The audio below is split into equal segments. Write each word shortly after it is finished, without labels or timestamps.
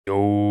Yo,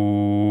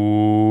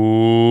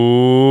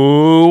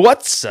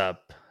 what's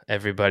up,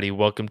 everybody?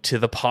 Welcome to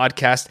the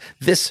podcast.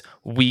 This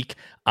week,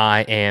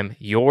 I am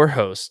your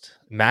host,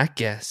 Matt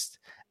Guest,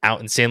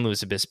 out in San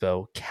Luis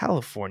Obispo,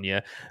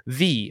 California,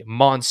 the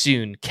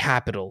monsoon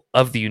capital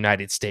of the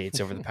United States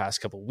over the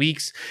past couple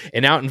weeks,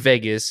 and out in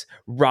Vegas,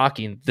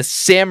 rocking the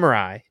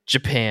Samurai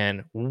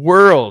Japan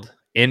World,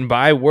 and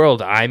by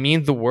world, I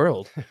mean the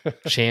world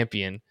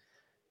champion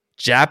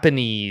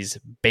Japanese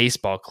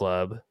baseball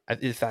club,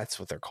 if that's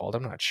what they're called.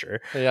 I'm not sure.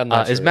 Yeah, I'm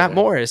not Is sure Matt either.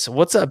 Morris.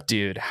 What's up,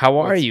 dude? How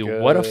are What's you?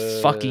 What a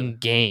good? fucking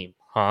game,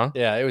 huh?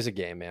 Yeah, it was a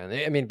game, man.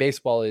 I mean,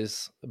 baseball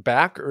is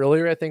back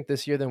earlier, I think,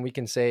 this year than we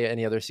can say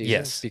any other season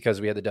Yes. because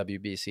we had the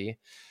WBC.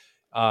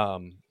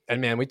 And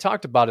man, we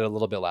talked about it a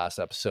little bit last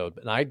episode,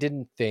 and I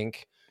didn't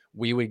think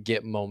we would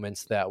get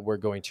moments that were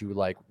going to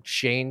like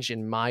change,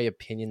 in my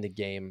opinion, the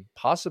game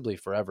possibly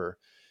forever.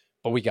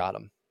 But we got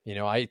them.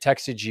 I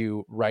texted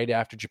you right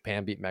after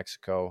Japan beat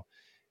Mexico,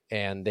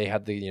 and they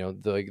had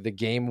the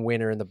game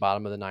winner in the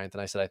bottom of the ninth,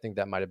 and I said I think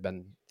that might have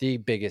been the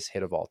biggest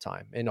hit of all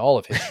time in all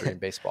of history in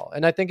baseball.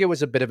 And I think it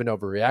was a bit of an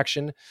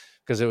overreaction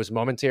because it was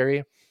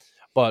momentary,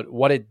 but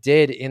what it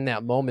did in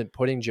that moment,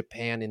 putting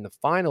Japan in the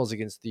finals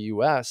against the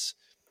US,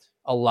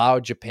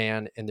 allowed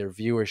Japan and their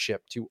viewership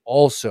to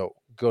also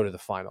go to the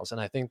finals.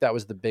 And I think that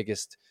was the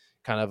biggest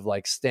kind of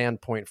like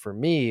standpoint for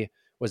me,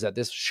 was that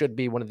this should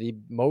be one of the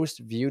most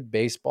viewed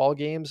baseball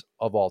games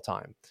of all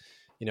time.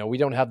 We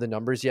don't have the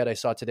numbers yet. I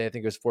saw today, I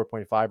think it was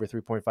 4.5 or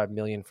 3.5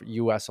 million for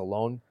US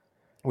alone.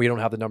 We don't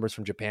have the numbers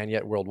from Japan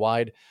yet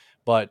worldwide,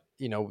 but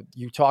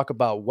you talk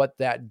about what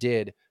that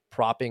did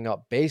propping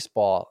up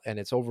baseball and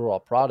its overall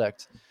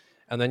product.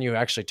 And then you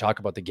actually talk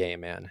about the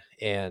game, man.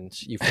 And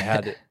you've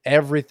had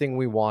everything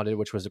we wanted,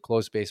 which was a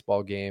close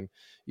baseball game.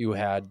 You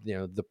had,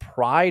 the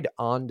pride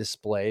on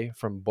display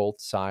from both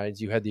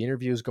sides. You had the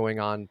interviews going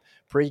on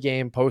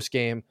pre-game,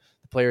 post-game,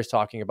 the players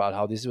talking about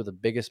how these were the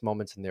biggest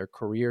moments in their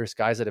careers,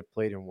 guys that have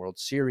played in World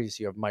Series.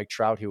 You have Mike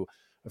Trout, who,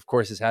 of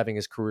course, is having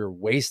his career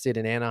wasted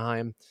in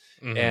Anaheim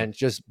and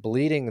just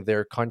bleeding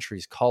their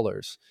country's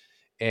colors.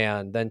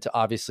 And then to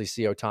obviously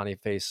see Ohtani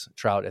face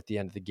Trout at the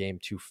end of the game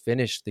to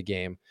finish the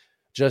game.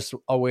 Just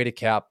a way to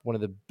cap one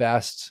of the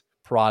best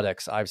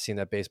products I've seen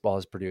that baseball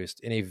has produced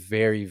in a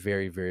very,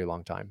 very, very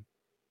long time.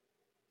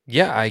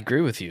 Yeah, I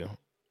agree with you.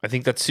 I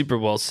think that's super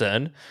well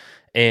said.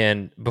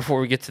 And before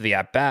we get to the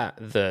at-bat,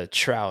 the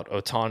Trout,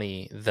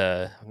 Ohtani,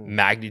 the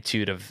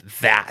magnitude of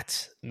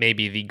that,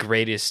 maybe the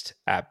greatest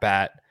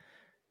at-bat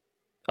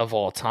of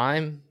all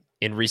time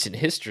in recent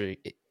history,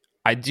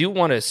 I do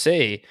want to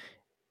say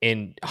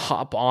and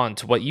hop on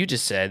to what you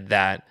just said,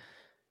 that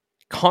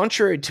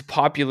contrary to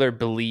popular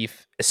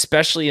belief,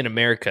 especially in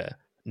America,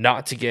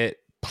 not to get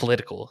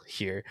political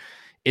here,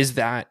 is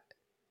that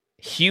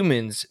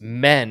humans,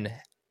 men,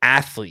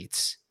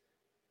 athletes,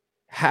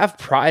 have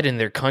pride in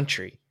their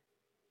country.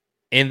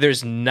 And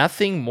there's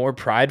nothing more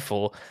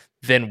prideful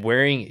than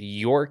wearing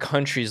your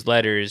country's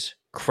letters,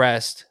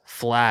 crest,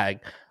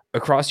 flag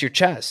across your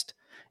chest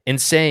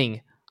and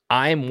saying,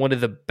 I am one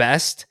of the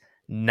best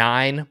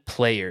 9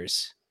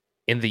 players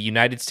in the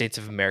United States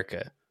of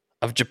America,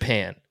 of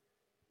Japan,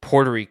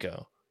 Puerto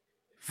Rico,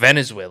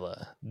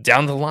 Venezuela,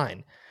 down the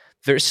line.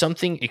 There's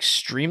something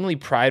extremely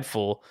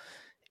prideful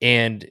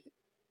and,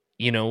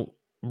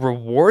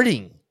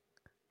 rewarding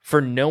for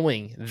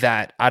knowing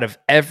that out of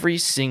every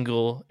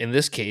single, in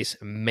this case,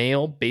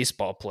 male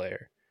baseball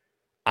player,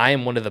 I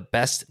am one of the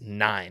best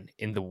 9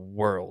 in the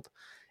world.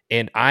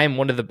 And I am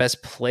one of the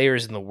best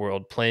players in the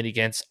world playing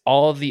against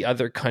all the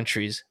other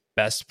countries'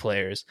 best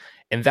players.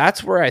 And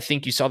that's where I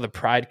think you saw the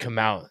pride come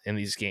out in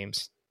these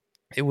games.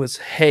 It was,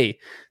 hey,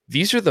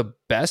 these are the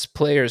best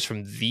players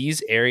from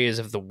these areas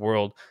of the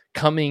world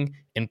coming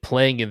and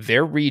playing in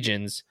their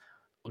regions,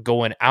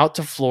 going out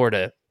to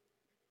Florida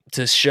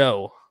to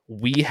show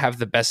we have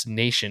the best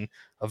nation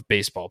of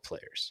baseball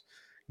players.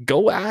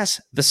 Go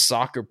ask the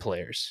soccer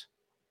players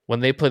when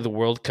they play the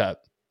World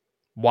Cup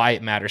why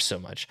it matters so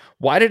much.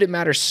 Why did it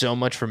matter so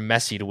much for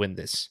Messi to win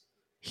this?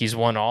 He's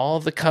won all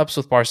the cups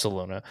with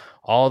Barcelona,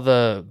 all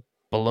the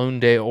Ballon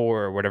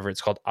d'Or or whatever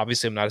it's called.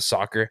 Obviously, I'm not a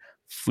soccer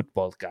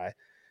football guy,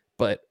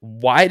 but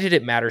why did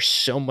it matter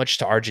so much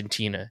to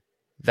Argentina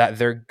that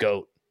their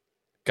GOAT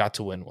got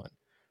to win one?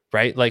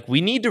 Right? Like,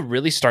 we need to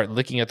really start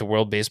looking at the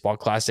World Baseball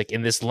Classic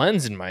in this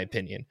lens, in my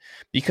opinion,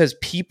 because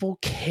people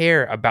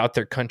care about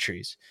their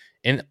countries.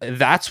 And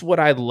that's what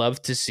I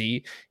love to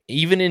see,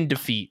 even in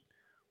defeat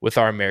with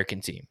our American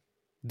team.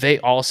 They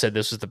all said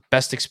this was the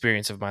best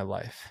experience of my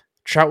life.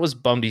 Trout was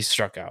bummed he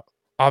struck out,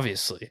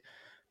 obviously.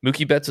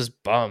 Mookie Betts was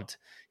bummed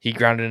he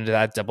grounded into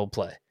that double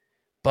play.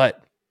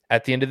 But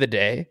at the end of the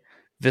day,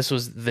 this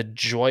was the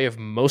joy of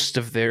most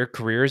of their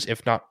careers,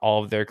 if not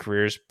all of their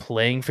careers,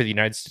 playing for the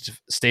United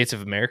States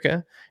of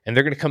America. And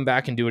they're going to come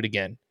back and do it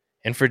again.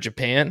 And for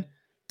Japan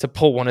to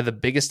pull one of the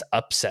biggest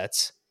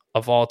upsets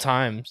of all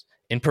times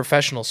in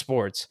professional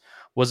sports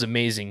was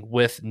amazing,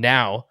 with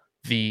now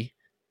the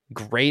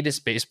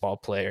greatest baseball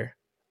player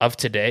of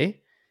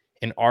today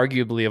and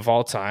arguably of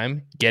all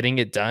time getting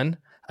it done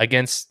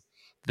against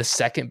the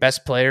second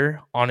best player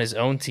on his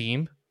own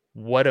team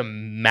what a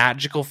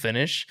magical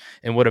finish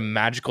and what a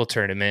magical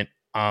tournament.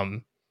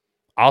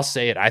 I'll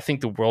say it. I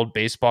think the World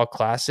Baseball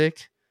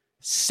Classic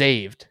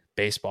saved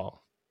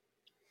baseball.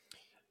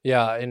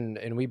 Yeah,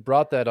 and we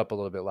brought that up a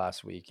little bit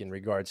last week in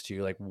regards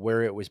to like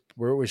where it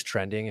was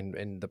trending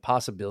and the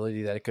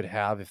possibility that it could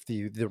have if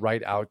the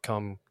right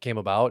outcome came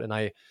about.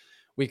 And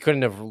we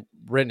couldn't have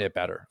written it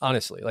better,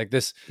 honestly. Like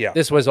Yeah,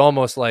 this was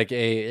almost like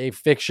a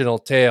fictional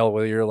tale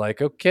where you're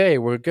like, okay,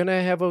 we're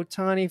gonna have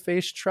Otani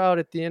face Trout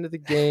at the end of the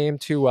game,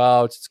 2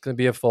 outs. It's gonna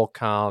be a full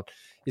count.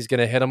 He's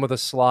gonna hit him with a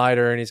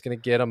slider and he's gonna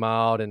get him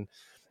out. And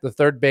the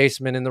third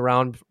baseman in the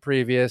round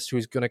previous,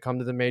 who's going to come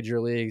to the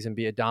major leagues and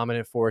be a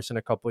dominant force in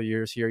a couple of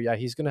years here. Yeah,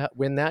 he's going to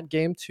win that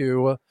game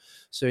too.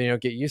 So,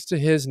 get used to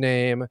his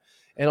name.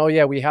 And oh,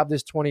 yeah, we have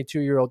this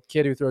 22-year-old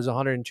kid who throws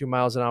 102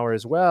 miles an hour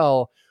as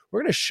well.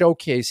 We're going to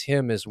showcase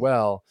him as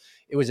well.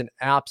 It was an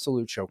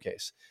absolute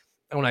showcase.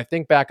 And when I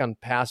think back on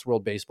past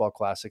World Baseball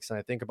Classics and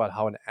I think about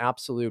how an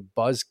absolute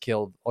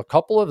buzzkill a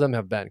couple of them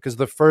have been, because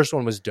the first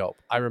one was dope.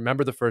 I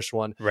remember the first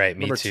one. right. I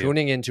Me remember too.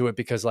 tuning into it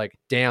because, like,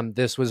 damn,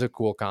 this was a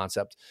cool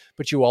concept.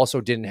 But you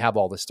also didn't have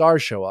all the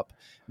stars show up.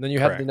 And then you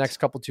had the Correct. next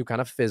couple to kind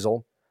of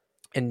fizzle.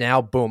 And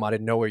now, boom, out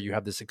of nowhere, you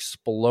have this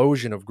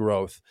explosion of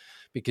growth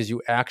because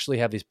you actually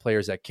have these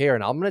players that care.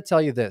 And I'm going to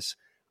tell you this.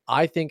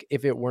 I think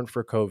if it weren't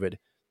for COVID,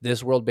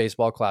 this World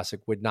Baseball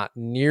Classic would not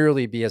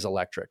nearly be as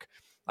electric.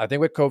 I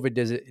think what COVID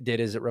did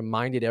is it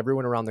reminded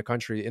everyone around the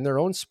country in their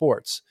own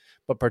sports,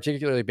 but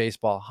particularly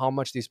baseball, how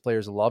much these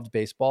players loved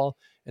baseball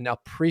and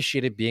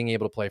appreciated being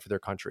able to play for their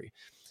country.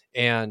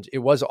 And it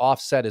was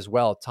offset as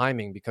well,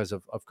 timing because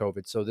of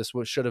COVID. So this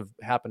should have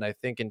happened, I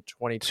think, in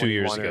 2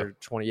 years 2021 ago. or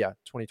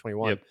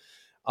 2021.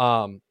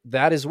 Yep.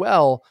 That as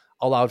well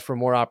allowed for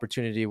more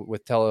opportunity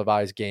with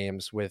televised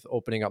games, with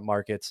opening up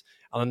markets.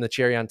 On the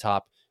cherry on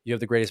top, you have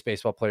the greatest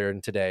baseball player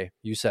in today.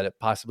 You said it,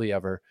 possibly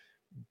ever,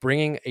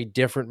 bringing a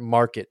different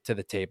market to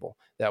the table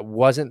that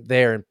wasn't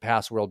there in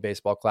past World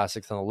Baseball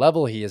Classics on the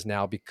level he is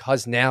now,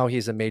 because now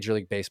he's a Major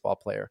League Baseball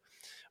player.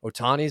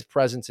 Otani's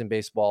presence in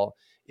baseball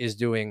is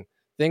doing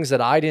things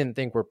that I didn't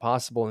think were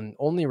possible and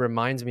only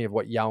reminds me of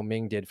what Yao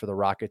Ming did for the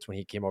Rockets when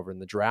he came over in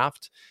the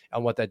draft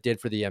and what that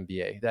did for the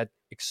NBA. That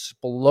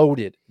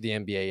exploded the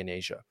NBA in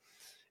Asia.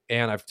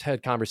 And I've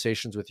had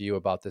conversations with you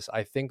about this.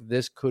 I think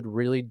this could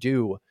really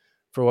do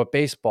for what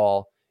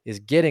baseball is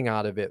getting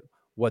out of it,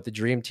 what the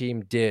Dream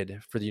Team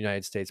did for the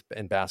United States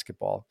in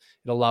basketball.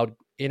 It allowed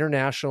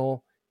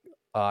international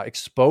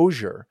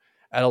exposure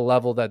at a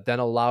level that then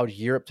allowed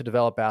Europe to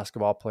develop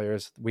basketball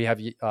players. We have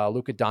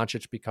Luka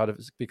Doncic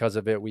because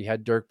of it. We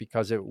had Dirk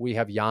because of it. We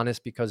have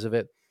Giannis because of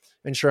it.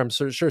 And sure, I'm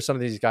sure some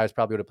of these guys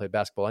probably would have played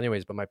basketball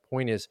anyways. But my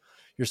point is,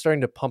 you're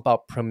starting to pump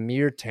out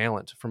premier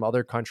talent from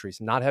other countries,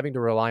 not having to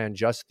rely on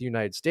just the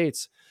United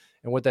States.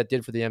 And what that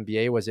did for the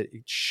NBA was it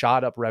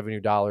shot up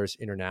revenue dollars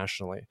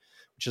internationally,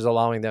 which is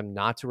allowing them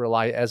not to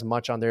rely as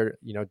much on their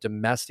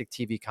domestic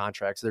TV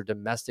contracts, their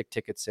domestic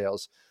ticket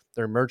sales,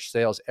 their merch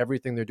sales.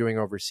 Everything they're doing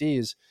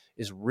overseas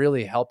is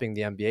really helping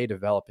the NBA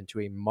develop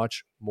into a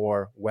much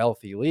more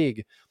wealthy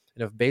league.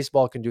 And if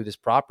baseball can do this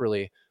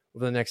properly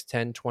over the next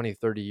 10, 20,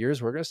 30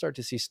 years, we're going to start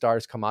to see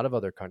stars come out of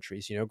other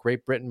countries.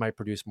 Great Britain might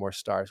produce more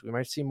stars. We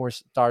might see more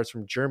stars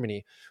from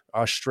Germany,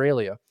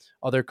 Australia,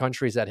 other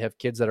countries that have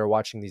kids that are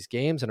watching these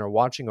games and are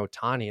watching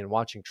Otani and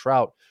watching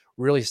Trout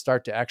really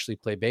start to actually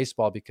play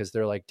baseball because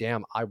they're like,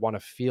 damn, I want to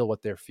feel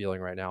what they're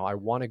feeling right now. I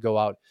want to go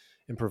out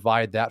and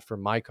provide that for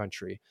my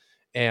country.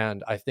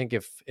 And I think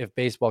if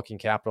baseball can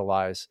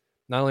capitalize,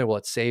 not only will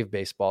it save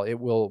baseball,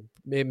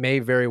 it may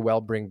very well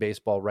bring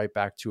baseball right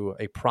back to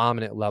a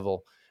prominent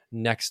level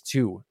next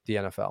to the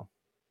NFL.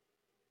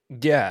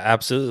 Yeah,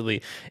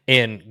 absolutely.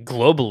 And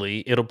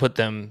globally, it'll put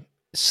them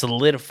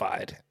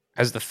solidified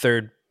as the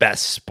third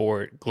best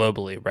sport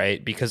globally,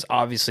 right? Because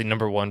obviously,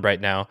 number one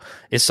right now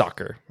is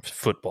soccer,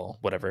 football,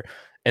 whatever.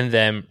 And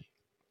then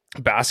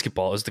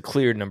basketball is the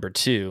clear number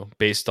two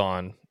based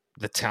on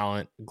the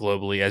talent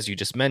globally, as you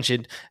just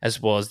mentioned,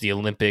 as well as the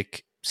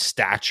Olympic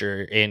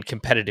stature and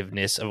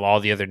competitiveness of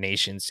all the other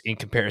nations in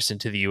comparison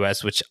to the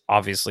US, which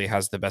obviously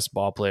has the best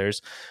ball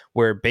players.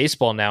 Where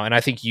baseball now, and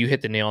I think you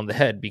hit the nail on the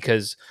head,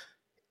 because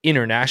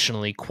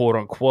internationally, quote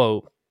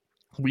unquote,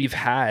 we've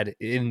had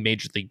in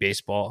Major League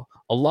Baseball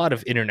a lot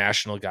of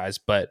international guys,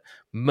 but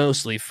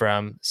mostly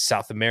from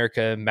South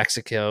America,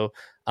 Mexico,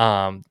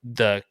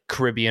 the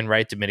Caribbean,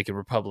 right? Dominican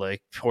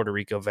Republic, Puerto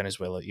Rico,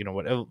 Venezuela. You know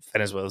what?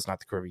 Venezuela is not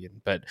the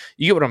Caribbean, but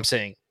you get what I'm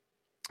saying.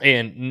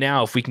 And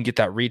now, if we can get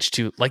that reach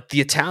to like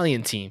the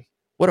Italian team,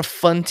 what a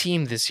fun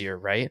team this year,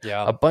 right?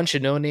 Yeah. A bunch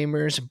of no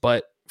namers,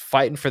 but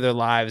fighting for their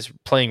lives,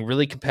 playing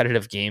really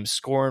competitive games,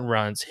 scoring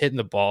runs, hitting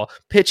the ball,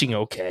 pitching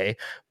okay.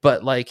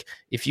 But like,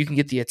 if you can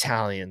get the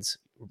Italians,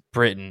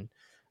 Britain,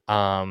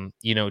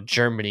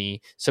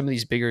 Germany, some of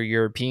these bigger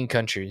European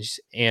countries,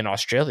 and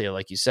Australia,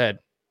 like you said,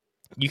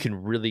 you can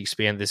really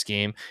expand this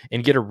game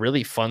and get a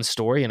really fun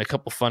story and a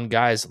couple fun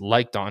guys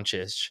like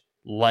Doncic,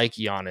 like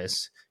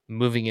Giannis,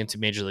 moving into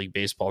Major League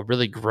Baseball,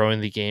 really growing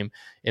the game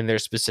in their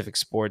specific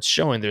sports,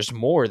 showing there's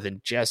more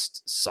than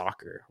just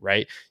soccer,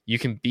 right? You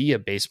can be a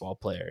baseball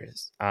player.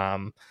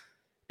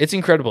 It's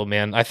incredible,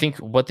 man. I think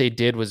what they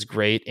did was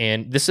great.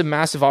 And this is a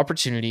massive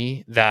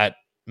opportunity that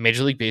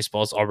Major League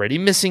Baseball is already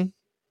missing.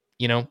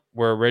 We're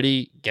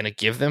already going to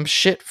give them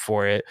shit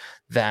for it,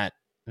 that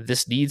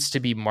this needs to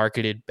be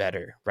marketed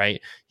better,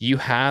 right? You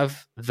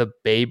have the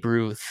Babe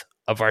Ruth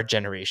of our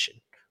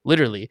generation,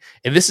 literally.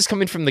 And this is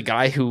coming from the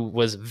guy who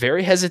was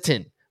very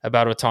hesitant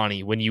about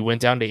Ohtani when you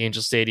went down to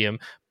Angel Stadium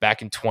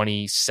back in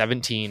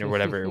 2017 or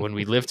whatever, when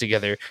we lived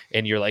together,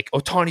 and you're like,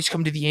 Ohtani's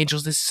coming to the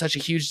Angels. This is such a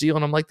huge deal.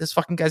 And I'm like, this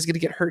fucking guy's going to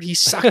get hurt. He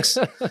sucks,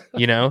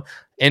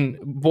 And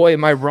boy,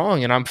 am I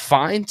wrong. And I'm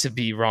fine to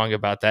be wrong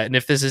about that. And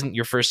if this isn't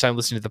your first time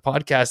listening to the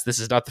podcast, this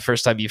is not the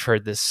first time you've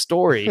heard this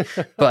story,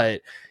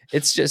 but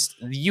it's just,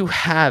 you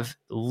have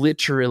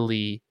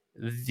literally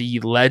the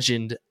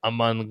legend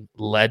among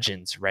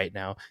legends right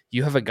now.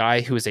 You have a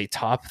guy who is a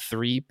top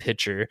 3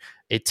 pitcher,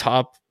 a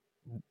top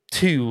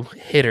 2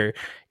 hitter,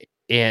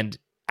 and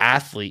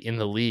athlete in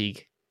the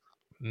league.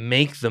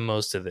 Make the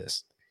most of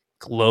this.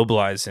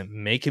 Globalize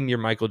him, make him your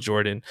Michael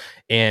Jordan.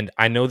 And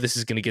I know this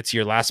is going to get to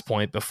your last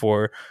point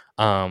before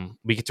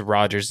we get to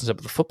Rodgers and some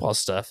of the football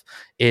stuff,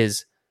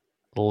 is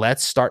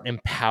let's start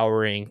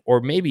empowering,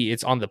 or maybe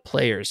it's on the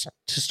players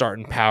to start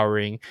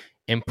empowering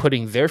and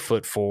putting their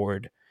foot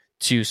forward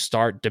to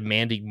start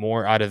demanding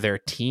more out of their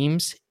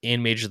teams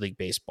in Major League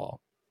Baseball.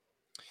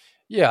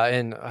 Yeah,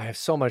 and I have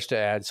so much to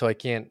add, so I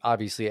can't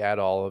obviously add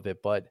all of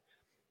it, but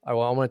I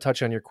want to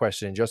touch on your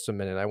question in just a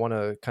minute. I want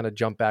to kind of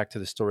jump back to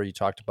the story you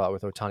talked about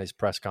with Ohtani's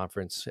press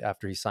conference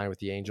after he signed with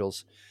the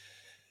Angels.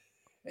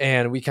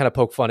 And we kind of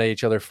poke fun at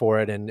each other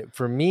for it. And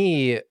for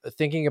me,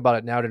 thinking about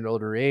it now at an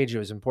older age, it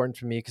was important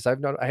for me because I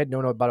had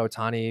known about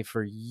Ohtani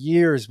for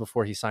years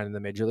before he signed in the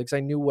major leagues.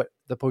 I knew what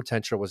the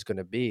potential was going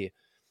to be.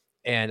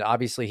 And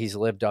obviously he's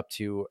lived up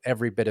to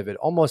every bit of it.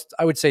 Almost,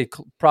 I would say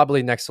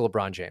probably next to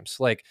LeBron James.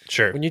 Like,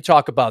 sure, when you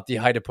talk about the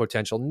height of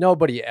potential,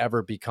 nobody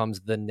ever becomes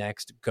the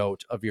next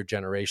GOAT of your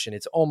generation.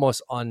 It's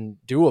almost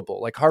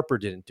undoable. Like, Harper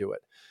didn't do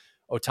it.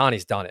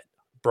 Ohtani's done it.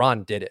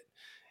 Braun did it.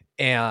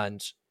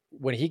 And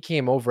when he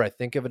came over, I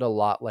think of it a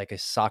lot like a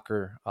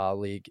soccer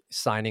league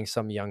signing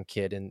some young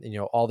kid, and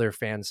all their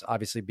fans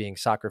obviously being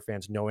soccer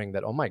fans, knowing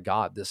that, oh my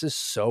God, this is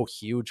so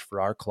huge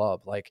for our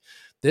club. Like,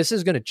 this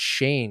is going to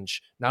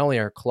change not only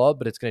our club,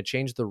 but it's going to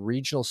change the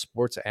regional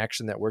sports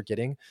action that we're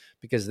getting,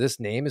 because this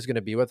name is going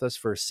to be with us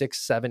for 6,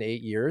 7, 8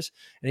 years,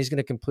 and he's going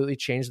to completely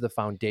change the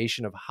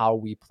foundation of how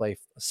we play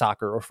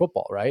soccer or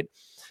football, right?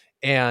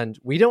 And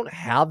we don't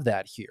have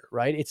that here,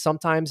 right? It's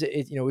sometimes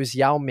it was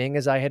Yao Ming,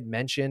 as I had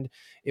mentioned.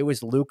 It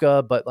was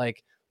Luka, but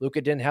like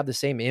Luka didn't have the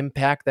same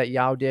impact that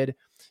Yao did.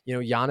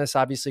 Giannis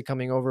obviously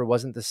coming over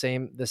wasn't the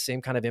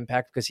same kind of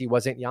impact because he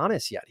wasn't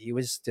Giannis yet. He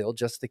was still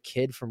just the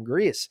kid from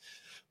Greece.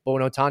 But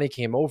when Ohtani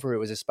came over, it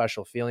was a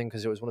special feeling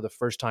because it was one of the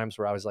first times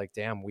where I was like,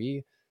 damn,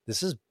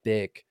 this is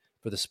big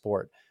for the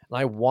sport. And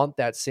I want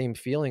that same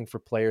feeling for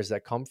players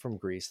that come from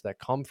Greece, that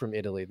come from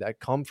Italy, that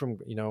come from,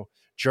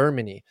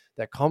 Germany,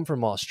 that come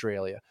from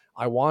Australia.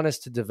 I want us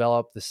to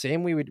develop the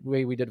same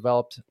way we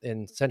developed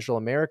in Central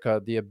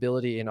America, the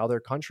ability in other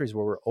countries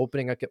where we're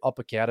opening up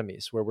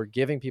academies, where we're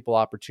giving people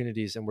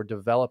opportunities, and we're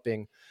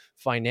developing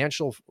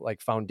financial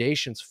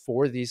foundations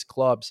for these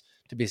clubs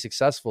to be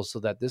successful, so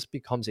that this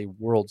becomes a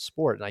world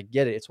sport. And I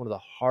get it. It's one of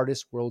the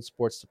hardest world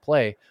sports to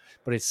play,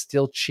 but it's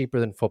still cheaper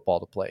than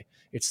football to play.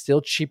 It's still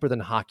cheaper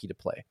than hockey to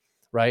play,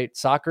 right?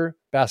 Soccer,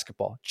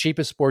 basketball,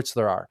 cheapest sports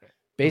there are.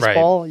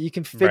 Baseball, right. You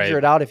can figure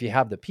it out if you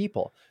have the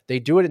people. They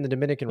do it in the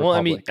Dominican Republic.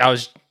 I mean, I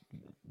was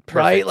perfect.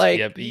 Right.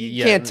 Like,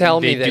 you can't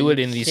tell me that they do it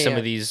in some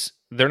of these.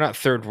 They're not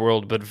third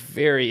world, but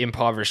very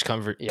impoverished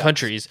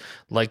countries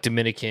like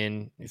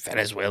Dominican,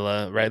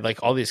 Venezuela, right?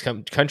 Like, all these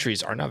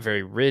countries are not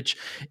very rich.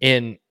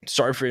 And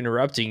sorry for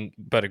interrupting,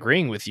 but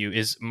agreeing with you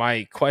is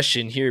my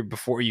question here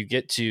before you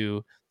get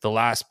to the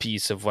last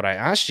piece of what I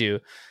asked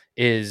you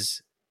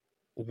is,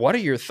 what are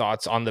your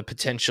thoughts on the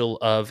potential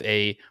of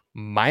a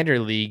minor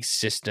league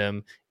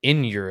system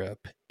in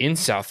Europe, in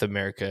South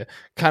America,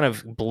 kind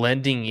of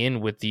blending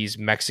in with these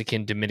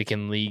Mexican,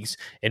 Dominican leagues,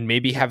 and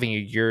maybe having a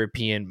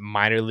European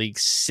minor league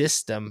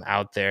system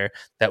out there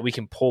that we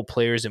can pull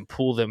players and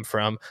pull them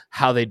from,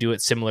 how they do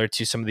it, similar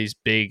to some of these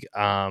big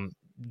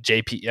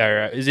JP,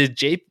 or is it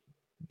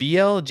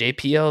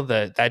JPL,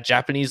 that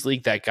Japanese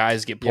league that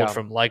guys get pulled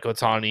from, like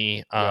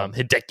Ohtani,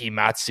 Hideki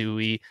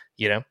Matsui,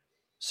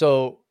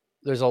 So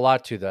there's a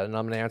lot to that, and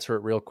I'm going to answer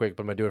it real quick,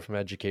 but I'm going to do it from an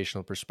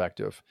educational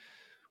perspective.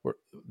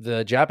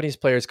 The Japanese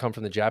players come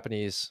from the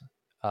Japanese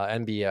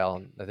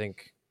NBL. I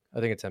think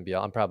it's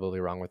NBL. I'm probably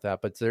wrong with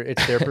that, but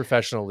it's their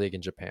professional league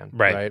in Japan,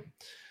 right?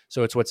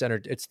 So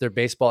it's their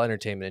baseball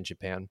entertainment in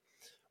Japan.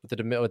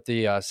 What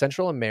the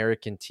Central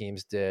American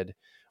teams did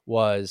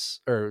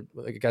was, or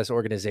I guess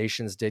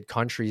organizations did,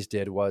 countries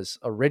did, was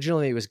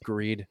originally it was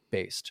greed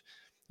based.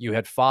 You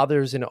had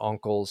fathers and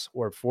uncles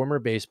or former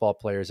baseball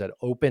players that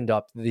opened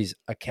up these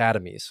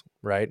academies,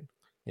 right?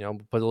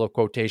 Put a little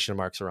quotation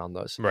marks around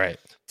those, right,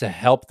 to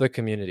help the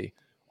community.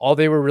 All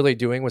they were really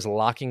doing was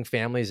locking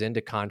families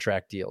into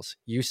contract deals.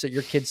 You said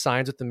your kid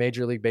signs with the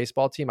Major League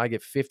Baseball team, I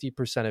get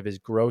 50% of his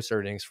gross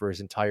earnings for his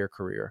entire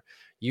career.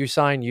 You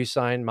sign,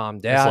 mom,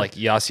 It's dad, like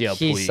Yasiel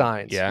he Puig.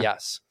 signs. Yeah.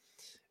 Yes.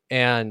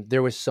 And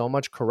there was so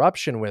much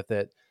corruption with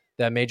it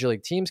that major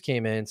league teams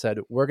came in and said,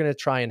 we're going to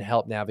try and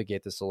help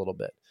navigate this a little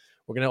bit.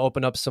 We're going to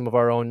open up some of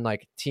our own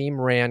like team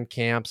ran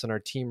camps, and our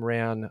team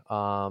ran,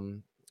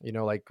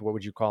 like what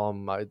would you call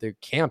them? The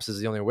camps is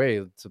the only way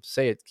to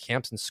say it.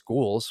 Camps in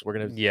schools. We're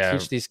going to Yeah.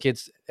 teach these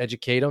kids,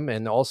 educate them,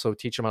 and also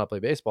teach them how to play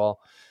baseball.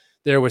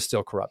 There was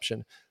still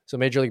corruption. So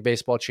Major League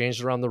Baseball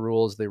changed around the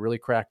rules. They really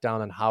cracked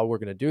down on how we're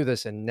going to do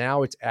this. And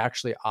now it's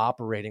actually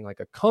operating like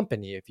a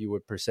company, if you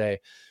would per se,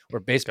 where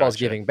baseball's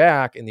giving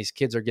back and these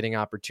kids are getting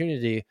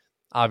opportunity.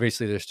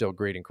 Obviously, there's still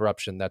greed and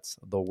corruption. That's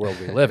the world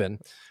we live in.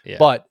 Yeah.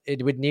 But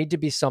it would need to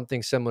be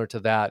something similar to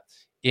that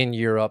in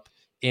Europe,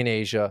 in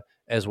Asia,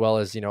 as well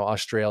as,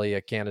 Australia,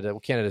 Canada.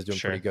 Well, Canada's doing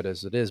pretty good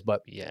as it is.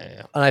 But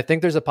yeah. And I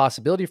think there's a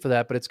possibility for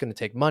that, but it's going to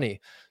take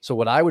money. So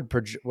what I would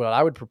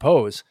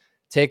propose,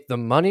 take the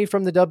money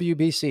from the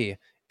WBC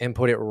and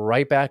put it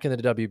right back into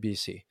the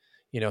WBC.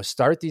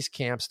 Start these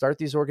camps, start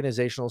these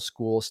organizational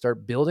schools,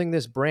 start building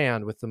this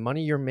brand with the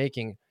money you're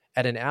making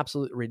at an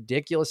absolute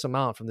ridiculous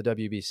amount from the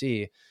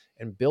WBC,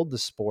 and build the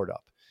sport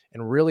up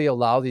and really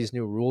allow these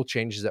new rule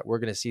changes that we're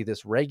going to see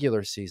this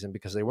regular season,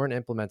 because they weren't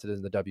implemented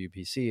in the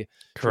WBC,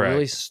 to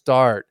really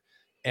start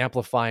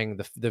amplifying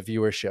the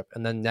viewership.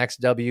 And then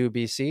next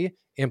WBC,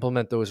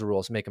 implement those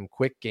rules, make them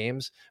quick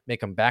games, make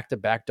them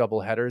back-to-back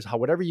double headers,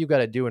 whatever you got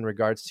to do in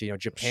regards to,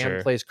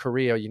 Japan plays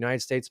Korea,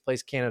 United States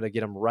plays Canada,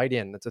 get them right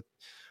in. That's a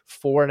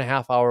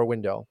 4.5 hour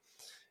window.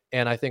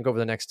 And I think over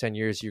the next 10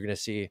 years, you're going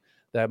to see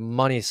that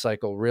money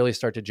cycle really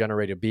start to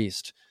generate a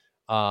beast.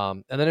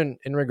 And then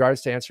in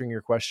regards to answering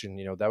your question,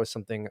 that was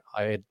something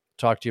I had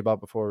talked to you about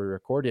before we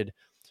recorded.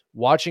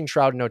 Watching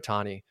Trout and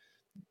Ohtani,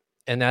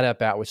 and that at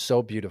bat was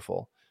so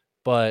beautiful,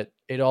 but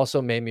it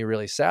also made me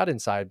really sad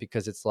inside,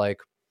 because it's like,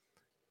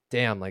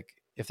 damn, like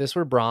if this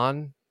were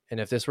Braun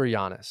and if this were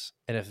Giannis,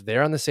 and if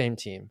they're on the same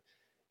team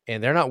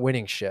and they're not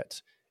winning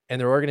shit,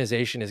 and their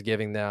organization is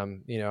giving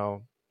them,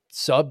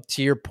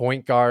 sub-tier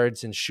point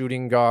guards and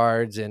shooting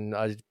guards and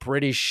a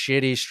pretty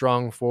shitty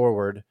strong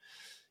forward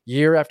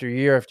year after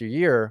year after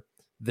year,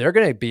 they're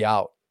going to be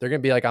out. They're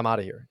going to be like, I'm out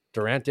of here.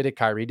 Durant did it.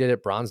 Kyrie did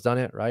it. Braun's done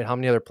it, right? How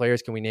many other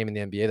players can we name in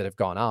the NBA that have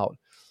gone out?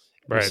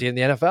 We see it in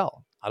the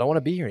NFL. I don't want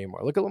to be here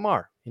anymore. Look at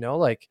Lamar,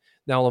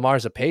 now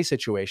Lamar's a pay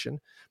situation,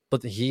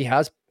 but he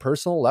has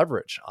personal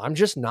leverage. I'm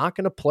just not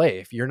going to play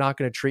if you're not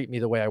going to treat me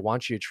the way I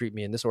want you to treat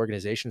me. And this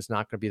organization is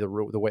not going to be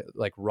the way,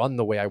 like run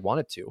the way I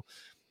want it to.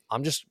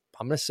 I'm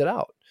going to sit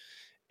out.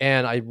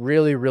 And I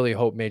really, really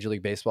hope Major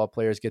League Baseball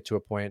players get to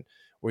a point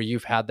where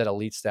you've had that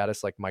elite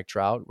status like Mike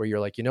Trout, where you're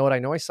like, you know what? I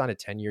know I signed a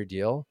 10-year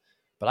deal,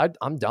 but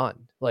I'm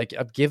done. Like,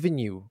 I've given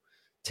you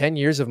 10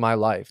 years of my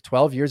life,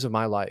 12 years of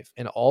my life,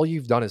 and all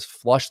you've done is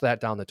flush that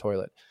down the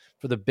toilet.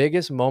 For the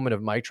biggest moment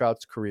of Mike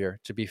Trout's career,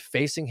 to be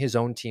facing his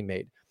own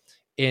teammate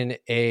in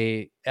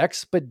a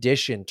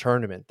expedition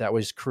tournament that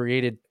was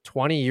created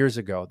 20 years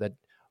ago, that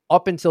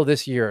up until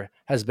this year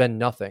has been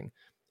nothing,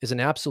 is an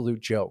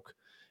absolute joke.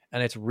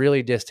 And it's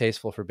really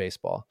distasteful for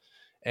baseball.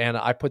 And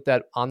I put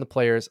that on the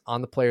Players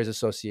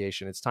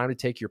Association. It's time to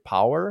take your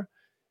power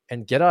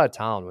and get out of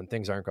town when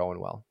things aren't going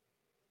well.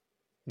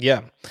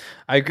 Yeah,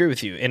 I agree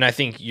with you. And I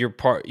think your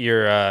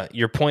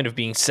point of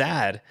being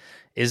sad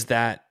is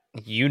that,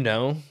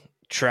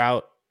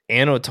 Trout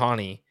and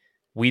Ohtani,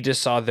 we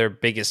just saw their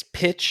biggest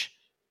pitch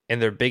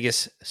and their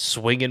biggest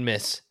swing and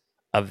miss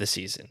of the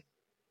season.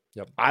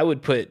 Yep. I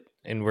would put,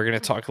 and we're going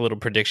to talk a little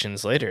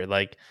predictions later,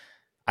 like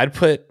I'd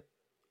put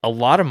a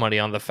lot of money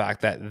on the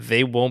fact that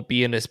they won't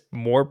be in a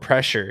more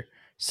pressure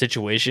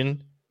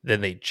situation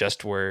than they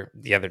just were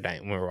the other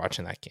night when we were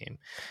watching that game.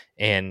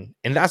 And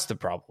that's the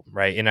problem,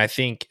 right? And I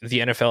think the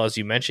NFL, as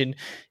you mentioned,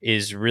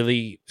 is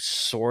really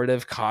sort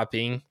of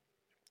copying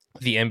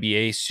the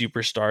NBA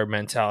superstar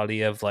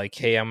mentality of like,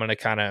 hey, I'm going to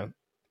kind of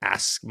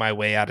ask my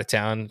way out of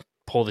town,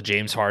 pull the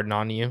James Harden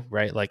on you,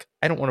 right? Like,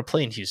 I don't want to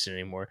play in Houston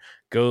anymore.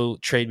 Go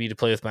trade me to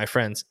play with my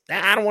friends.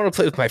 I don't want to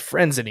play with my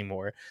friends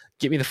anymore.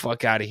 Get me the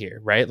fuck out of here,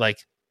 right?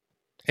 Like,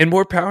 and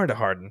more power to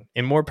Harden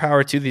and more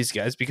power to these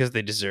guys because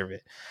they deserve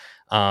it.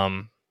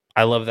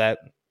 I love that.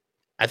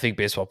 I think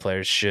baseball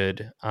players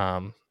should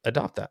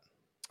adopt that.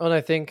 And I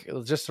think,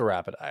 just to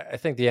wrap it, I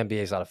think the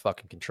NBA is out of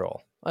fucking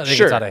control. I think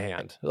it's out of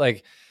hand.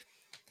 Like,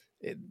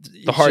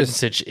 the Harden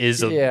sitch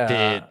is a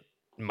bit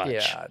much.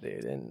 Yeah,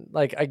 dude. And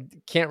like, I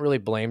can't really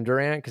blame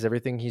Durant, because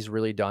everything he's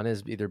really done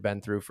is either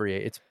been through free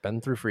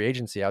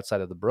agency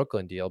outside of the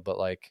Brooklyn deal. But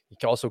like,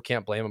 you also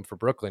can't blame him for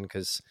Brooklyn,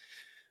 because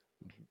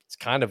it's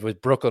kind of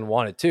what Brooklyn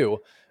wanted too.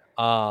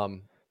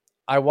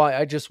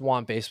 I just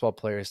want baseball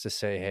players to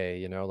say,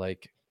 hey,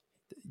 like,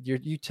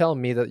 you tell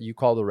me that you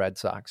call the Red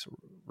Sox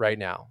right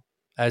now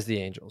as the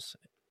Angels,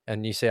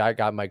 and you say, I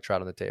got Mike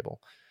Trout on the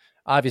table.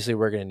 Obviously,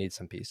 we're going to need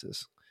some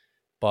pieces,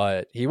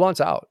 but he wants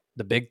out.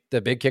 The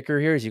big kicker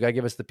here is you got to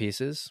give us the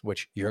pieces,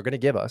 which you're going to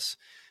give us,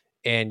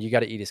 and you got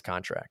to eat his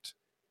contract.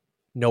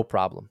 No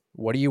problem.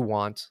 What do you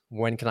want?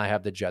 When can I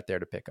have the jet there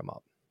to pick him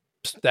up?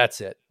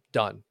 That's it.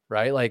 Done.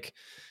 Right? Like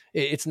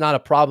it's not a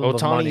problem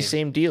of Otani, money.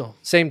 same deal.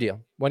 Same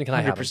deal. When can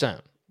I have him?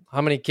 100%.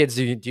 How many kids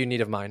do you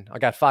need of mine? I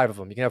got 5 of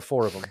them. You can have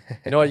 4 of them.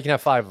 You know what? You can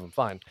have 5 of them.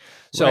 Fine.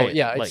 So Right.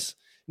 yeah, Like, it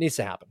needs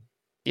to happen.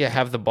 yeah,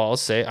 have the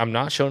balls say, I'm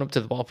not showing up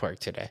to the ballpark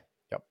today.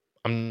 Yep.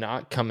 I'm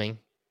not coming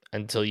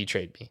until you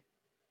trade me.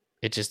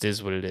 It just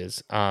is what it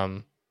is.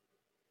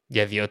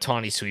 Yeah, the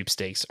Otani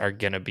sweepstakes are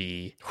gonna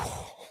be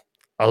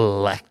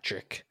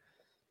electric.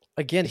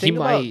 Again,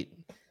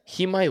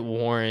 He might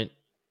warrant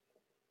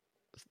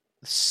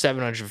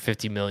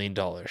 $750 million.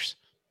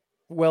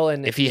 Well,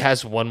 and if he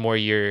has one more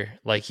year,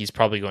 like he's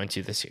probably going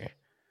to this year.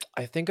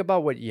 I think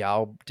about what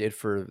Yao did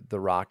for the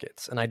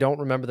Rockets, and I don't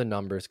remember the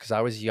numbers because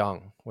I was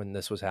young when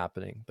this was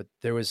happening, but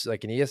there was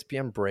like an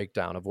ESPN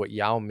breakdown of what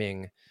Yao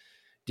Ming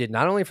did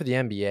not only for the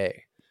NBA,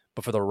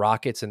 but for the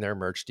Rockets and their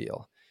merch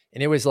deal.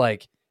 And it was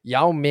like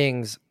Yao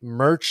Ming's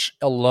merch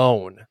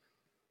alone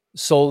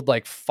sold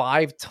like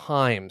 5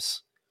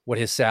 times what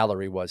his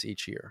salary was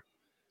each year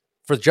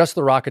for just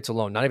the Rockets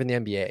alone, not even the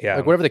NBA. Yeah.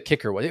 Like whatever the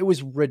kicker was, it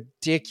was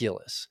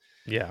ridiculous.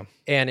 Yeah.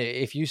 And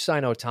if you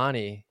sign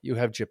Otani, you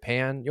have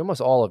Japan, you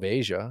almost all of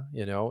Asia,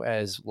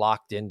 as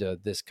locked into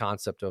this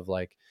concept of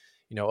like,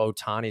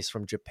 Otani's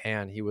from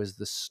Japan. He was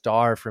the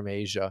star from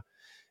Asia.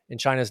 And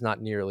China's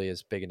not nearly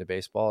as big into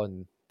baseball,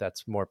 and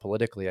that's more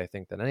politically, I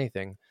think, than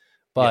anything.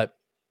 But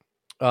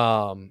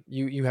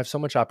you have so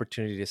much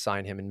opportunity to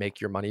sign him and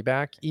make your money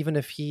back, even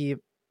if he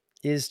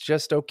is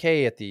just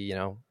okay at the,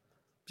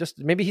 just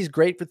maybe he's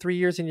great for 3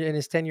 years in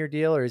his 10-year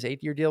deal or his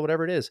 8-year deal,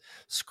 whatever it is.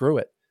 Screw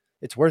it.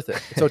 It's worth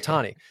it. It's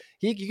Otani.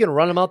 You can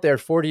run him out there at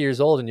 40 years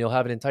old and you'll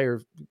have an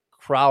entire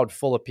crowd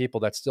full of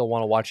people that still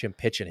want to watch him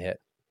pitch and hit,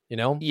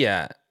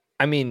 Yeah.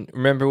 I mean,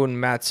 remember when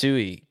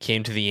Matsui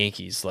came to the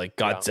Yankees, like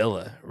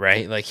Godzilla,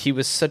 right? Like he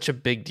was such a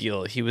big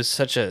deal. He was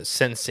such a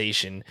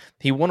sensation.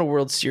 He won a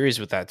World Series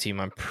with that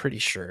team, I'm pretty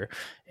sure.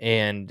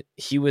 And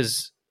he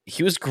was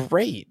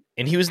great.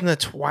 And he was in the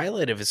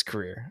twilight of his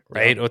career,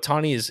 right? Yeah.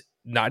 Otani is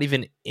not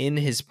even in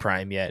his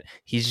prime yet.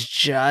 He's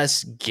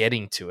just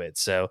getting to it.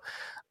 So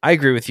I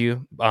agree with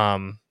you.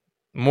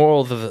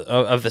 Moral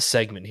of the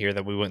segment here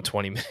that we went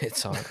 20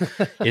 minutes on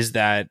is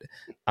that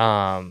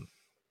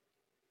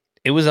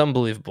it was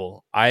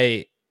unbelievable.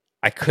 I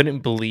couldn't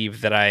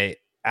believe that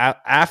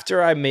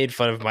after I made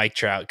fun of Mike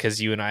Trout, because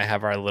you and I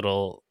have our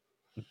little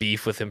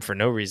beef with him for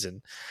no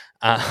reason,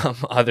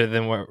 other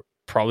than we're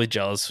probably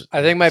jealous.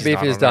 I think my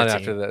beef is done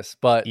after this,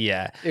 but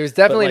yeah, it was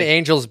definitely an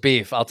Angels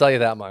beef. I'll tell you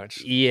that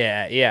much.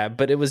 Yeah.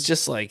 But it was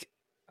just like,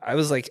 I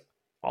was like,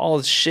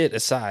 all shit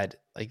aside,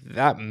 like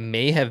that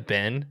may have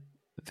been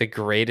the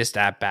greatest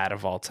at bat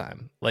of all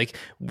time. Like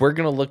we're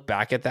going to look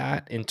back at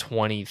that in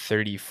 20,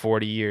 30,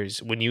 40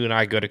 years when you and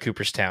I go to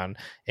Cooperstown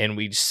and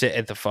we sit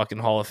at the fucking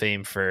Hall of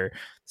Fame for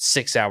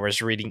 6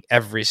 hours reading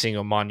every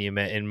single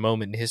monument and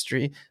moment in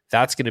history.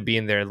 That's going to be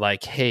in there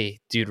like, hey,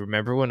 dude,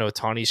 remember when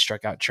Otani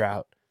struck out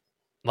Trout?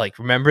 Like,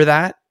 remember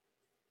that?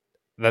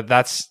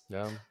 That's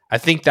I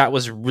think that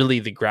was really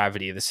the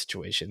gravity of the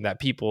situation, that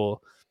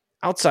people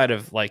outside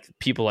of like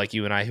people like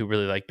you and I who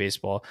really like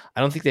baseball,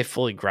 I don't think they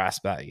fully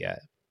grasp that yet.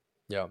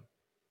 Yeah.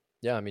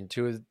 I mean,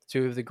 two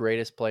of the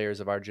greatest players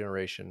of our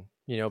generation.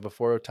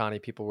 Before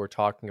Otani, people were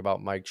talking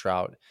about Mike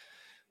Trout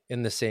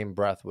in the same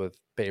breath with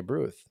Babe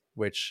Ruth,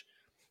 which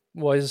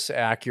was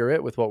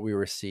accurate with what we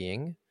were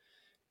seeing.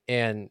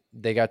 And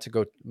they got to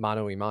go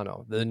mano a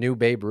mano, the new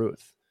Babe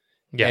Ruth.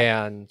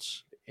 Yeah. And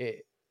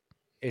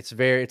it's a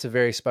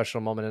very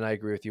special moment. And I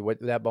agree with you.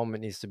 What that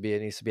moment needs to be,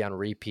 it needs to be on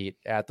repeat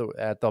at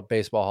the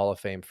Baseball Hall of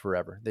Fame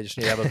forever. They just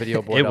need to have a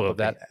video board up of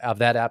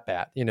that at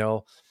bat,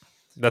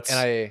 That's,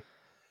 and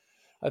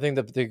I think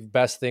the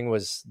best thing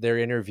was their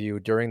interview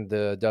during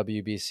the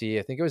WBC.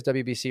 I think it was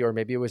WBC, or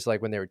maybe it was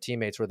like when they were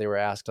teammates, where they were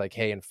asked like,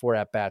 hey, in 4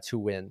 at bats, who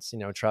wins?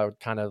 Trout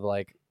kind of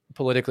like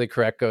politically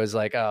correct goes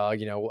like,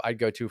 oh, I'd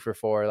go 2 for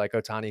 4. Like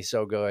Otani's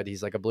so good.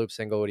 He's like a bloop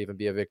single would even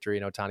be a victory.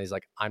 And Otani's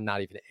like, I'm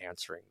not even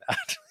answering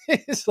that.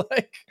 He's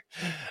like,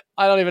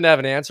 I don't even have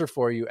an answer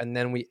for you. And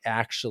then we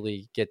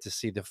actually get to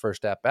see the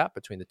first at bat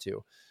between the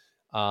two.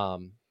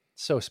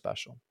 So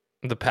special.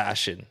 The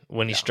passion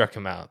when he struck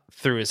him out,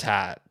 through his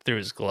hat, through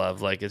his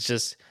glove. Like it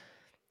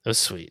was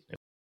sweet.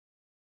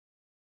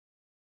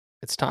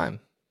 It's time.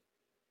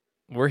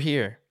 We're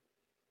here.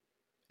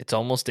 It's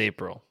almost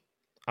April.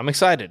 I'm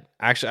excited.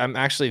 Actually, I'm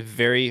actually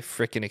very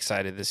freaking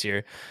excited this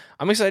year.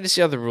 I'm excited to see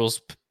how the rules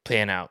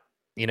pan out.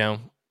 Freaking,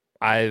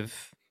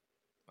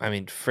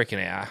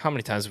 how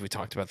many times have we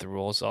talked about the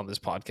rules on this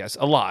podcast?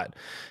 A lot.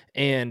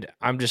 And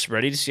I'm just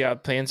ready to see how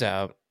it plans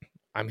out.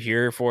 I'm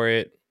here for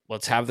it.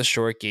 Let's have the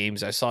short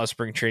games. I saw a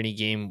spring training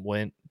game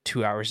went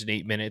 2 hours and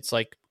 8 minutes.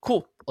 Like,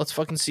 cool. Let's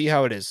fucking see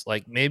how it is.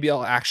 Like, maybe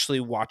I'll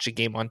actually watch a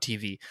game on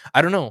TV.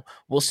 I don't know.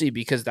 We'll see,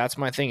 because that's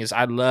my thing is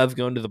I love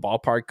going to the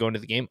ballpark, going to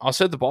the game. I'll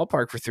sit at the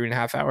ballpark for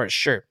 3.5 hours.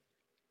 Sure.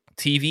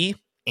 TV,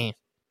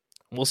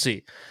 we'll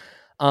see.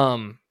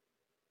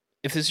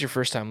 If this is your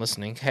first time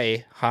listening,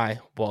 hey, hi,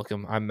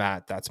 welcome. I'm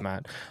Matt. That's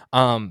Matt.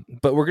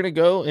 But we're going to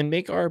go and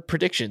make our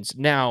predictions.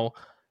 Now,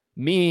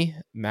 Me,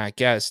 Matt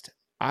Guest,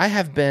 I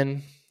have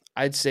been,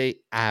 I'd say,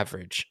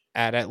 average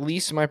at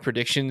least my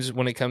predictions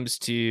when it comes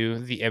to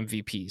the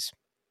MVPs.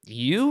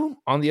 You,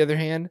 on the other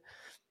hand,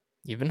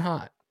 you've been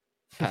hot.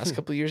 Past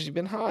couple of years, you've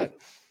been hot.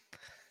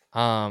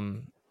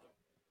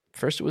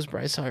 First it was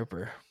Bryce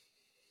Harper.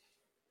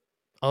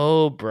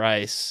 Oh,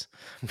 Bryce.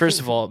 First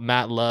of all,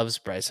 Matt loves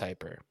Bryce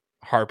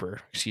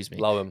Harper, excuse me.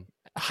 Love him.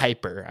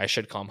 Hyper. I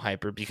should call him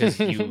Hyper because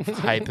you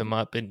hype him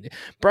up. And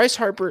Bryce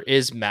Harper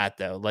is Matt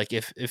though. Like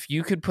if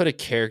you could put a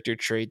character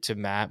trait to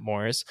Matt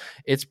Morris,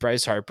 it's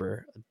Bryce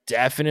Harper.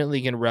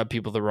 Definitely gonna rub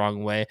people the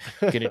wrong way.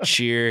 Gonna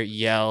cheer,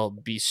 yell,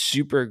 be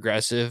super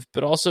aggressive,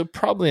 but also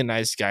probably a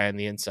nice guy on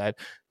the inside.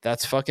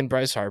 That's fucking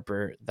Bryce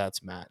Harper.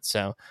 That's Matt.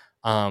 So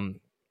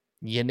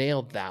you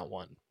nailed that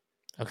one.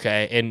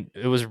 Okay. And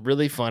it was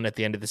really fun at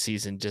the end of the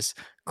season, just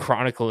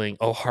chronicling,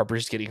 oh,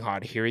 Harper's getting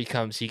hot. Here he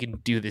comes. He can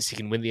do this. He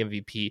can win the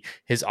MVP.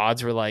 His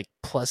odds were like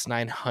plus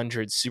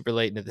 900 super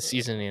late into the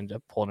season, and he ended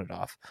up pulling it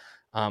off.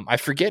 I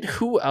forget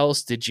who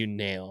else did you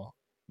nail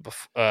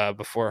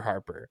before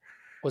Harper?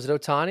 Was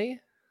it Ohtani?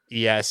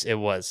 Yes, it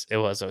was. It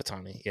was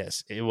Ohtani.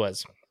 Yes, it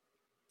was.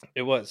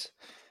 It was.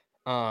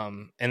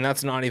 And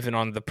that's not even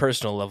on the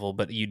personal level,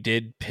 but you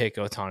did pick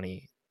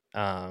Ohtani,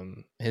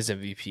 his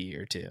MVP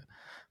or two.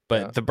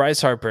 But the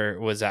Bryce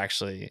Harper was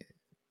actually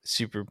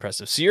super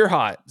impressive. So you're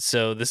hot.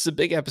 So this is a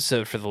big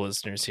episode for the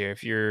listeners here.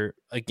 If you're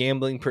a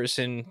gambling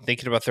person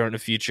thinking about throwing to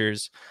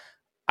futures,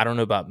 I don't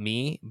know about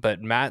me,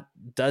 but Matt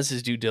does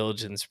his due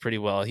diligence pretty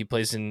well. You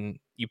play in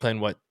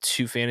what,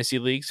 2 fantasy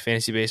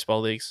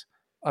baseball leagues?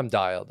 I'm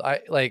dialed. I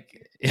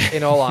like,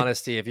 in all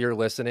honesty, if you're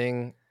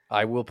listening,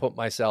 I will put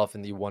myself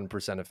in the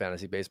 1% of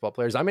fantasy baseball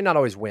players. I may not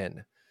always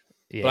win,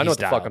 Yeah, but I know what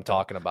the fuck I'm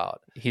talking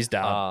about. He's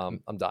dialed.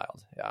 I'm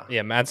dialed. Yeah.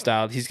 Yeah, Matt's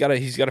dialed. He's got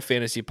a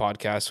fantasy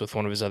podcast with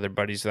one of his other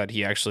buddies that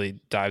he actually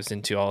dives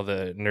into all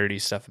the nerdy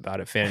stuff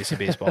about it. Fantasy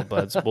baseball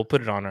buds. We'll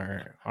put it on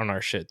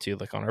our shit too,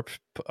 like on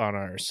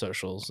our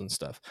socials and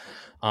stuff.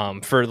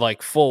 For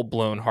like full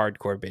blown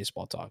hardcore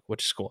baseball talk,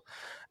 which is cool.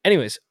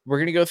 Anyways, we're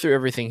gonna go through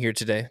everything here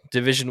today: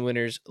 division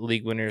winners,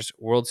 league winners,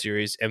 World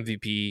Series,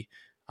 MVP,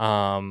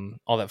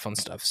 all that fun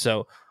stuff.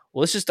 So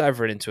let's just dive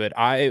right into it.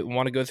 I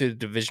want to go through the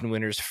division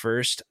winners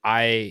first.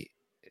 I'm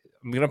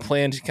going to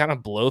plan to kind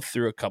of blow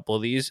through a couple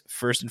of these.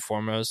 First and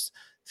foremost,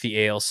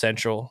 the AL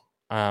Central.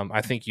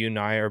 I think you and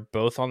I are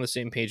both on the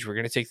same page. We're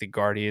going to take the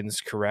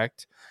Guardians,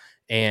 correct?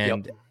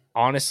 And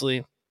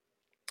honestly,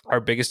 our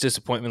biggest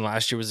disappointment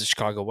last year was the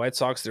Chicago White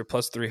Sox. They're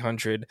plus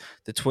 300.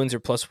 The Twins are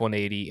plus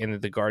 180,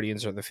 and the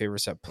Guardians are the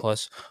favorites at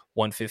plus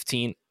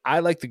 115. I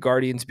like the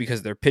Guardians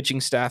because their pitching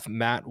staff.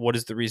 Matt, what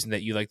is the reason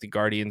that you like the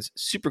Guardians?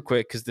 Super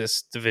quick, because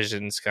this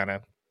division's kind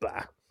of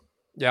blah.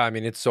 Yeah, I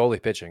mean, it's solely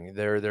pitching.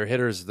 They're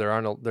hitters.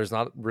 There's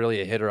not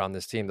really a hitter on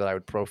this team that I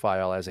would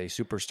profile as a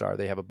superstar.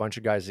 They have a bunch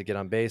of guys that get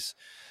on base.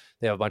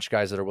 They have a bunch of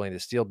guys that are willing to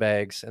steal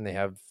bags, and they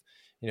have,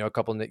 a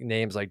couple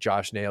names like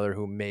Josh Naylor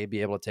who may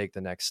be able to take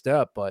the next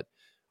step. But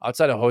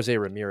outside of Jose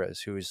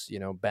Ramirez, who's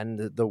been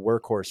the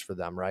workhorse for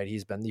them, right?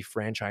 He's been the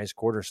franchise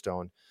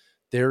cornerstone.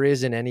 There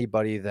isn't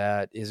anybody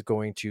that is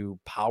going to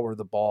power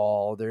the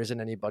ball. There isn't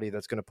anybody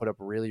that's going to put up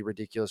really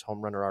ridiculous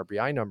home run or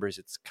RBI numbers.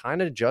 It's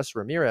kind of just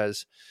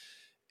Ramirez.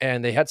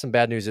 And they had some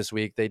bad news this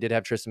week. They did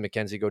have Tristan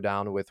McKenzie go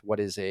down with what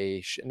is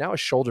now a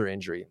shoulder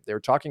injury. They were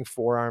talking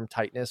forearm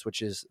tightness,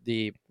 which is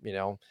the,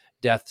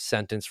 death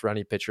sentence for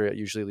any pitcher. It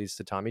usually leads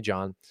to Tommy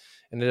John.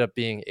 Ended up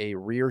being a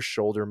rear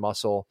shoulder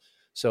muscle.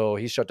 So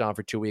he's shut down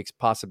for 2 weeks,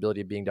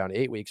 possibility of being down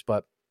 8 weeks.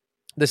 But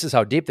this is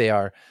how deep they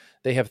are.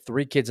 They have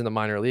 3 kids in the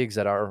minor leagues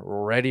that are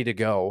ready to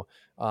go.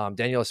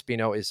 Daniel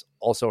Espino is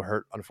also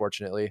hurt,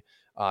 unfortunately.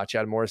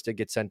 Chad Morris did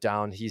get sent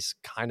down. He's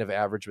kind of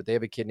average, but they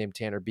have a kid named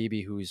Tanner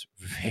Beebe who's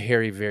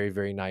very, very,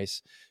 very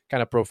nice,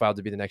 kind of profiled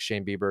to be the next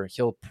Shane Bieber.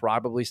 He'll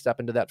probably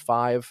step into that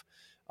 5.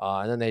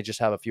 And then they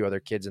just have a few other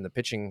kids in the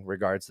pitching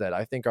regards that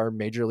I think are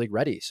major league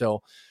ready.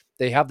 So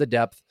they have the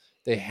depth.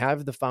 They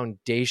have the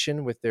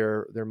foundation with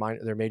their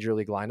major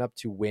league lineup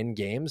to win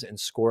games and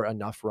score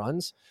enough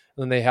runs.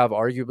 And then they have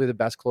arguably the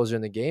best closer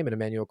in the game in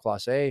Emmanuel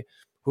Clase,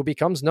 who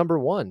becomes number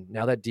 1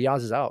 now that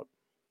Diaz is out.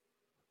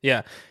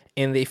 Yeah.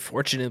 And they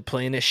fortunately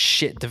play in a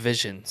shit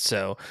division.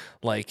 So,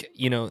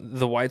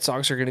 the White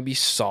Sox are going to be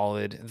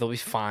solid. They'll be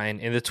fine.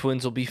 And the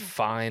Twins will be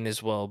fine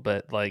as well.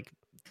 But,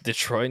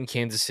 Detroit and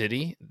Kansas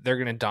City, they're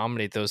going to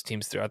dominate those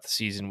teams throughout the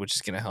season, which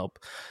is going to help.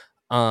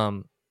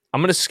 I'm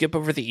going to skip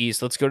over the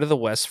East. Let's go to the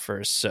West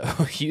first. So,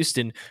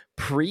 Houston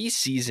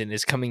preseason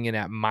is coming in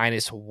at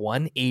minus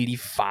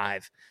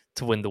 185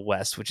 to win the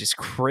West, which is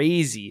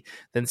crazy.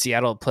 Then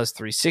Seattle at plus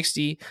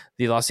 360,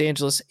 the Los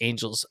Angeles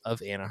Angels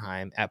of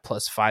Anaheim at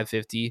plus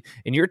 550,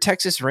 and your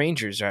Texas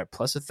Rangers are at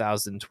plus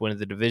 1,000 to win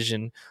the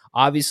division.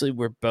 Obviously,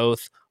 we're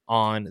both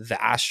on the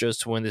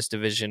Astros to win this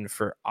division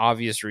for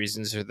obvious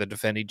reasons. They're the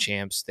defending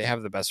champs. They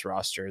have the best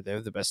roster. They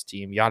have the best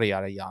team, yada,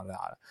 yada, yada,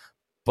 yada.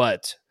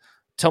 But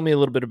tell me a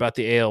little bit about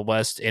the AL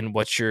West and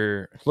what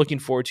you're looking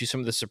forward to, some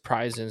of the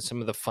surprises,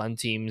 some of the fun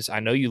teams. I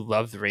know you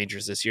love the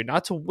Rangers this year,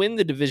 not to win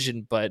the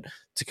division, but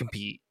to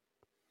compete.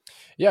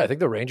 Yeah, I think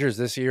the Rangers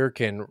this year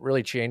can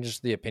really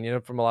change the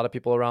opinion from a lot of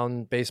people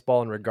around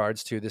baseball in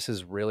regards to this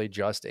is really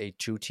just a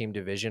two-team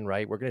division,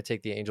 right? We're going to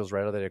take the Angels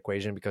right out of that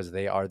equation because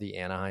they are the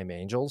Anaheim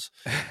Angels.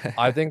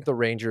 I think the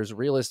Rangers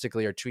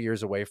realistically are 2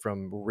 years away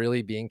from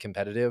really being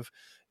competitive.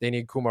 They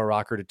need Kumar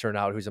Rocker to turn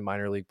out, who's a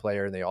minor league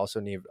player, and they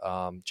also need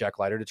Jack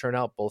Leiter to turn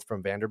out, both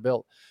from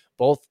Vanderbilt.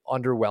 Both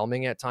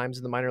underwhelming at times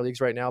in the minor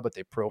leagues right now, but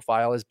they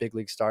profile as big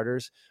league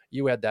starters.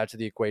 You add that to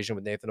the equation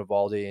with Nathan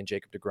Eovaldi and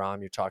Jacob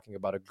deGrom, you're talking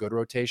about a good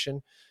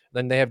rotation.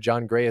 Then they have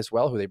John Gray as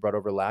well, who they brought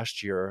over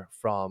last year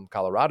from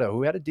Colorado,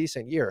 who had a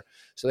decent year.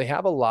 So they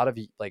have a lot of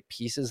like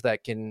pieces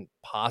that can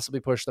possibly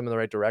push them in the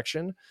right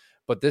direction.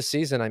 But this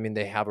season, I mean,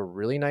 they have a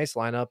really nice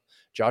lineup.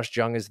 Josh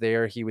Jung is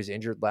there. He was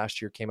injured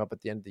last year, came up at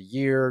the end of the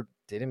year,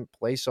 didn't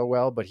play so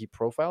well, but he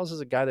profiles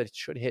as a guy that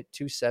should hit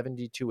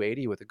 270,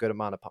 280 with a good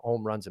amount of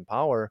home runs and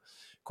power.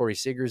 Corey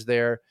Seager's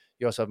there.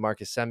 You also have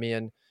Marcus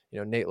Semien.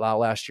 Nate Lau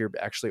last year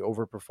actually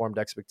overperformed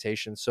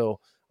expectations. So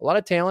a lot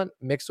of talent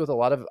mixed with a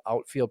lot of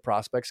outfield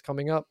prospects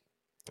coming up.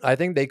 I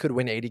think they could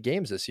win 80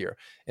 games this year.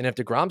 And if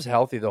DeGrom's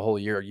healthy the whole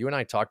year, you and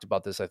I talked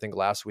about this, I think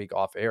last week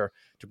off air,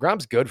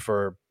 DeGrom's good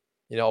for,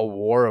 a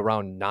WAR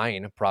around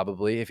 9,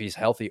 probably, if he's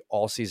healthy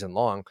all season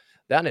long.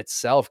 That in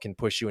itself can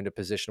push you into a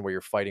position where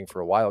you're fighting for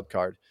a wild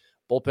card.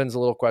 Bullpen's a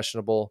little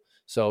questionable.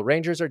 So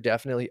Rangers are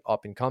definitely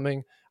up and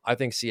coming. I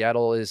think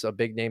Seattle is a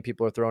big name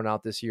people are throwing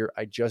out this year.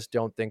 I just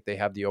don't think they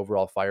have the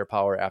overall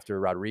firepower after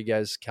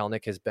Rodriguez.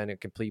 Kelnick has been a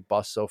complete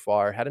bust so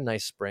far. Had a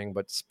nice spring,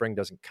 but spring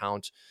doesn't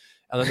count.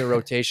 And then the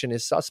rotation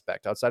is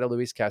suspect. Outside of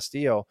Luis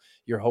Castillo,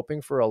 you're hoping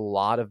for a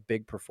lot of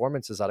big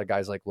performances out of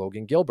guys like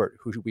Logan Gilbert,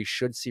 who we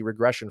should see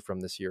regression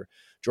from this year.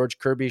 George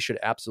Kirby should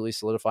absolutely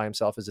solidify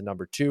himself as a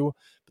number 2.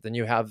 But then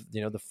you have,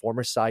 the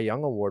former Cy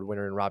Young Award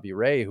winner in Robbie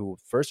Ray, who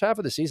first half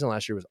of the season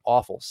last year was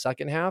awful.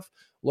 Second half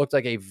looked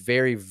like a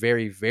very,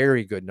 very,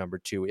 very good number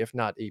 2, if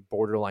not a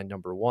borderline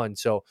number 1.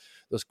 So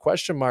those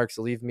question marks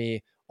leave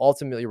me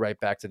ultimately right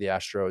back to the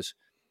Astros,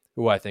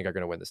 who I think are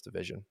going to win this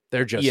division.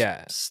 They're just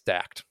Yeah.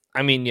 stacked.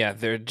 I mean, yeah,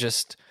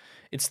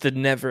 it's the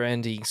never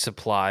ending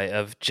supply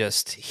of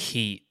just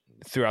heat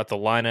throughout the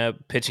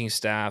lineup, pitching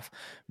staff,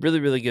 really,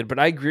 really good. But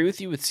I agree with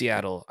you with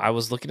Seattle. I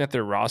was looking at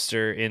their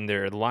roster in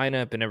their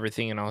lineup and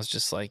everything, and I was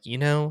just like,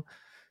 to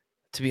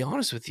be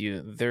honest with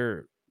you,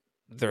 their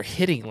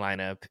hitting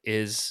lineup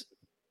is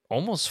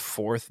almost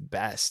fourth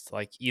best.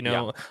 Like,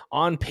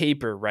 on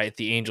paper, right?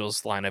 The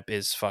Angels lineup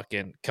is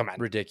fucking, come on,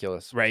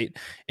 ridiculous, right?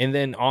 And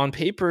then on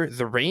paper,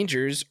 the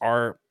Rangers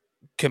are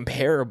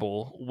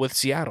comparable with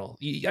Seattle.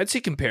 I'd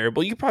say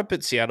comparable. You could probably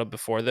put Seattle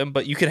before them,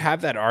 but you could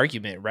have that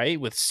argument, right?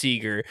 With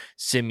Seager,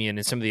 Simeon,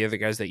 and some of the other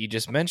guys that you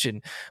just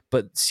mentioned.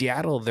 But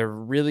Seattle, they're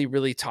really,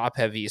 really top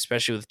heavy,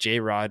 especially with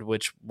J-Rod,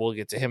 which we'll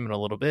get to him in a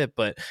little bit,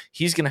 but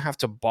he's going to have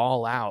to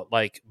ball out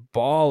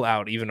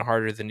even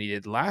harder than he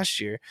did last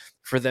year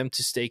for them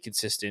to stay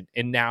consistent.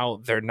 And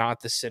now they're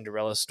not the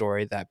Cinderella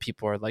story that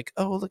people are like,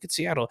 oh, look at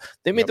Seattle.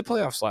 They made the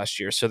playoffs last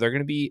year, so they're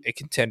going to be a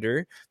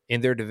contender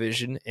in their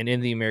division and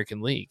in the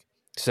American League.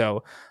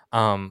 So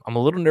I'm a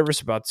little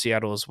nervous about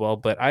Seattle as well,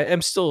 but I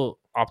am still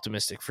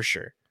optimistic for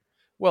sure.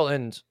 Well,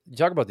 and you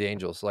talk about the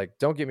Angels, like,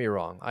 don't get me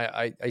wrong.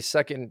 I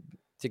second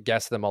to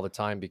guess them all the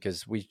time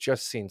because we've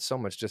just seen so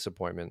much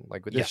disappointment.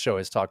 Like this show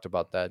has talked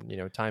about that,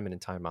 time in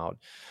and time out.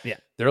 Yeah.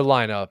 Their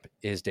lineup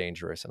is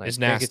dangerous. And it's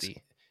I think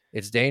nasty.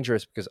 It's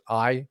dangerous because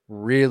I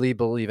really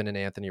believe in an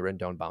Anthony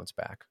Rendon bounce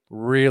back.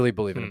 Really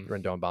believe in a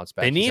Rendon bounce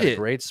back. They need a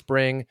great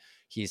spring.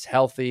 He's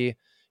healthy.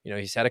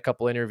 He's had a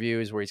couple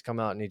interviews where he's come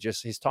out and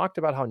he's talked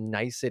about how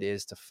nice it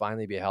is to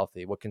finally be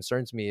healthy. What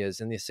concerns me is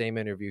in the same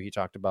interview, he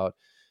talked about,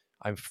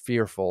 I'm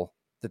fearful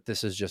that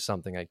this is just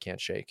something I can't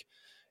shake.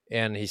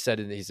 And he said,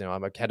 I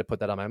had to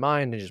put that on my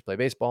mind and just play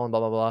baseball and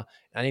blah, blah, blah.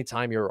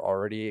 Anytime you're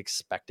already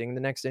expecting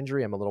the next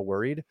injury, I'm a little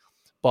worried.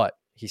 But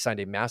he signed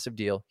a massive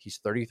deal. He's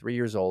 33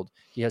 years old.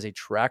 He has a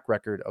track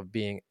record of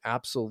being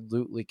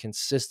absolutely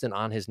consistent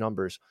on his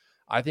numbers.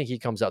 I think he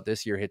comes out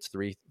this year, hits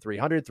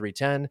 300,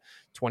 310,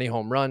 20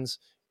 home runs,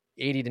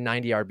 80 to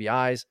 90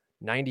 RBIs,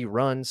 90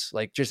 runs,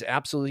 like just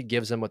absolutely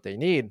gives them what they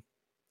need.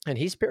 And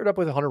he's paired up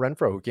with Hunter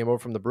Renfroe, who came over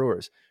from the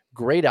Brewers.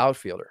 Great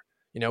outfielder,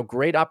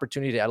 great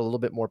opportunity to add a little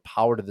bit more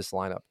power to this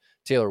lineup.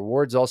 Taylor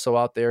Ward's also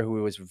out there, who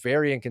was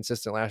very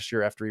inconsistent last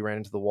year after he ran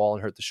into the wall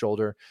and hurt the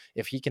shoulder.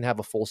 If he can have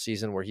a full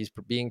season where he's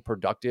being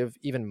productive,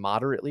 even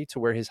moderately to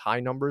where his high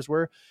numbers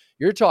were,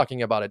 you're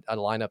talking about a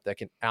lineup that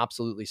can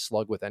absolutely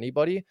slug with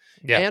anybody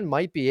and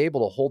might be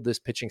able to hold this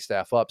pitching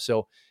staff up.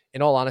 So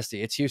in all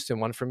honesty, it's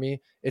Houston 1 for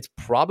me. It's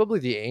probably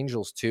the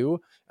Angels 2.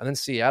 And then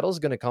Seattle's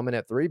going to come in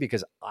at 3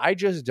 because I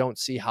just don't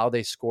see how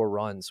they score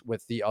runs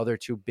with the other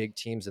 2 big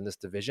teams in this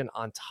division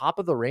on top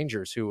of the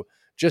Rangers, who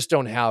just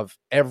don't have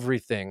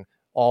everything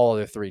all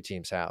other 3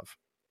 teams have.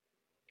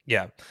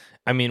 Yeah.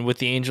 I mean, with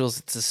the Angels,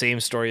 it's the same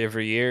story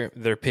every year.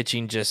 Their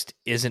pitching just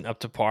isn't up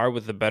to par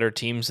with the better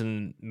teams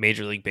in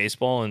Major League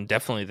Baseball and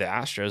definitely the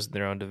Astros in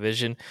their own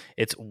division.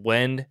 It's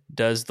when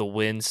does the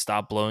wind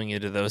stop blowing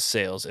into those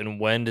sails? And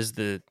when does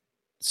the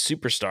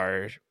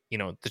superstar,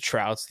 the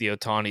Trouts, the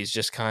Otanis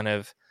just kind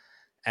of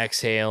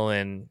exhale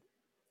and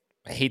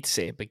I hate to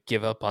say it, but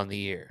give up on the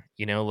year.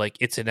 Like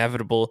it's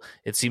inevitable.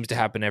 It seems to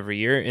happen every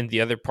year. And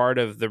the other part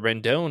of the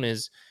Rendon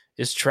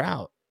is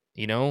Trout.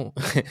 You know,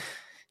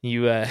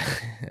 you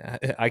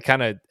I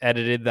kind of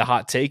edited the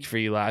hot take for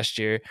you last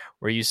year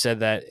where you said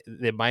that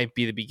it might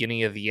be the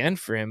beginning of the end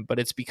for him, but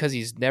it's because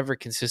he's never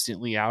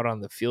consistently out on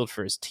the field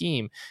for his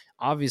team.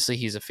 Obviously,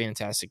 he's a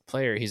fantastic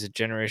player. He's a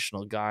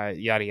generational guy.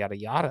 Yada yada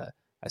yada.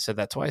 I said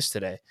that twice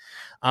today.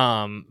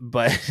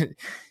 But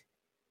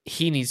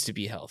he needs to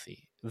be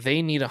healthy.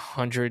 They need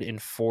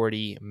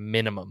 140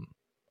 minimum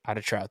out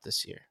of Trout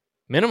this year.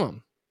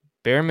 Minimum,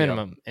 bare Yeah.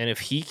 minimum. And if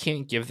he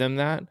can't give them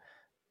that,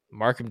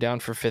 mark him down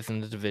for fifth in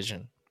the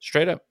division.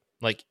 Straight up.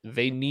 Like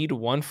they need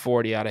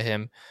 140 out of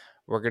him.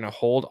 We're going to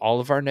hold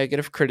all of our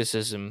negative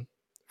criticism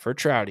for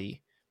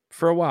Trouty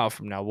for a while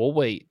from now. We'll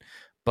wait.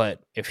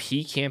 But if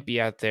he can't be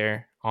out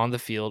there on the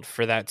field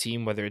for that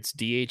team, whether it's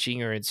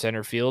DHing or in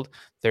center field,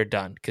 they're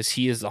done because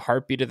he is the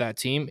heartbeat of that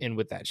team. And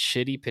with that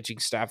shitty pitching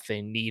staff,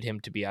 they need him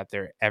to be out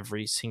there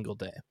every single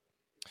day.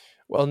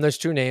 Well, and there's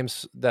two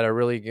names that are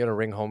really going to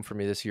ring home for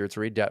me this year. It's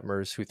Reed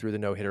Detmers, who threw the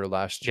no-hitter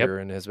last year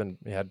and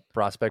had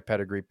prospect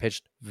pedigree,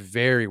 pitched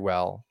very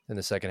well in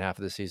the second half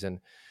of the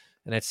season.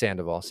 And it's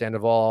Sandoval.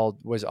 Sandoval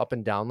was up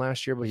and down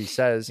last year, but he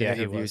says in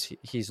interviews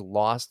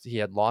he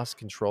had lost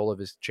control of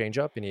his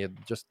changeup and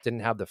just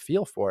didn't have the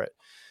feel for it.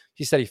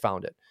 He said he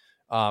found it.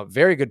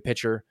 Very good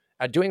pitcher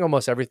at doing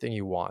almost everything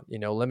you want,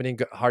 limiting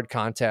hard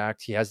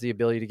contact. He has the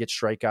ability to get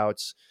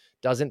strikeouts,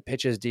 doesn't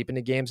pitch as deep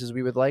into games as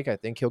we would like. I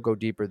think he'll go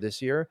deeper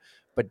this year,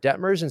 but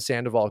Detmers and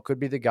Sandoval could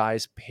be the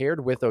guys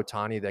paired with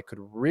Ohtani that could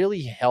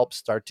really help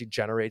start to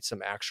generate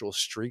some actual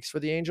streaks for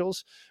the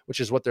Angels, which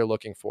is what they're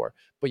looking for.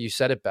 But you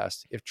said it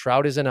best. If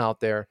Trout isn't out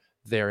there,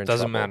 they're in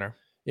Doesn't trouble.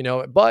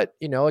 matter. But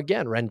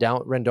again,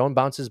 Rendon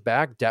bounces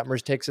back.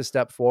 Detmers takes a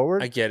step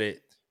forward. I get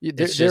it.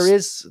 There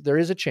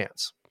is a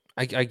chance.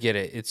 I get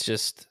it. It's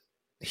just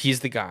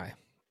he's the guy.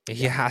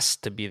 He has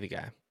to be the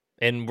guy.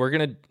 And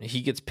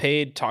he gets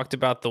paid, talked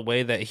about the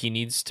way that he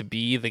needs to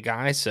be the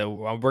guy. So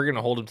we're going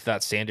to hold him to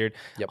that standard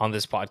on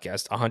this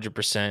podcast,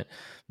 100%.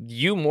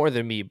 You more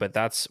than me, but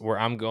that's where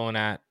I'm going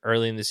at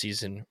early in the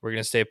season. We're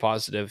going to stay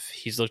positive.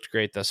 He's looked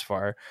great thus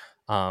far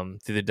through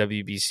the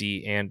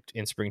WBC and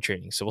in spring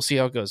training. So we'll see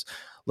how it goes.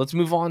 Let's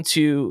move on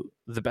to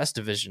the best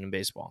division in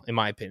baseball, in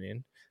my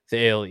opinion,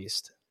 the AL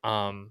East.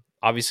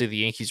 Obviously, the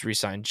Yankees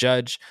re-signed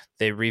Judge.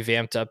 They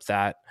revamped up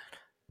that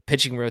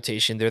pitching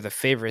rotation. They're the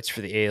favorites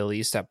for the AL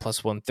East at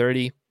plus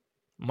 130.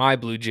 My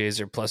Blue Jays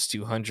are plus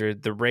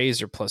 200. The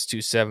Rays are plus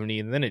 270,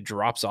 and then it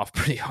drops off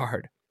pretty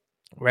hard.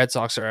 Red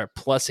Sox are at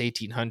plus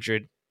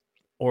 1800.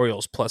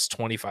 Orioles plus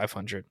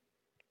 2500.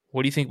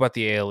 What do you think about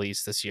the AL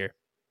East this year?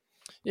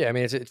 Yeah, I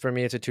mean, for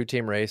me, it's a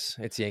two-team race.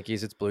 It's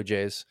Yankees, it's Blue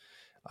Jays.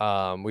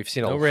 We've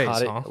seen no Rays,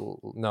 huh?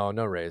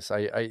 No Rays.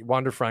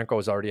 Wander Franco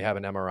is already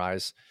having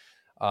MRIs.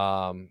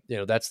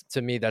 That's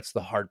to me, that's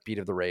the heartbeat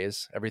of the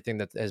Rays. Everything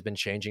that has been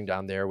changing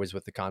down there was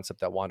with the concept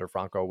that Wander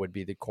Franco would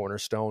be the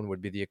cornerstone,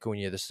 would be the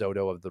Acuna, the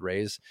Soto of the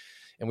Rays.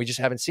 And we just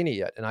haven't seen it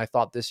yet. And I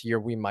thought this year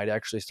we might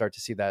actually start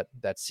to see that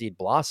seed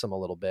blossom a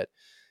little bit.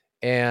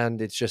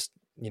 And it's just,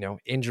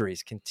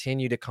 injuries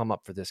continue to come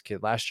up for this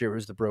kid. Last year it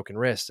was the broken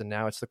wrist, and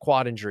now it's the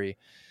quad injury.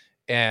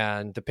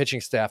 And the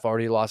pitching staff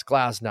already lost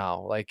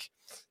Glasnow. Like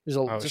there's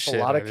a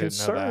lot of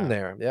concern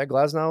there. Yeah,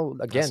 Glasnow,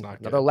 again,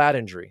 another lat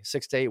injury,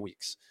 6 to 8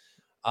 weeks.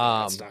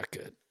 That's not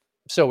good.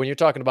 So when you're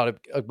talking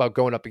about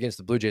going up against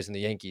the Blue Jays and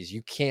the Yankees,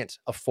 you can't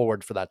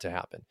afford for that to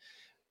happen.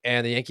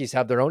 And the Yankees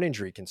have their own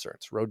injury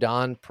concerns.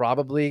 Rodon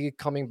probably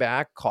coming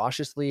back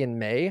cautiously in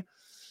May.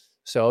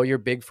 So your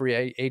big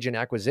free agent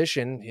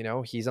acquisition,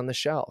 he's on the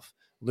shelf.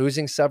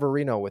 Losing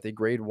Severino with a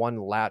grade 1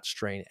 lat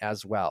strain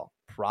as well.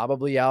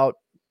 Probably out,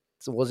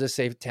 so we'll just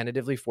say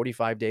tentatively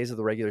 45 days of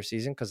the regular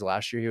season, because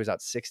last year he was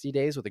out 60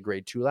 days with a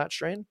grade 2 lat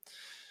strain.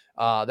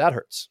 That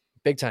hurts.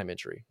 Big time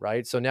injury,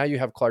 right? So now you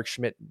have Clark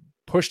Schmidt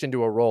pushed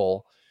into a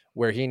role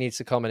where he needs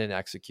to come in and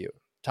execute.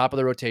 Top of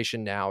the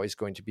rotation now is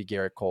going to be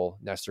Garrett Cole,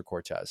 Nestor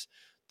Cortez.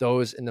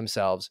 Those in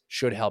themselves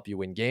should help you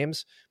win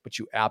games, but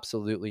you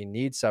absolutely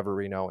need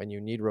Severino and you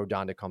need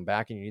Rodon to come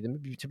back, and you need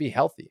them to be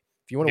healthy.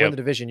 If you want to win the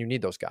division, you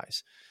need those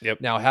guys.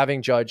 Now,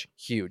 having Judge,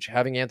 huge.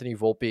 Having Anthony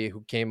Volpe,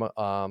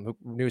 who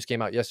news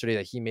came out yesterday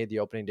that he made the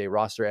opening day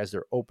roster as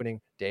their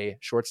opening day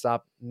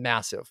shortstop,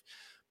 massive.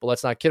 But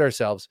let's not kid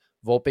ourselves.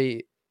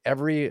 Volpe,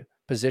 every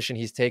position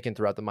he's taken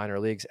throughout the minor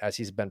leagues as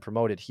he's been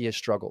promoted, he has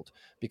struggled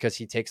because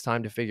he takes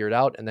time to figure it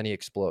out and then he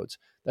explodes.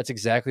 That's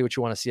exactly what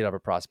you want to see out of a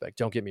prospect.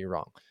 Don't get me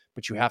wrong,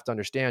 but you have to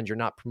understand you're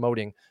not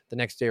promoting the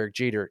next Derek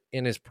Jeter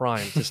in his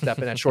prime to step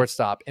in at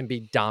shortstop and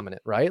be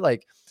dominant, right?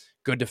 Like,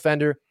 good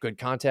defender, good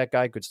contact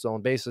guy, good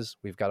stolen bases.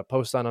 We've got a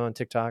post on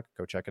TikTok.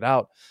 Go check it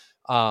out.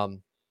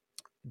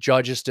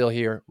 Judge is still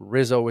here.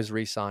 Rizzo was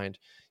re-signed.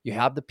 You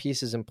have the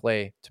pieces in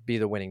play to be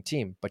the winning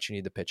team, but you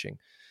need the pitching.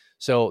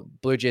 So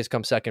Blue Jays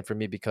come second for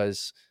me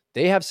because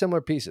they have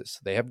similar pieces.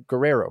 They have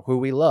Guerrero, who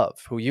we love,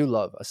 who you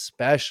love,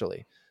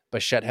 especially.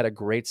 Bichette had a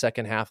great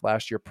second half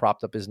last year,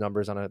 propped up his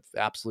numbers on an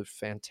absolute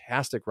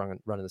fantastic run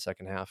in the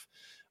second half.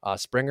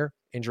 Springer,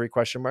 injury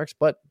question marks,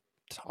 but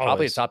probably a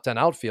Always. top 10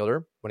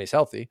 outfielder when he's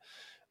healthy.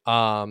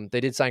 They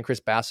did sign Chris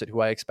Bassett, who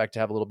I expect to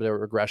have a little bit of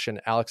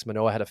regression. Alex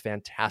Manoah had a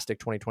fantastic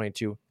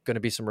 2022. Going to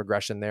be some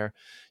regression there.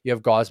 You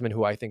have Gosman,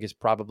 who I think is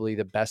probably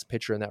the best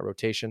pitcher in that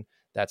rotation.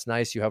 That's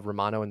nice. You have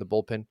Romano in the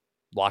bullpen,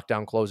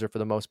 lockdown closer for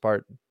the most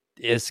part.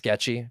 Is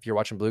sketchy. If you're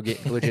watching Blue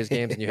Jays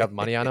games and you have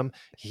money on him,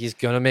 he's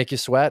going to make you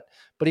sweat,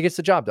 but he gets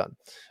the job done.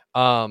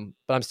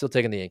 But I'm still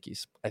taking the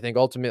Yankees. I think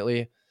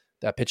ultimately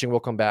that pitching will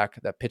come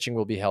back. That pitching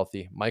will be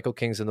healthy. Michael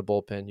King's in the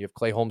bullpen. You have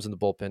Clay Holmes in the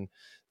bullpen.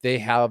 They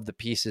have the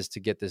pieces to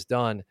get this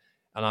done.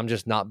 And I'm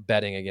just not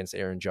betting against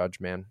Aaron Judge,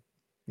 man.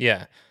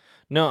 Yeah.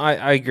 No,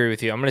 I agree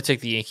with you. I'm going to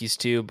take the Yankees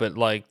too, but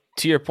like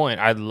to your point,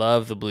 I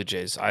love the Blue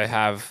Jays. I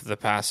have the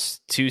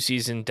past 2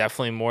 seasons,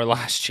 definitely more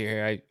last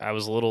year. I think I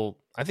was a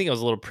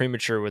little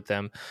premature with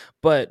them,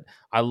 but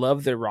I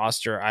love their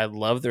roster. I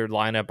love their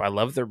lineup. I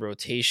love their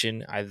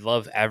rotation. I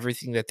love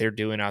everything that they're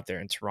doing out there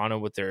in Toronto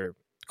with their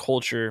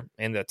culture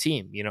and the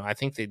team. I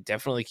think they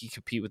definitely can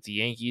compete with the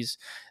Yankees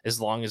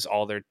as long as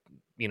all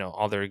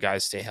their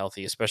guys stay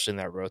healthy, especially in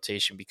that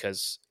rotation,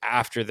 because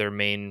after their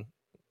main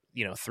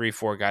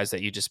 3-4 guys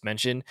that you just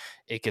mentioned,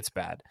 it gets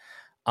bad.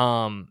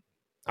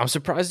 I'm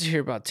surprised to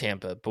hear about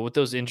Tampa, but with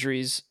those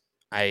injuries,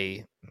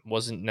 I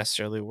wasn't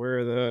necessarily aware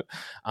of that.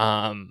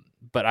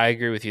 But I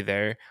agree with you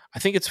there. I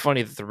think it's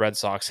funny that the Red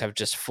Sox have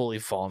just fully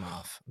fallen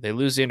off. They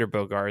lose Xander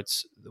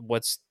Bogaerts.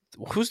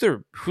 Who's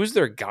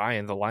their guy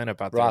in the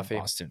lineup out there in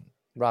Boston?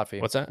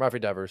 What's that?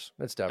 Rafi Devers.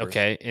 It's Devers.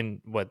 Okay,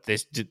 and what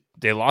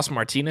they lost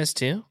Martinez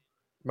too?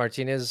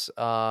 Martinez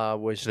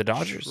was the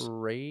Dodgers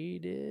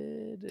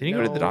traded. Did he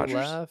go to the Dodgers?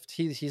 Left.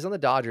 He's on the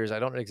Dodgers. I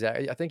don't know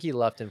exactly. I think he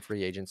left in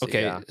free agency.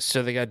 Okay, yeah.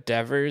 So they got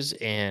Devers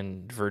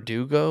and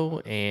Verdugo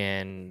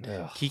and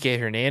Kike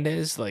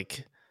Hernandez.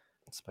 Like,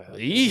 it's bad.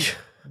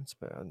 It's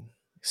bad.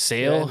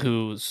 Sale,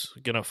 who's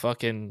gonna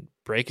fucking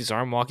break his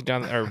arm walking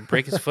down, or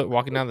break his foot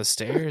walking down the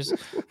stairs.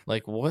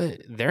 Like,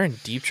 what? They're in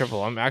deep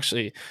trouble. I'm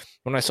actually,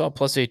 when I saw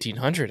plus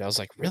 1800, I was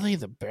like, really,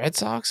 the Red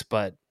Sox?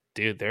 But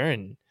dude, they're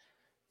in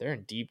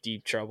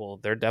deep trouble.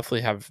 They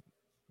definitely have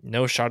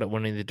no shot at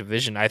winning the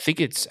division. I think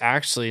it's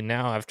actually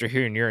now, after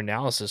hearing your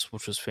analysis,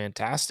 which was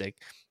fantastic,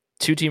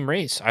 2-team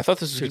race. I thought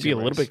this was going to be a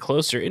little bit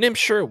closer, and I'm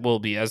sure it will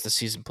be as the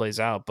season plays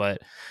out,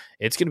 but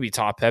it's going to be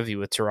top heavy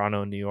with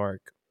Toronto and New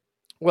York.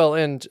 Well,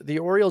 and the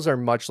Orioles are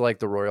much like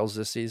the Royals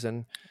this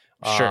season.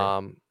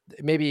 Sure.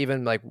 Maybe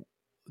even like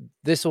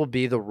this will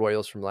be the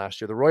Royals from last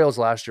year. The Royals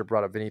last year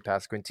brought up Vinny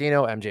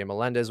Pasquantino. MJ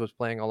Melendez was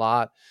playing a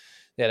lot.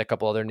 They had a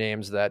couple other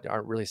names that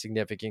aren't really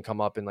significant come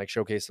up and like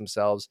showcase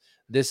themselves.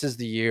 This is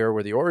the year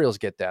where the Orioles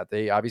get that.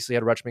 They obviously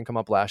had Rutschman come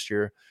up last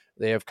year.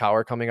 They have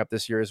Cowher coming up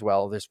this year as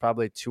well. There's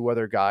probably 2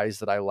 other guys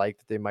that I like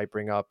that they might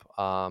bring up.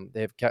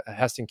 They have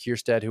Heston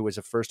Kierstead, who was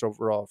a first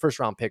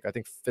round pick, I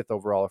think 5th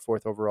overall or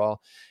 4th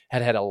overall,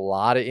 had a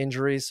lot of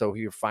injuries. So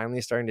you're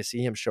finally starting to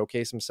see him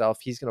showcase himself.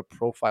 He's going to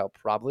profile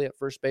probably at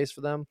first base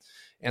for them.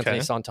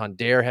 Anthony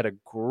Santander had a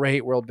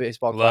great World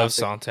Baseball Classic. Love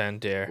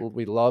Santander.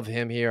 We love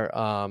him here.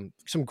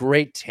 Some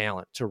great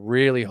talent to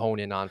really hone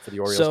in on for the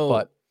Orioles. So,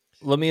 but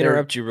let me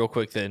interrupt you real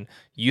quick then.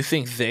 You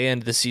think they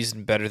end the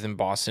season better than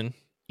Boston?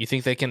 You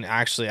think they can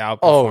actually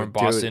outperform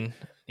Boston? Dude.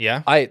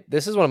 Yeah.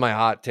 This is one of my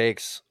hot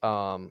takes.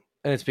 And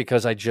it's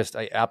because I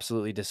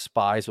absolutely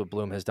despise what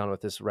Bloom has done with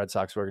this Red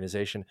Sox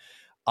organization.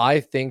 I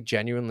think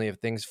genuinely, if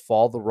things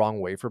fall the wrong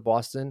way for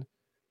Boston,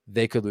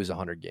 they could lose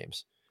 100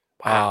 games.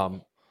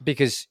 Wow.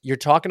 Because you're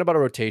talking about a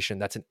rotation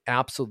that's an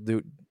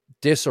absolute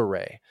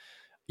disarray.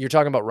 You're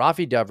talking about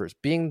Rafi Devers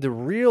being the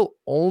real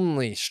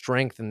only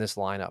strength in this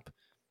lineup.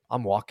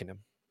 I'm walking him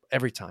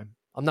every time.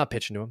 I'm not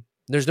pitching to him.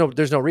 There's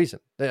no reason.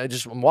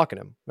 I'm walking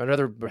him. I'd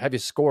rather have you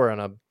score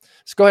on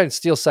just go ahead and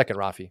steal second,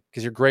 Rafi,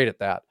 because you're great at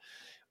that.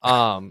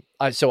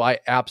 So I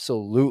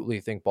absolutely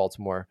think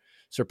Baltimore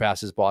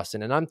surpasses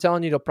Boston. And I'm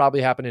telling you, it'll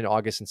probably happen in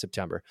August and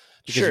September,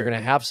 because you're going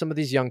to have some of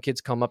these young kids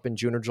come up in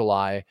June or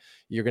July.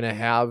 You're going to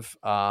have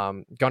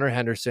Gunnar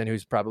Henderson,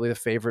 who's probably the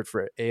favorite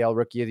for AL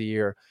Rookie of the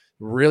Year,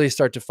 really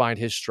start to find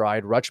his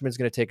stride. Rutschman's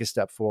going to take a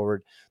step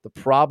forward. The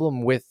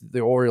problem with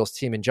the Orioles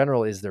team in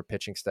general is their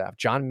pitching staff.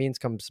 John Means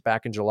comes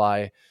back in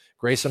July.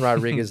 Grayson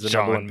Rodriguez, the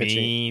number one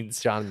pitching.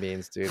 John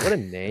Means, dude. What a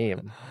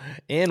name.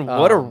 And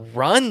what a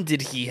run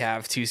did he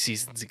have 2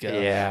 seasons ago?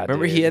 Yeah.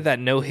 Remember, he had that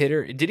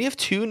no-hitter. Did he have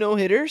 2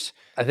 no-hitters?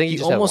 I think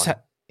he almost had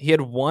one. He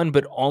had one,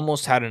 but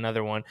almost had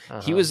another one.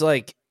 He was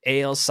like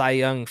AL Cy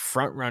Young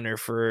front runner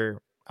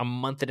for a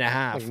month and a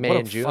half. Like May what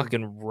and a June.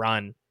 Fucking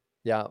run.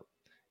 Yeah.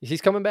 He's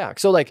coming back.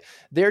 So like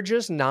they're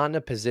just not in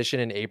a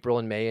position in April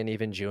and May and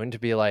even June to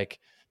be like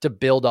to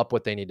build up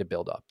what they need to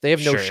build up. They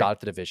have no shot at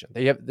the division.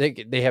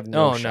 They have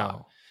no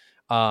shot.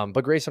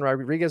 But Grayson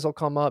Rodriguez will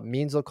come up.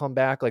 Means will come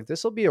back. Like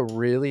this will be a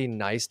really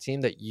nice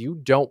team that you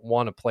don't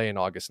want to play in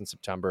August and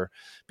September,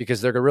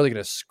 because they're really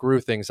going to screw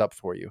things up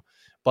for you.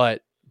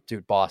 But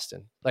dude,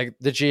 Boston, like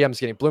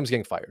the Bloom's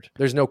getting fired.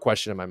 There's no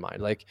question in my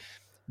mind. Like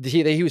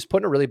he was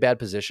put in a really bad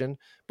position,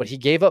 but he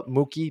gave up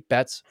Mookie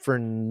Betts for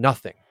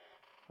nothing.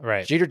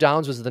 Right. Jeter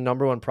Downs was the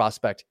number 1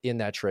 prospect in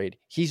that trade.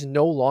 He's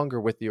no longer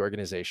with the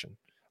organization.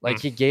 Like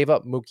he gave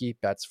up Mookie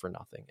Betts for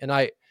nothing. And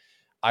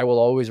I will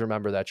always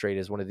remember that trade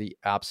as one of the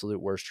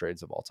absolute worst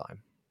trades of all time.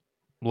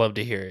 Love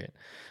to hear it.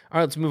 All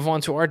right, let's move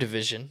on to our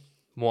division.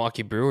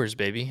 Milwaukee Brewers,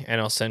 baby,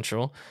 NL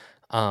Central.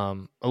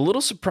 A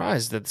little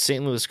surprised that the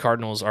St. Louis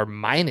Cardinals are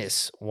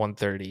minus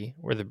 130,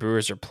 where the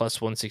Brewers are plus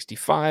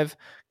 165,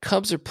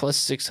 Cubs are plus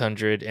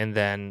 600, and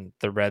then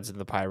the Reds and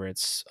the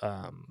Pirates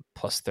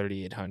plus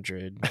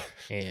 3,800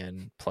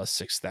 and plus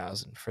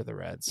 6,000 for the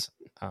Reds.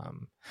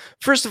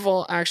 First of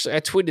all, actually, I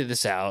tweeted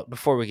this out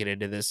before we get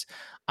into this.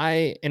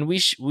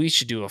 We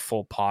should do a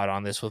full pod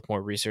on this with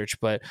more research,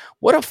 but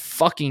what a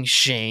fucking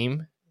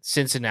shame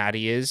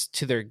Cincinnati is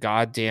to their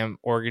goddamn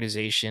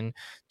organization,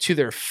 to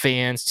their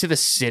fans, to the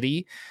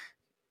city.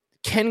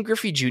 Ken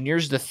Griffey Jr.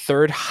 is the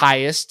third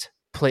highest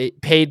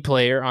paid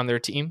player on their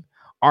team.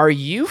 Are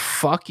you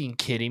fucking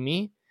kidding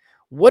me?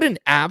 What an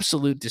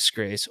absolute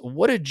disgrace.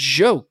 What a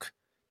joke.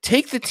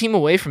 Take the team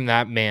away from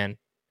that man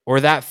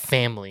or that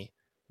family,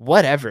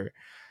 whatever.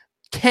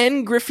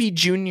 Ken Griffey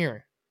Jr.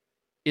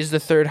 is the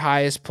third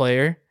highest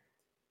player.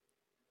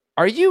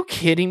 Are you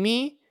kidding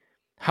me?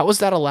 How was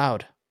that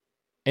allowed?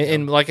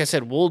 And like I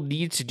said, we'll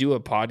need to do a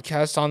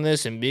podcast on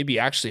this and maybe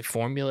actually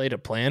formulate a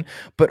plan.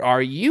 But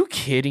are you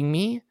kidding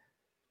me?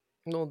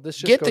 No, this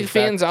just get the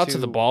fans out to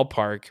the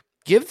ballpark.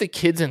 Give the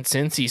kids in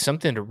Cincy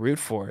something to root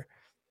for.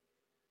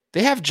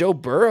 They have Joe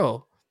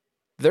Burrow.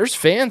 There's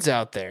fans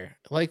out there.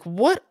 Like,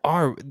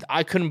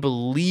 I couldn't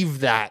believe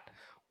that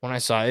when I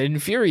saw it. It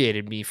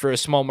infuriated me for a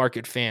small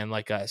market fan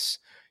like us.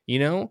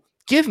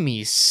 Give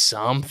me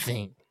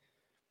something.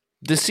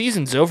 The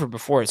season's over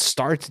before it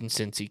starts in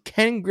Cincy.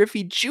 Ken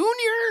Griffey Jr.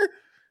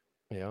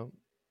 Yeah.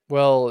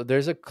 Well,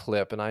 there's a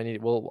clip, and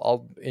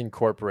I'll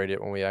incorporate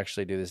it when we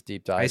actually do this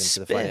deep dive into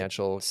the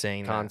financial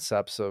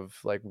concepts of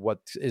like what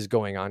is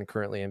going on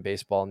currently in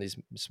baseball and these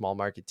small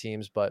market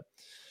teams. But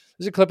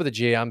there's a clip of the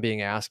GM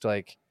being asked,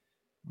 like,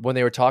 when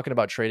they were talking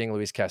about trading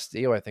Luis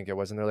Castillo, I think it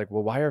was, and they're like,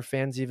 well, why are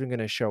fans even going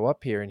to show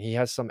up here? And he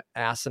has some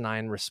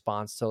asinine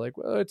response to like,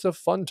 well, it's a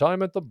fun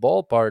time at the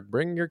ballpark.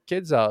 Bring your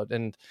kids out.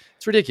 And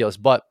it's ridiculous,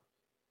 but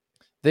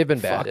they've been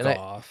bad.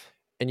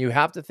 And you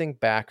have to think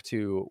back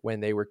to when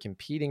they were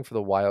competing for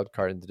the wild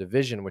card in the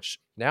division, which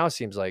now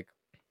seems like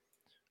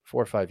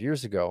 4 or 5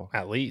 years ago.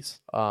 At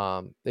least.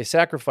 They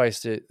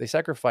sacrificed it. They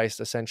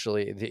sacrificed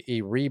essentially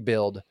a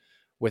rebuild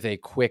with a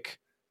quick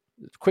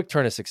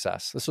turn of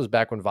success. This was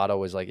back when Votto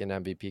was like in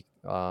MVP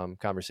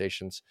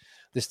conversations.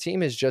 This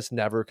team has just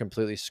never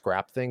completely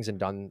scrapped things and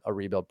done a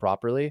rebuild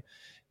properly.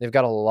 They've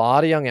got a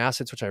lot of young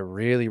assets, which I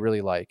really,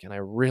 really like. And I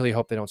really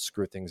hope they don't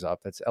screw things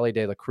up. That's Ellie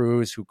De La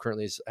Cruz, who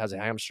currently has a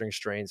hamstring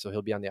strain, so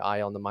he'll be on the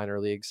IL in the minor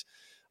leagues.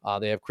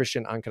 They have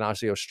Christian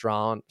Encarnacio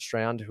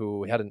Strand,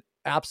 who had an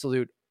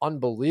absolute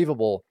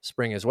unbelievable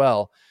spring as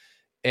well.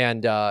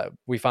 And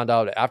we found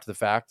out after the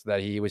fact that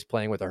he was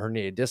playing with a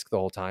herniated disc the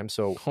whole time.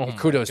 So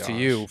kudos to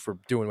you for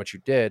doing what you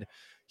did.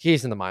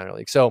 He's in the minor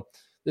league. So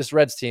this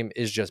Reds team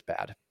is just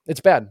bad. It's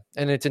bad.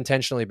 And it's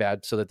intentionally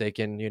bad so that they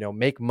can,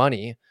 make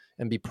money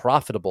and be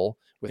profitable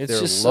with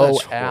their low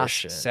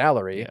ass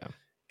salary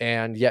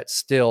and yet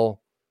still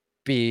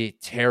be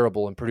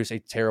terrible and produce a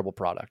terrible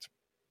product.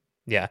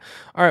 Yeah.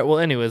 All right. Well,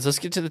 anyways, let's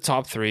get to the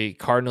top three.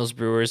 Cardinals,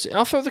 Brewers.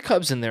 I'll throw the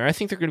Cubs in there. I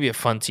think they're going to be a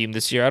fun team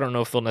this year. I don't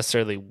know if they'll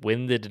necessarily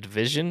win the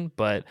division,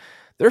 but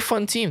they're a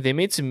fun team. They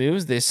made some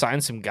moves. They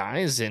signed some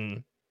guys,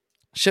 and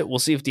shit, we'll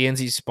see if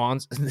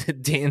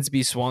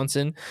Dansby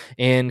Swanson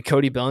and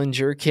Cody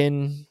Bellinger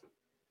can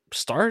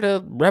start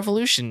a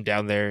revolution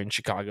down there in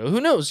Chicago. Who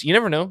knows? You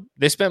never know.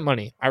 They spent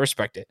money. I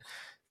respect it.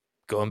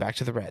 Going back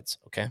to the Reds.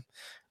 Okay.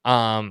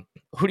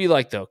 Who do you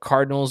like though?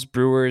 Cardinals,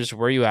 Brewers.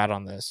 Where are you at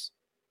on this?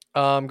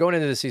 Going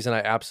into the season,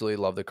 I absolutely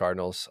love the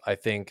Cardinals. I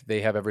think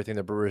they have everything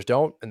the Brewers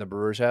don't, and the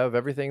Brewers have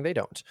everything they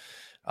don't.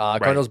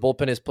 Cardinals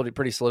bullpen is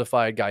pretty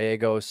solidified.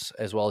 Gallegos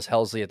as well as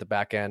Helsley at the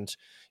back end.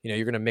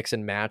 You're going to mix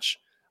and match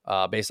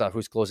based off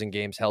who's closing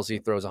games.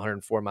 Helsley throws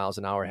 104 miles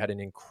an hour, had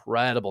an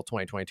incredible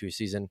 2022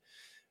 season.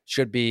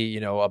 Should be,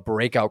 a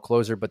breakout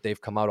closer, but they've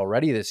come out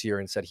already this year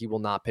and said he will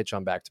not pitch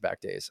on back-to-back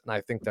days. And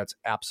I think that's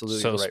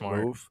absolutely the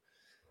right move.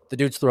 The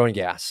dude's throwing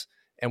gas.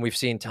 And we've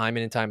seen time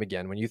in and time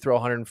again, when you throw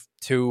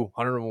 102,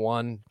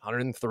 101,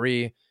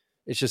 103,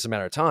 it's just a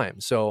matter of time.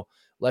 So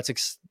let's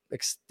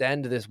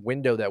extend this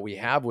window that we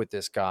have with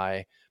this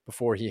guy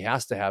before he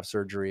has to have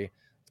surgery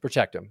to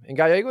protect him. And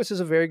Gallegos is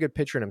a very good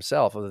pitcher in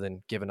himself, other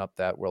than giving up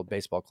that World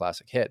Baseball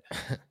Classic hit.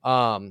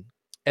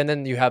 And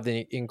then you have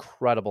the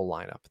incredible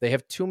lineup. They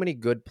have too many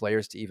good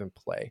players to even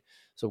play.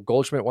 So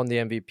Goldschmidt won the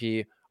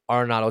MVP.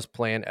 Arenado's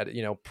playing at,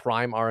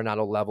 prime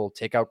Arenado level.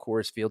 Take out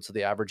Coors Field, so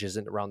the average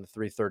isn't around the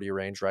 330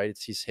 range, right?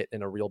 He's hitting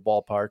in a real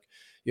ballpark.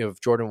 You have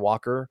Jordan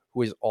Walker,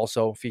 who is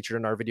also featured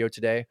in our video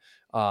today.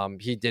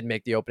 He did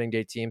make the opening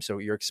day team, so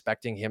you're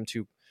expecting him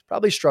to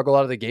probably struggle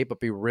out of the gate,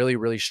 but be really,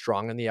 really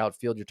strong in the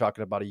outfield. You're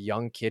talking about a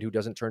young kid who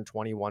doesn't turn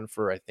 21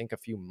 for, I think, a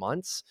few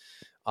months.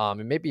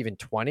 And maybe even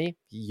 20.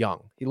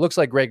 Young. He looks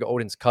like Greg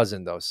Oden's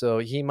cousin, though, so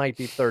he might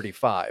be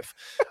 35.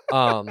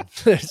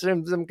 There's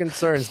some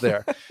concerns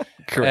there.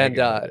 And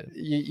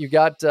you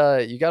got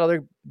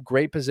other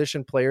great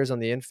position players on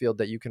the infield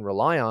that you can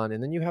rely on.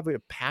 And then you have a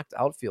packed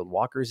outfield.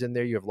 Walker's in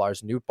there. You have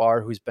Lars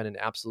Nootbaar, who's been an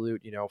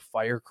absolute,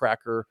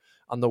 firecracker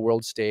on the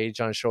world stage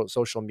on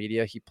social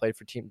media. He played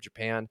for Team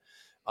Japan.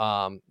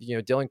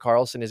 Dylan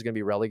Carlson is going to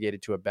be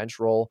relegated to a bench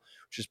role,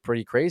 which is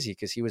pretty crazy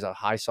because he was a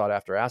high sought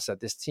after asset.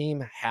 This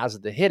team has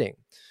the hitting.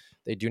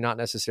 They do not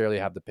necessarily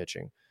have the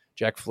pitching.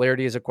 Jack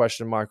Flaherty is a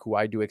question mark, who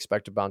I do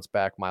expect to bounce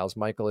back. Miles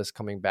Michaelis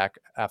coming back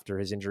after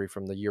his injury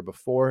from the year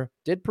before,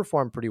 did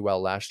perform pretty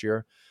well last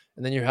year.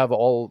 And then you have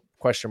all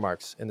question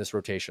marks in this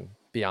rotation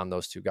beyond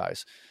those two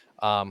guys.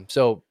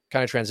 So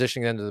kind of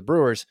transitioning into the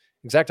Brewers,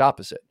 exact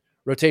opposite.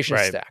 Rotation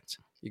stacked.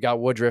 You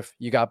got Woodruff,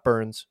 you got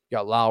Burns, you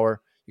got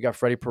Lauer, you got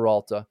Freddie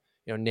Peralta.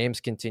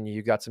 Names continue.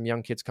 You got some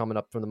young kids coming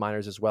up from the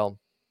minors as well.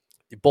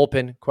 The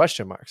bullpen,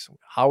 question marks.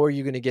 How are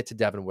you going to get to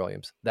Devin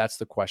Williams? That's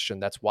the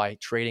question. That's why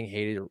trading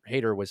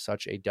Hader was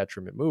such a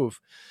detriment move.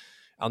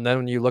 And then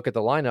when you look at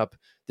the lineup,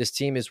 this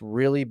team is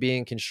really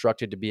being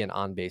constructed to be an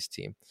on-base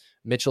team.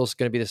 Mitchell's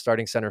going to be the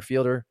starting center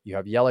fielder. You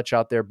have Yelich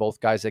out there, both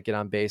guys that get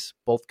on base,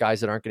 both guys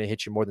that aren't going to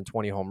hit you more than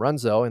 20 home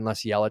runs, though,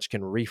 unless Yelich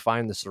can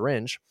refine the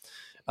syringe.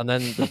 And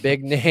then the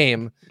big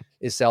name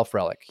is Sal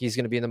Frelick. He's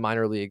going to be in the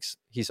minor leagues.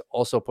 He's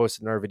also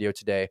posted in our video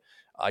today.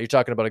 You're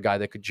talking about a guy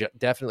that could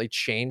definitely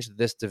change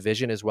this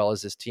division as well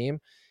as this team.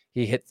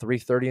 He hit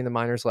 .330 in the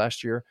minors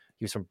last year.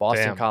 He was from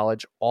Boston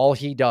College. All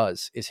he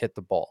does is hit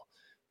the ball.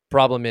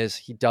 Problem is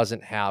he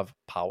doesn't have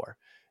power.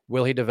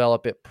 Will he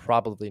develop it?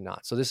 Probably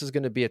not. So this is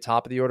going to be a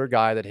top of the order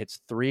guy that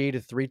hits 3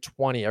 to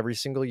 320 every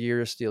single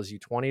year, steals you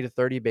 20 to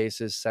 30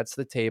 bases, sets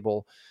the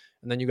table.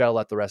 And then you got to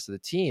let the rest of the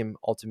team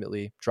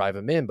ultimately drive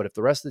him in. But if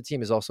the rest of the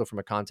team is also from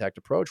a contact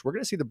approach, we're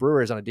going to see the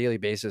Brewers on a daily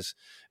basis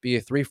be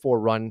a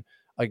 3-4 run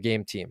a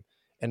game team.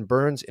 And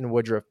Burns and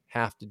Woodruff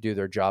have to do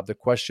their job. The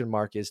question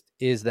mark is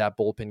that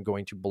bullpen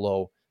going to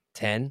blow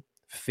 10,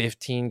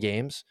 15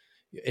 games?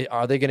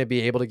 Are they going to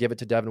be able to give it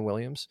to Devin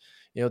Williams?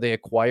 They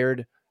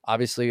acquired,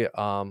 obviously,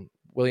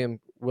 William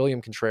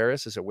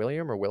Contreras. Is it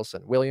William or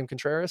Wilson? William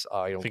Contreras?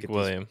 I don't think get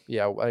William.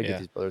 I get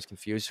these brothers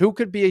confused. Who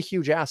could be a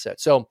huge asset?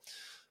 So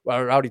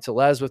Rowdy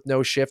Tellez with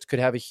no shift could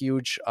have a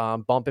huge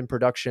bump in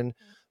production.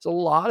 There's a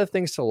lot of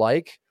things to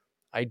like.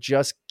 I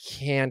just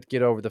can't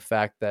get over the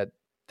fact that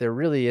there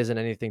really isn't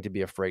anything to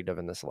be afraid of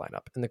in this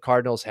lineup. And the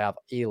Cardinals have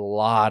a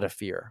lot of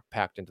fear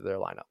packed into their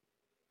lineup.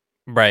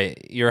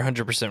 Right. You're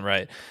 100%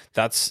 right.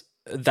 That's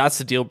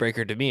the deal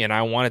breaker to me. And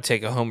I want to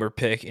take a homer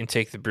pick and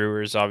take the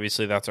Brewers.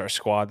 Obviously, that's our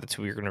squad. That's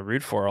who we're going to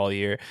root for all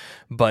year.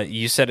 But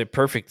you said it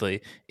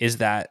perfectly, is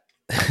that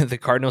the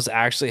Cardinals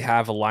actually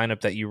have a lineup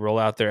that you roll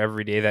out there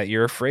every day that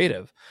you're afraid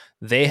of.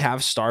 They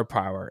have star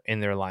power in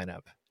their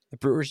lineup. The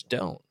Brewers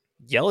don't.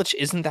 Yelich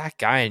isn't that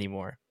guy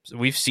anymore. So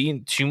we've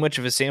seen too much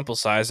of a sample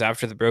size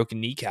after the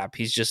broken kneecap.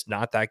 He's just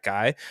not that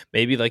guy.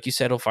 Maybe, like you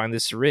said, he'll find the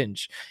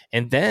syringe.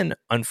 And then,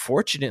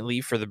 unfortunately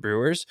for the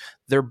Brewers,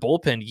 their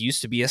bullpen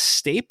used to be a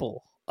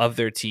staple of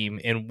their team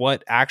and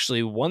what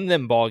actually won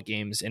them ball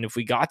games. And if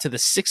we got to the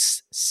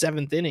 6th,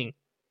 7th inning,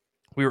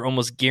 we were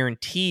almost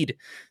guaranteed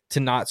to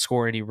not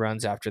score any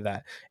runs after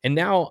that. And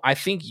now I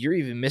think you're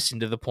even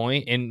missing to the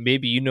point, and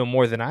maybe you know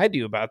more than I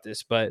do about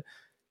this, but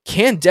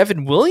can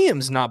Devin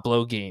Williams not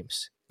blow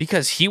games?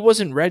 Because he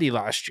wasn't ready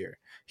last year.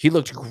 He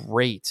looked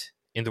great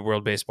in the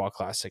World Baseball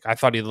Classic. I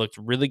thought he looked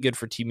really good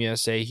for Team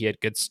USA. He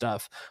had good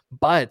stuff.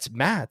 But,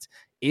 Matt,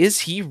 is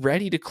he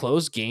ready to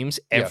close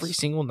games every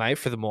single night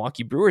for the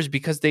Milwaukee Brewers?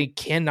 Because they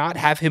cannot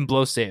have him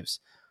blow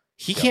saves.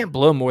 He can't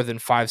blow more than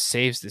 5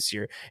 saves this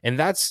year. And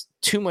that's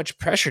too much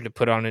pressure to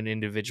put on an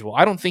individual.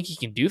 I don't think he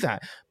can do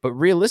that. But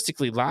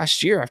realistically,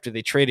 last year after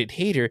they traded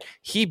Hader,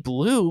 he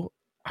blew,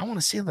 I want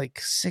to say, like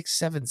 6,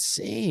 7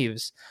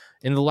 saves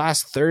in the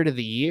last third of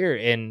the year.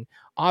 And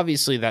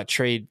obviously that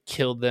trade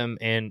killed them,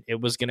 and it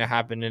was going to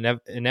happen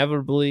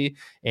inevitably.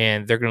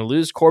 And they're going to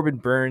lose Corbin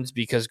Burns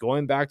because,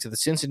 going back to the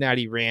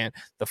Cincinnati rant,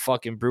 the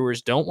fucking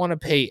Brewers don't want to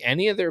pay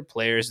any of their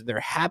players. They're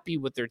happy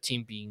with their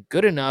team being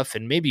good enough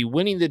and maybe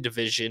winning the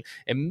division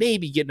and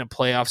maybe getting a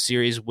playoff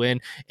series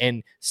win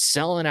and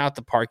selling out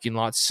the parking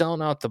lot,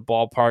 selling out the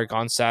ballpark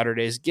on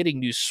Saturdays, getting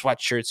new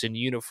sweatshirts and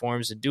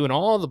uniforms and doing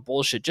all the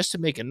bullshit just to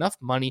make enough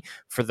money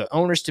for the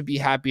owners to be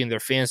happy and their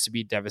fans to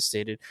be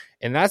devastated.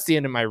 And that's the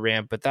end of my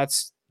rant, but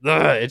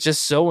it's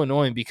just so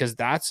annoying because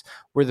that's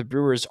where the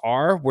Brewers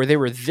are, where they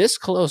were this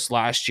close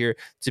last year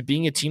to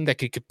being a team that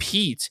could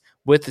compete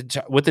with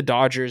the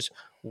Dodgers,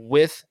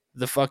 with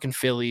the fucking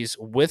Phillies,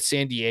 with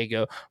San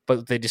Diego,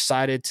 but they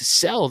decided to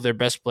sell their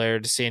best player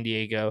to San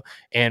Diego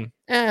and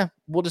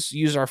we'll just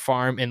use our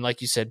farm and,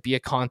 like you said, be a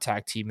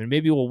contact team and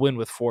maybe we'll win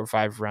with 4 or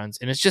 5 runs.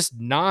 And it's just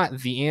not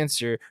the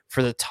answer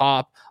for the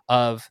top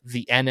of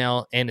the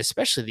NL and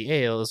especially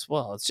the AL as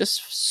well. It's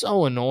just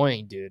so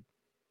annoying, dude.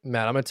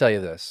 Matt, I'm going to tell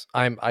you this.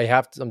 I'm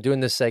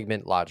doing this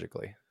segment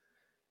logically.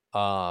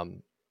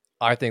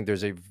 I think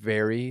there's a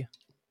very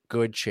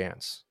good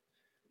chance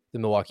the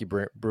Milwaukee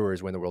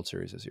Brewers win the World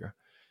Series this year.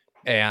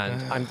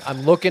 And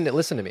I'm looking at,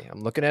 listen to me,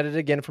 I'm looking at it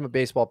again from a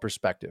baseball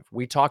perspective.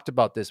 We talked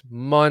about this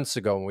months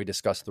ago when we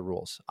discussed the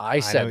rules.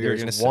 I said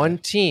there's one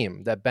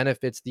team that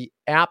benefits the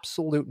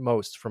absolute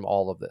most from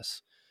all of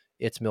this.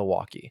 it's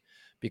Milwaukee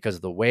because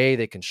of the way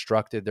they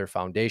constructed their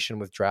foundation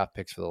with draft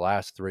picks for the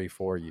last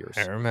 3-4 I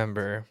years.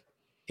 remember.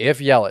 If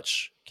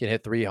Yelich can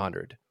hit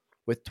 300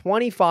 with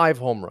 25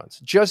 home runs,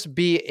 just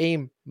be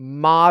a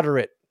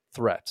moderate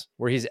threat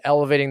where he's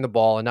elevating the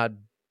ball and not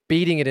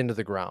beating it into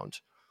the ground.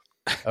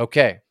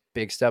 Okay,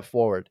 big step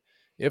forward.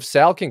 If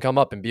Sal can come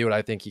up and be what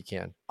I think he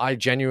can, I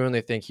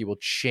genuinely think he will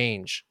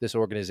change this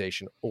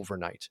organization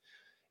overnight.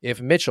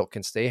 If Mitchell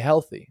can stay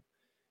healthy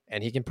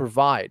and he can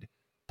provide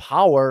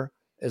power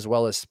as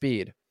well as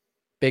speed,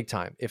 big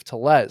time. If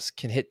Tellez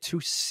can hit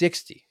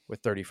 260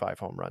 with 35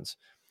 home runs,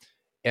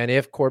 and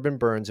if Corbin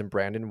Burns and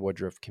Brandon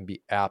Woodruff can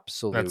be That's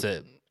absolute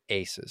it.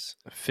 aces.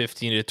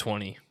 15 to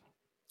 20.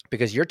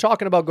 Because you're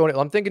talking about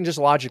I'm thinking just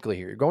logically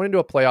here. You're going into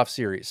a playoff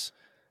series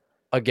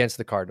against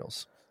the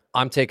Cardinals.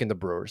 I'm taking the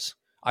Brewers.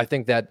 I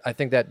think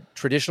that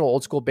traditional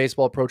old school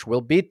baseball approach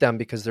will beat them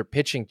because their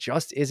pitching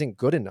just isn't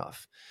good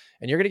enough.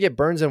 And you're going to get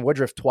Burns and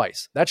Woodruff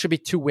twice. That should be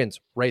 2 wins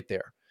right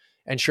there.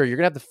 And sure, you're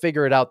going to have to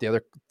figure it out the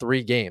other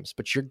 3 games,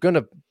 but you're going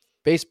to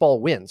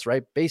baseball wins,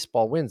 right?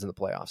 Baseball wins in the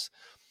playoffs.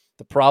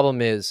 The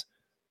problem is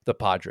the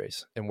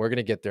Padres, and we're going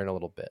to get there in a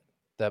little bit.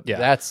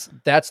 That's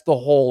the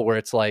hole where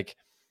it's like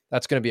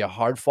that's going to be a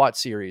hard fought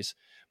series.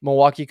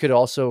 Milwaukee could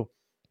also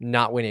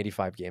not win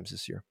 85 games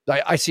this year.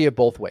 I see it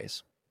both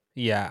ways.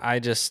 Yeah,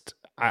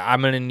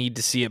 I'm going to need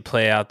to see it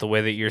play out the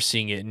way that you're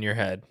seeing it in your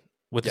head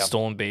with the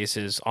stolen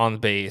bases, on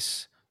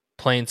base,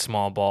 playing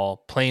small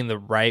ball, playing the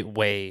right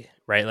way,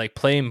 right? Like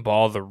playing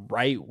ball the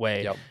right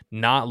way,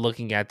 not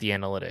looking at the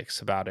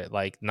analytics about it,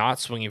 like not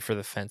swinging for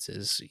the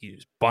fences,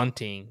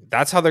 bunting.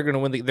 That's how they're going to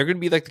win. They're going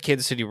to be like the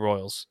Kansas City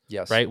Royals,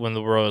 right? When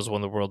the Royals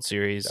won the World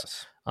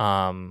Series.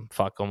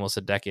 Almost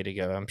a decade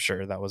ago. I'm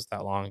sure that was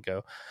that long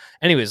ago.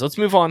 Anyways, let's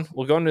move on.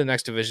 We'll go into the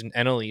next division,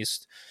 NL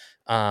East.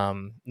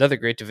 Another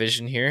great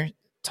division here,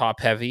 top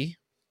heavy.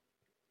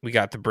 We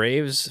got the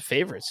Braves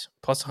favorites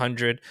plus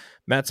 100,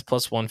 Mets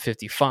plus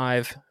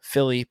 155,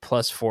 Philly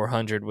plus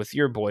 400 with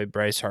your boy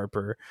Bryce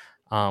Harper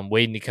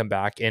waiting to come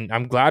back. And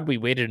I'm glad we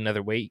waited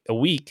a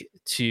week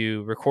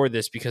to record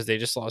this because they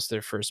just lost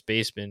their first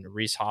baseman,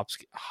 Reese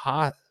Hoskins.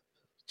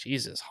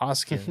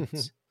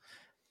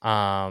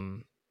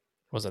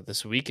 Was that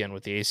this weekend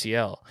with the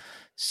ACL?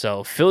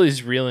 So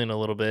Philly's reeling a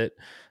little bit.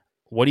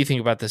 What do you think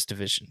about this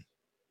division?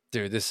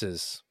 Dude,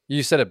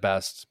 you said it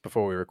best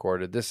before we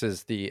recorded. This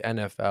is the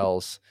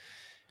NFL's,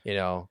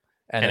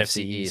 NFC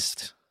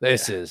East.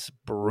 This is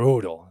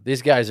brutal.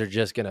 These guys are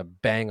just going to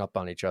bang up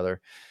on each other.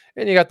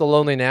 And you got the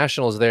lonely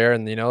Nationals there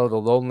and, the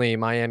lonely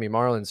Miami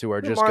Marlins who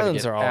are just going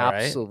to get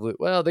absolute. Right.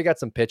 Well, they got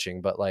some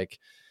pitching, but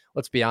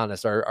let's be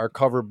honest, our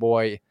cover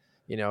boy,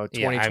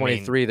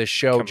 2023, the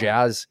show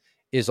Jazz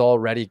is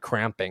already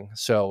cramping.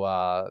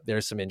 So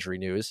there's some injury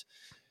news.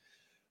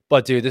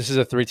 But dude, this is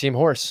a 3-team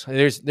horse.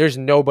 There's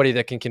nobody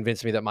that can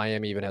convince me that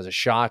Miami even has a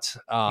shot.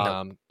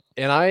 And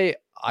I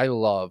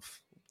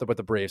love what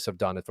the Braves have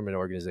done from an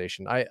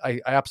organization.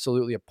 I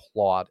absolutely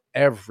applaud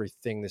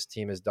everything this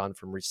team has done,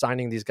 from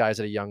re-signing these guys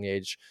at a young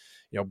age,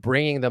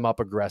 bringing them up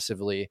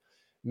aggressively,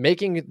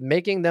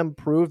 making them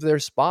prove their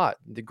spot.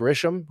 The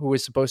Grisham, who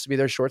was supposed to be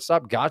their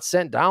shortstop, got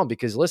sent down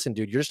because, listen,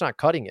 dude, you're just not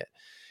cutting it.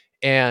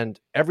 And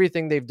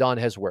everything they've done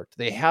has worked.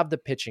 They have the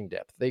pitching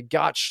depth. They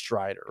got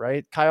Strider,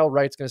 right? Kyle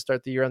Wright's going to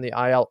start the year on the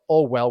IL.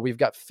 Oh, well, we've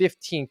got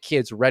 15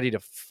 kids ready to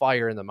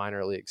fire in the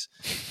minor leagues.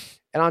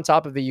 And on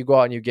top of it, you go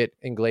out and you get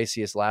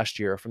Iglesias last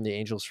year from the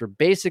Angels for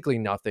basically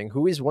nothing,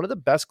 who is one of the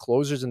best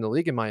closers in the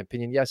league, in my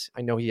opinion. Yes,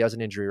 I know he has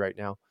an injury right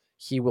now.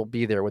 He will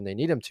be there when they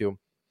need him to.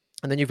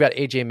 And then you've got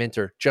AJ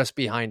Minter just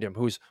behind him,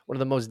 who's one of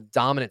the most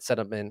dominant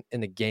setup in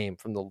the game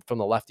from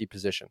the lefty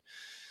position.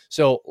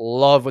 So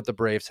love what the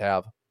Braves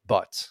have,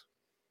 but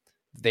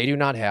they do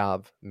not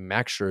have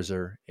Max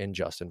Scherzer and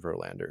Justin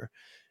Verlander.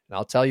 And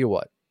I'll tell you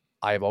what,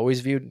 I've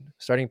always viewed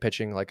starting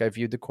pitching like I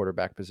viewed the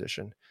quarterback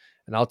position.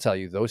 And I'll tell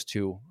you, those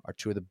two are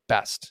two of the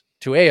best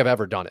 2A have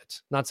ever done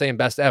it. Not saying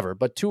best ever,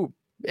 but two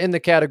in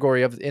the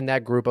category of in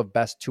that group of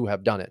best two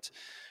have done it.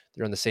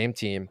 They're on the same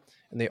team,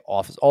 and they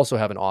also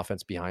have an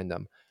offense behind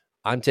them.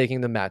 I'm taking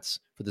the Mets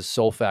for the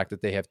sole fact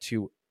that they have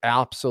two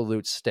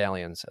absolute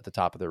stallions at the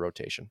top of their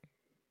rotation.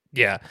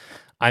 Yeah.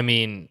 I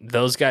mean,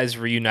 those guys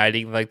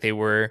reuniting like they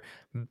were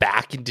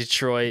back in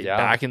Detroit,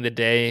 back in the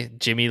day,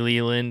 Jimmy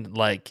Leland,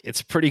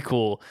 it's pretty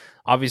cool.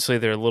 Obviously,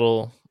 they're a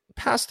little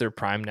past their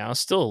prime now,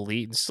 still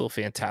elite and still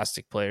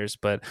fantastic players,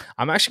 but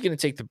I'm actually going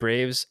to take the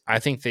Braves. I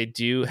think they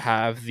do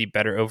have the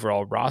better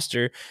overall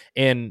roster.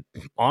 And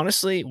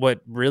honestly,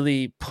 what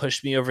really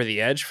pushed me over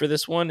the edge for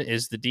this one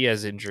is the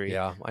Diaz injury.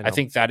 Yeah, I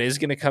think that is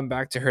going to come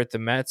back to hurt the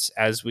Mets,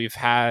 as we've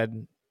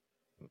had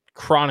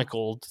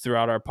chronicled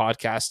throughout our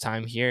podcast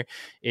time here.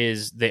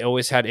 Is they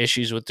always had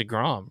issues with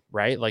DeGrom,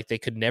 right? Like they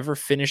could never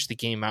finish the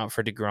game out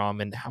for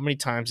DeGrom. And how many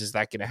times is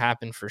that going to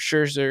happen for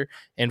Scherzer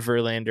and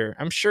Verlander?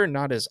 I'm sure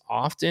not as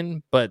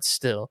often, but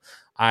still,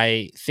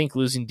 I think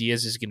losing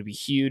Diaz is going to be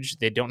huge.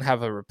 They don't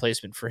have a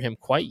replacement for him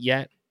quite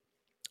yet.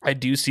 I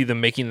do see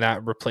them making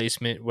that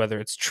replacement,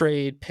 whether it's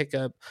trade,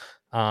 pickup,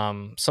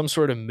 some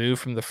sort of move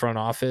from the front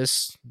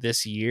office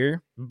this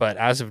year. But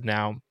as of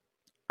now,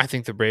 I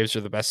think the Braves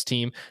are the best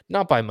team,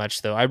 not by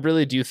much though. I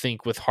really do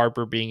think with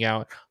Harper being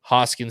out,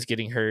 Hoskins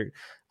getting hurt,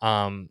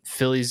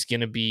 Phillies it's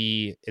gonna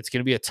be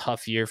a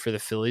tough year for the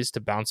Phillies to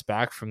bounce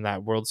back from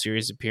that World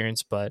Series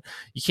appearance, but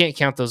you can't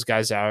count those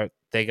guys out.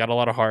 They got a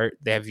lot of heart.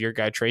 They have your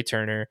guy Trey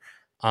Turner.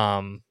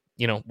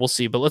 We'll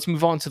see. But let's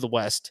move on to the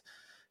West.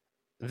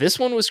 This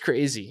one was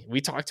crazy.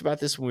 We talked about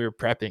this when we were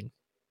prepping.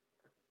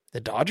 The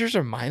Dodgers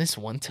are minus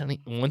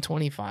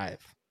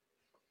 125.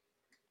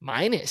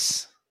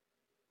 Minus.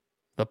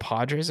 The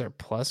Padres are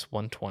plus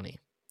 120.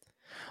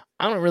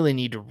 I don't really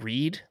need to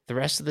read the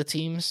rest of the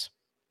teams,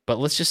 but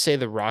let's just say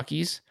the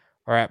Rockies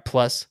are at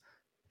plus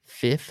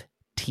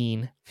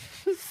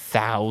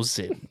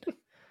 15,000.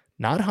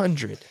 Not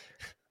 100.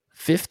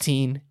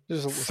 15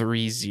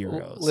 3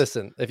 zeros.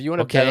 Listen, if you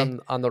want to bet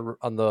on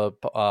the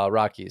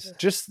Rockies,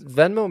 just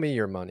Venmo me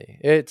your money.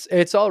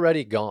 It's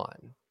already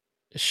gone.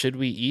 Should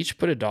we each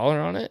put $1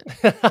 on it?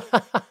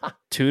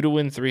 2 to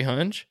win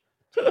 300?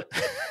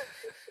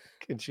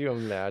 Could you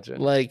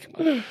imagine? Like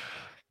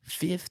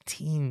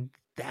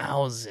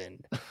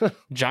 15,000.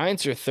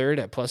 Giants are third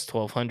at plus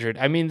 1,200.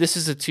 I mean, this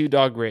is a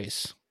 2-dog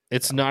race.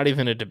 It's not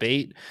even a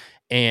debate.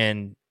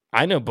 And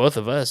I know both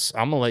of us,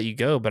 I'm going to let you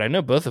go, but I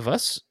know both of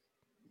us,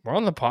 we're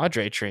on the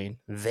Padre train.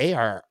 They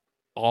are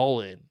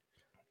all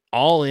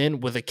in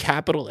with a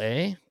capital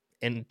A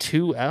and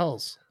 2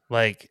 L's.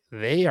 Like,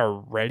 they are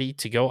ready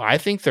to go. I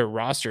think their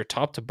roster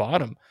top to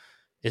bottom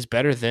is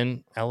better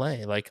than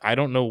LA. Like, I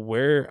don't know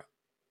where.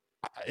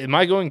 Am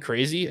I going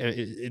crazy?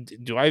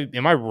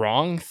 Am I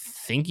wrong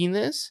thinking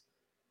this?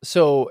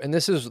 So, and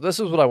this is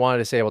what I wanted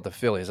to say about the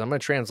Phillies. I'm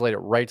going to translate it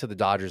right to the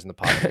Dodgers and the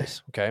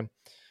Padres. Okay.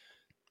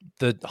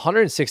 The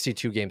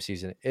 162 game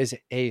season is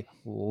a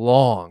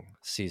long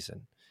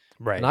season.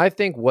 Right. And I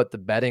think what the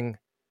betting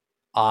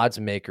odds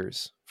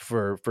makers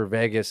for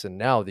Vegas and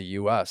now the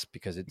US,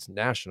 because it's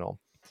national,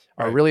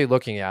 are really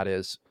looking at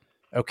is,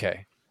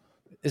 okay,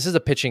 this is a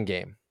pitching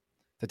game.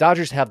 The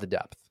Dodgers have the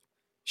depth.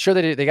 Sure,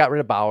 they got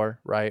rid of Bauer,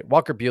 right?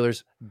 Walker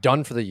Buehler's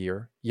done for the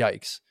year.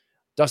 Yikes.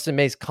 Dustin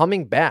May's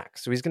coming back,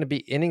 so he's going to be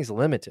innings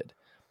limited.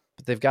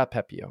 But they've got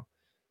Pepio.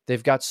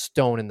 They've got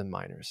Stone in the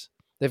minors.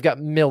 They've got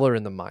Miller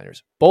in the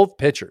minors. Both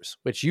pitchers,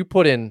 which you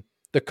put in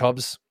the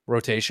Cubs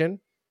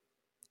rotation,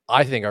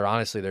 I think are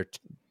honestly their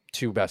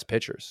two best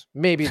pitchers.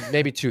 Maybe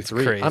 2,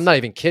 3. Crazy. I'm not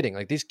even kidding.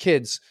 Like, these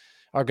kids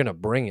are going to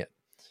bring it.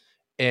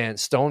 And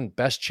Stone,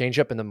 best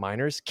changeup in the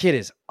minors. Kid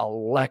is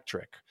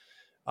electric.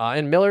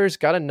 And Miller's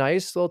got a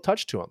nice little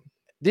touch to him.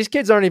 These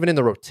kids aren't even in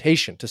the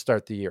rotation to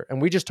start the year.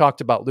 And we just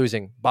talked about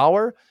losing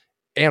Bauer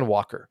and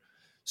Walker.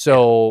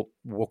 So,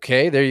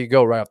 okay, there you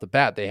go. Right off the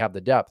bat, they have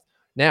the depth.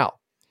 Now,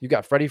 you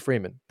got Freddie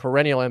Freeman,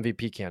 perennial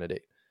MVP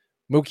candidate.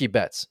 Mookie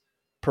Betts,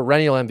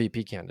 perennial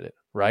MVP candidate,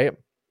 right?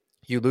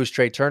 You lose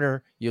Trey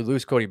Turner. You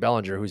lose Cody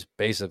Bellinger, who's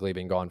basically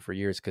been gone for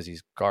years because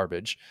he's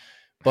garbage.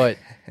 But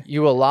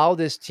you allow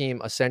this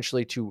team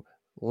essentially to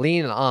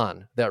lean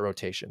on that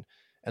rotation.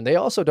 And they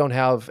also don't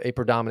have a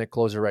predominant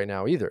closer right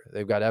now either.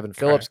 They've got Evan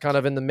Phillips kind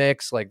of in the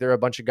mix. Like, there are a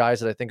bunch of guys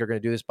that I think are going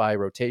to do this by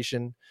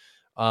rotation.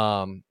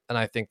 And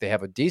I think they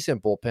have a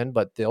decent bullpen,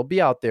 but they'll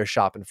be out there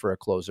shopping for a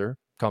closer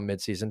come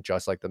midseason,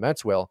 just like the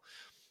Mets will.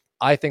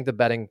 I think the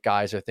betting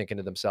guys are thinking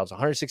to themselves,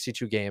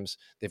 162 games.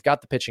 They've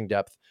got the pitching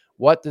depth.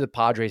 What do the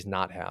Padres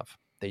not have?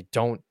 They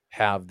don't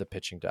have the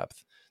pitching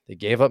depth. They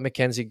gave up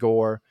Mackenzie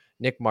Gore.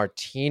 Nick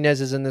Martinez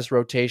is in this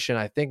rotation.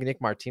 I think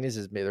Nick Martinez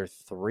is maybe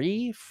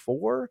 3,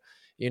 4.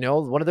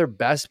 One of their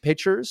best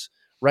pitchers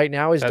right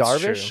now is That's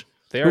Darvish. True.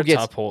 They are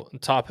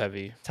top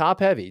heavy. Top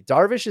heavy.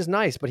 Darvish is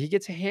nice, but he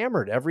gets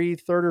hammered every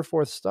third or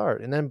fourth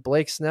start. And then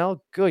Blake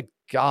Snell, good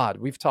God,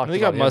 we've talked about him.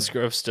 They got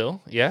Musgrove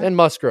still, yeah. And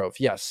Musgrove,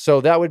 yes. So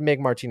that would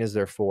make Martinez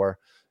their 4.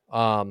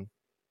 But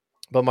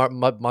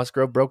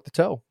Musgrove broke the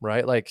toe,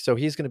 right? Like, so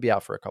he's going to be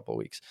out for a couple of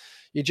weeks.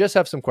 You just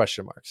have some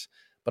question marks.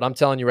 But I'm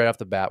telling you right off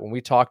the bat, when we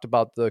talked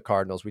about the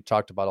Cardinals, we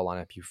talked about a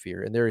lineup you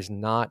fear. And there is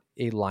not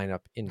a lineup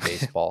in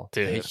baseball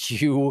that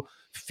you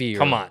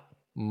fear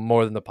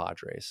more than the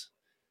Padres.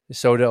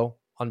 Soto,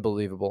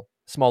 unbelievable.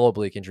 Small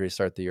oblique injury to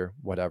start the year,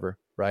 whatever,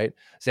 right?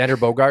 Xander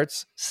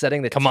Bogaerts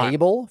setting the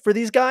table for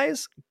these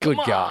guys. Good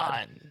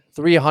God.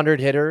 300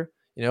 hitter,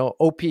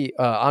 OP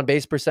on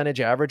base percentage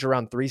average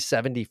around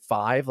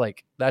 375.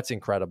 Like, that's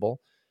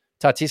incredible.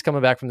 Tatis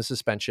coming back from the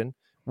suspension.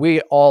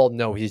 We all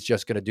know he's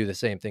just going to do the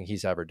same thing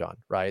he's ever done,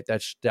 right?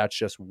 That's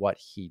just what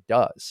he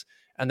does.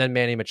 And then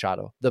Manny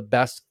Machado, the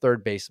best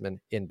third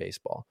baseman in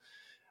baseball.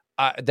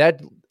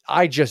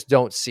 I just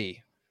don't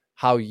see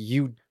how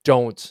you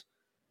don't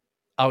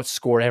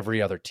outscore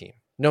every other team,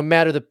 no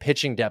matter the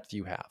pitching depth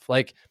you have.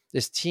 Like,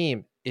 this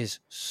team is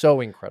so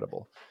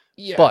incredible.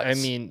 Yeah, but I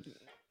mean,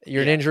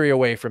 you're an injury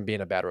away from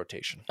being a bad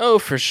rotation. Oh,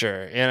 for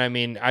sure. And I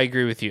mean, I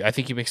agree with you. I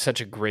think you make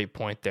such a great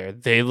point there.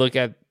 They look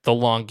at the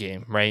long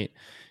game, right?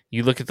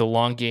 You look at the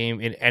long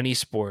game in any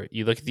sport.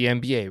 You look at the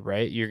NBA,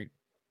 right?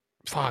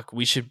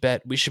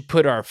 We should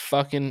put our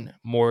fucking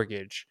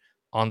mortgage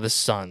on the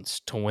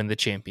Suns to win the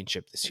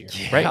championship this year,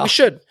 right? We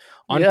should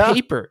on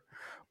paper.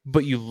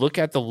 But you look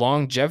at the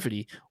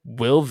longevity.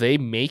 Will they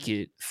make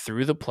it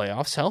through the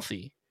playoffs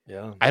healthy?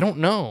 Yeah. I don't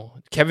know.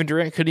 Kevin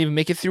Durant couldn't even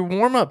make it through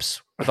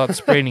warmups without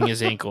spraining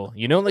his ankle.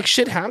 Like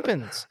shit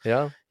happens.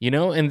 Yeah.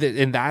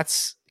 And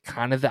that's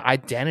kind of the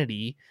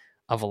identity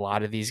of a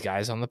lot of these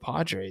guys on the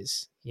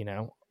Padres.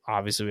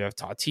 Obviously we have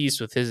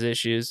Tatis with his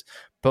issues.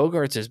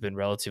 Bogarts has been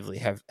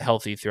relatively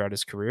healthy throughout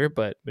his career,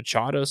 but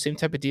Machado, same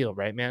type of deal,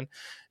 right, man?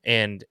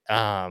 And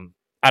I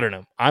don't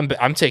know.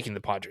 I'm taking the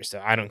Padres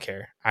though. I don't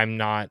care. I'm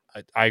not.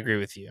 I agree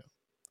with you.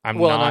 I'm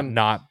Well, and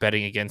not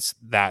betting against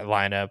that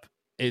lineup.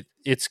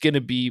 It's going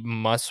to be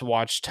must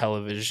watch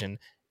television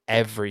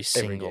every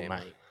single game.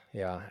 night.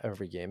 Yeah,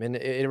 every game. And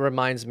it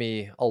reminds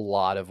me a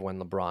lot of when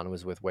LeBron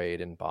was with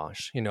Wade and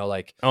Bosch.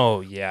 Like,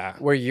 oh yeah,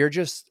 where you're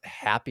just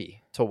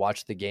happy to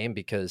watch the game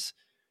because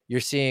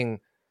you're seeing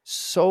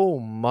so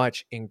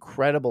much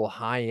incredible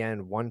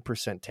high-end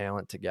 1%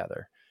 talent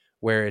together,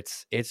 where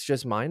it's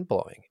just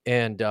mind-blowing.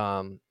 And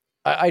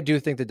I do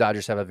think the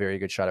Dodgers have a very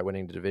good shot at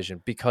winning the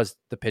division because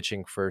the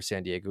pitching for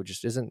San Diego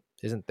just isn't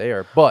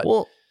there. But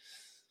well,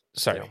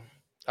 sorry.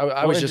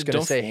 I was just going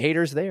to say,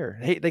 haters there.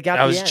 Hey, they got.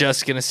 I was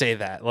just going to say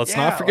that. Let's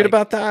not forget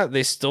about that.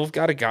 They still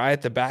got a guy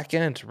at the back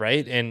end,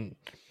 right? And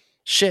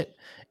shit,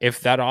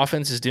 if that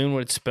offense is doing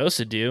what it's supposed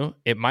to do,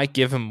 it might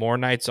give him more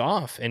nights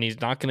off, and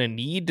he's not going to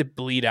need to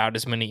bleed out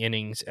as many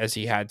innings as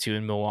he had to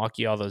in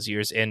Milwaukee all those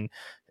years. And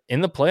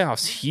in the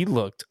playoffs, he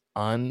looked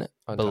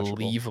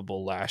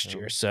unbelievable last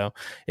year. So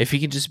if he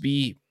can just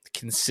be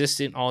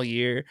consistent all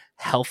year,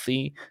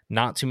 healthy,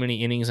 not too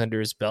many innings under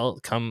his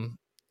belt, come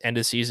end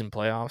of season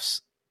playoffs,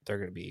 they're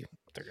gonna be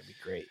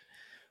great.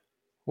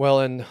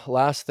 Well, and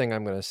last thing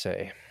I'm going to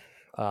say,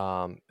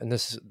 and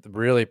this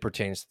really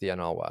pertains to the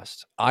NL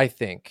West. I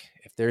think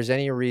if there's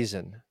any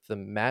reason the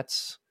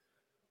Mets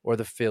or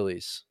the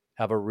Phillies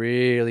have a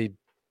really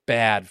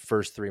bad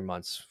first 3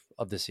 months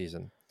of the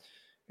season,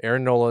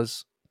 Aaron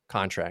Nola's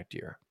contract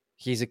year,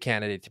 he's a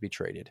candidate to be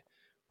traded.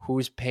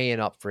 Who's paying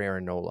up for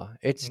Aaron Nola?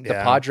 It's the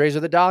Padres or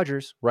the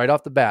Dodgers right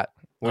off the bat.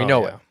 We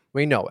know it.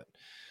 We know it.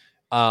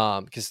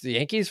 Because the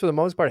Yankees, for the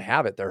most part,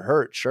 have it. They're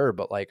hurt, sure,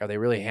 but are they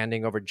really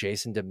handing over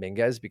Jason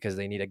Dominguez because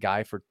they need a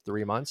guy for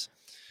 3 months?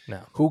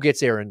 No. Who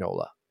gets Aaron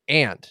Nola?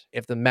 And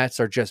if the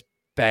Mets are just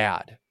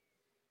bad,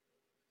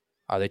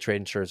 are they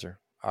trading Scherzer?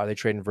 Are they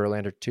trading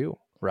Verlander too?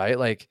 Right?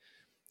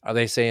 Are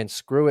they saying,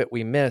 screw it,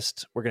 we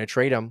missed, we're going to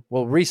trade him.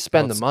 We'll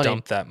re-spend the money.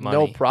 Dump that money.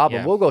 No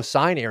problem. Yeah. We'll go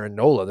sign Aaron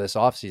Nola this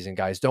offseason,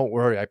 guys. Don't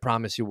worry. I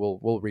promise you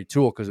we'll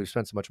retool because we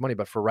spent so much money.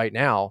 But for right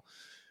now,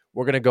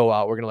 we're going to go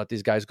out. We're going to let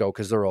these guys go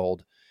because they're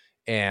old.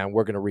 And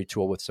we're going to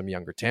retool with some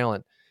younger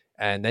talent.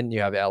 And then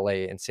you have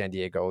LA and San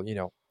Diego,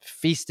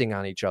 feasting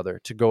on each other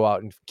to go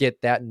out and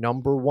get that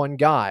number one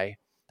guy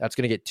that's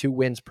going to get 2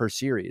 wins per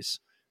series.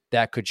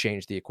 That could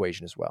change the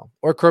equation as well.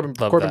 Or Corbin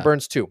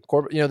Burns too.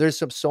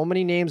 There's so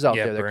many names out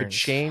there that could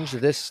change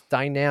this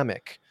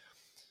dynamic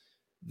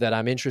that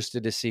I'm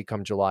interested to see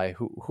come July.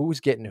 Who's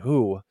getting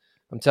who?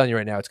 I'm telling you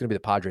right now, it's going to be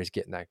the Padres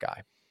getting that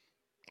guy.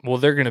 Well,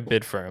 they're going to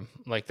bid for him.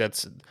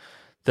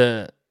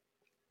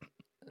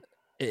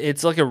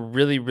 It's like a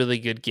really, really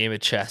good game of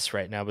chess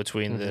right now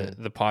between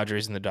the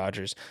Padres and the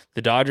Dodgers.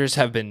 The Dodgers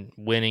have been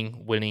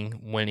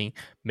winning,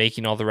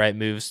 making all the right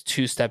moves,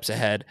 2 steps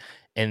ahead.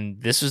 And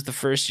this was the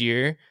first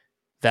year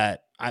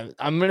that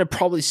I'm going to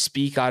probably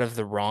speak out of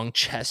the wrong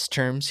chess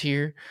terms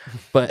here,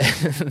 but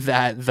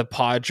that the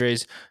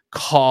Padres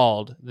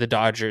called the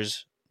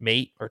Dodgers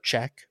mate or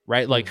check,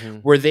 right?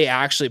 Where they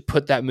actually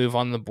put that move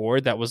on the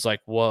board that was like,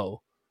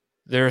 whoa,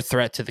 they're a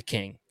threat to the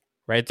king.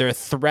 Right? They're a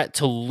threat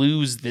to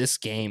lose this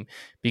game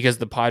because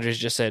the Padres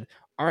just said,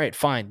 all right,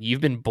 fine. You've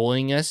been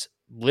bullying us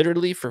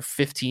literally for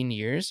 15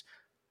 years.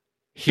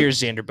 Here's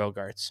Xander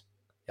Bogaerts.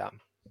 Yeah.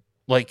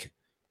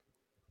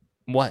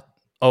 What?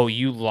 Oh,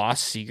 you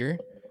lost Seager?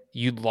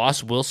 You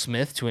lost Will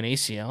Smith to an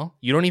ACL?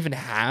 You don't even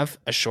have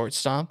a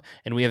shortstop,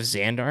 and we have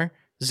Xander,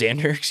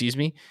 excuse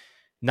me,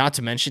 not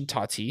to mention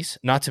Tatis,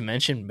 not to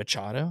mention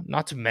Machado,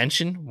 not to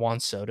mention Juan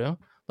Soto.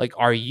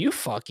 Are you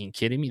fucking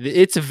kidding me?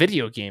 It's a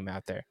video game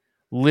out there.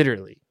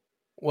 Literally.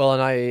 Well,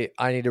 and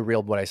I need to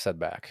reel what I said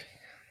back.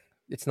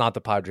 It's not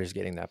the Padres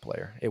getting that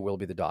player. It will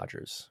be the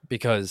Dodgers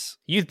because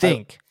you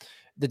think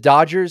the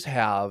Dodgers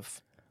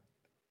have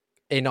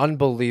an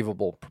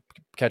unbelievable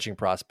catching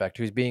prospect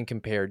who's being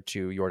compared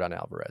to Yordan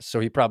Alvarez. So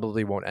he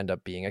probably won't end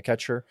up being a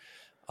catcher.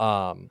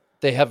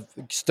 They have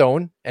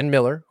Stone and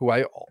Miller, who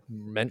I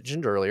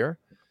mentioned earlier,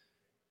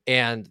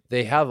 and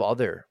they have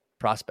other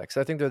prospects.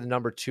 I think they're the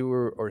number 2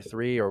 or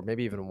 3 or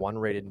maybe even 1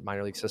 rated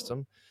minor league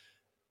system.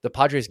 The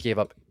Padres gave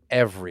up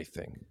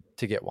everything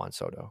to get Juan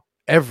Soto.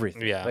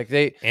 Everything. Yeah.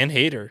 And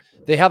Hader.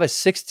 They have a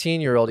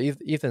 16-year-old,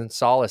 Ethan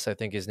Salas, I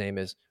think his name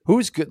is,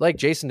 who's good, like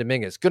Jason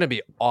Dominguez, going to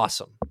be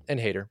awesome. And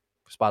Hader.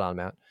 Spot on,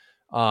 Matt.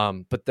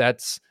 But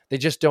they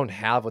just don't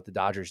have what the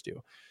Dodgers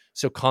do.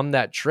 So come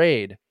that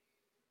trade,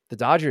 the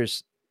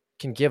Dodgers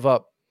can give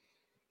up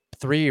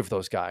 3 of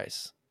those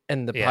guys.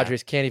 And the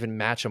Padres can't even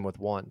match them with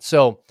 1.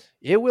 So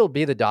it will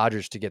be the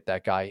Dodgers to get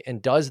that guy.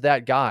 And does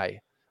that guy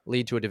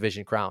lead to a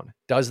division crown?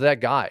 Does that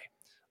guy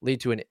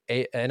lead to an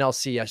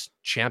NLCS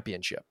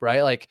championship,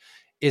 right?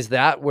 Is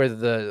that where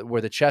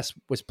the chess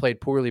was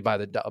played poorly by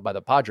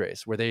the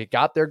Padres, where they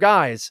got their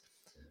guys,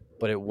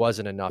 but it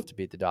wasn't enough to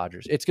beat the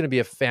Dodgers? It's going to be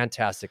a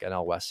fantastic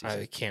NL West season.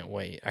 I can't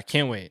wait. I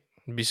can't wait.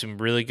 It'll be some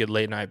really good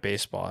late night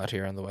baseball out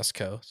here on the West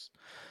Coast.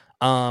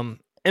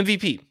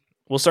 MVP.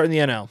 We'll start in the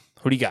NL.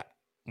 Who do you got?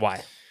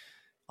 Why?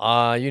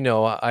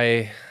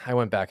 I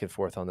went back and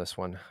forth on this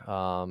one.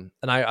 And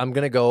I'm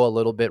going to go a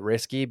little bit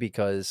risky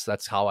because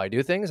that's how I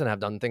do things and have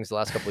done things the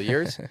last couple of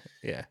years.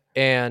 Yeah.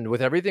 And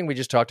with everything we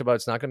just talked about,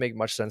 it's not going to make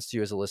much sense to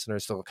you as a listener.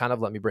 So kind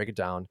of let me break it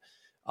down.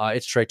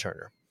 It's Trey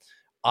Turner.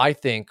 I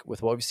think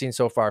with what we've seen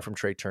so far from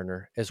Trey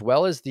Turner, as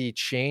well as the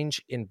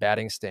change in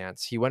batting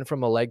stance, he went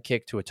from a leg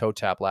kick to a toe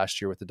tap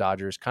last year with the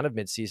Dodgers, kind of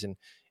midseason,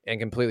 and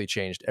completely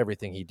changed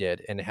everything he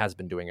did and has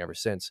been doing ever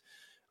since.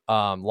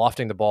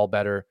 Lofting the ball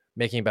better,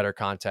 making better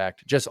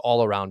contact, just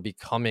all around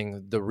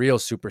becoming the real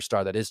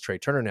superstar that is Trey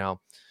Turner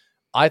now.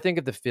 I think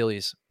if the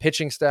Phillies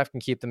pitching staff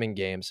can keep them in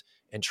games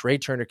and Trey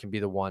Turner can be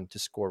the one to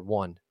score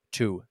 1,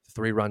 2,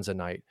 3 runs a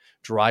night,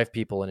 drive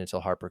people in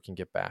until Harper can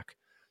get back,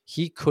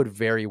 he could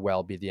very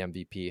well be the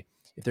MVP.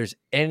 If there's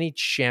any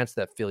chance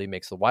that Philly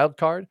makes the wild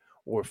card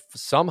or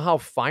somehow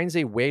finds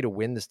a way to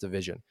win this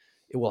division,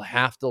 it will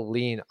have to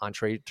lean on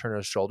Trey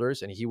Turner's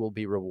shoulders, and he will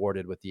be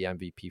rewarded with the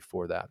MVP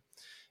for that.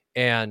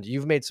 And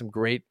you've made some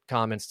great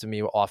comments to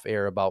me off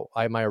air about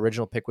my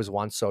original pick was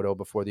Juan Soto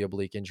before the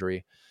oblique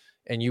injury.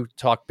 And you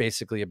talked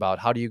basically about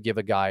how do you give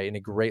a guy in a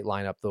great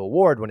lineup the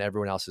award when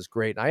everyone else is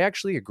great. And I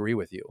actually agree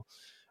with you.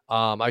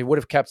 I would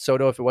have kept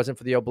Soto if it wasn't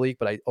for the oblique,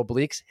 but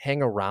obliques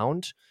hang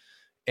around.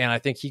 And I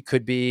think he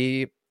could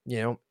be,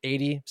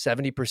 80,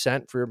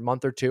 70% for a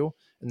month or two.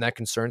 And that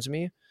concerns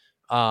me.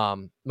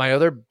 My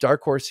other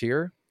dark horse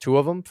here, 2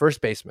 of them,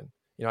 first baseman.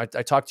 I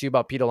talked to you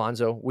about Pete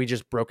Alonso. We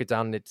just broke it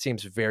down, and it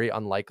seems very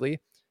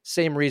unlikely.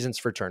 Same reasons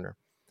for Turner.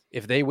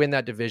 If they win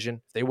that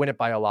division, if they win it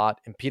by a lot,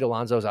 and Pete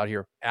Alonso's out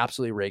here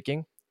absolutely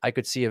raking, I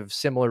could see a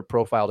similar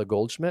profile to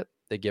Goldschmidt.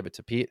 They give it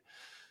to Pete.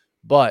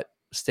 But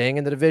staying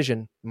in the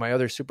division, my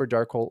other super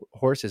dark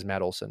horse is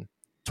Matt Olson.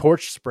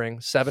 Torch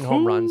spring, 7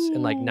 home runs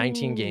in like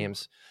 19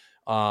 games.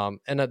 And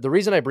the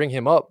reason I bring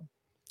him up,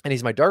 and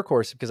he's my dark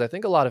horse, because I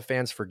think a lot of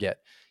fans forget.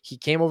 He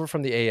came over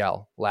from the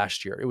AL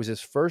last year. It was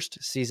his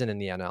first season in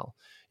the NL.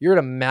 You're at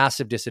a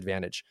massive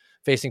disadvantage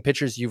facing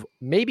pitchers you've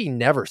maybe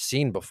never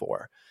seen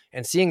before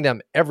and seeing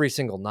them every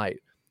single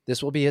night.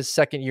 This will be his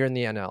second year in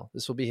the NL.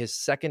 This will be his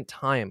second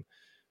time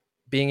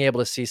being able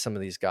to see some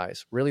of these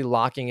guys, really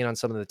locking in on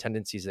some of the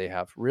tendencies they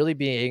have, really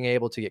being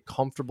able to get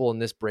comfortable in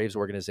this Braves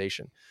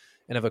organization.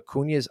 And if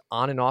Acuna is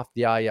on and off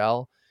the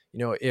IL,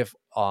 if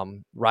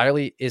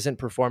Riley isn't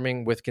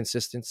performing with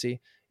consistency,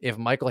 if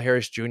Michael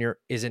Harris Jr.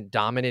 isn't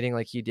dominating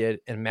like he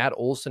did, and Matt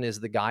Olson is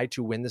the guy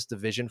to win this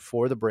division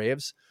for the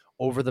Braves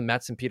over the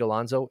Mets and Pete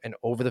Alonso and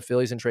over the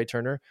Phillies and Trey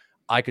Turner,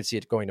 I could see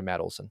it going to Matt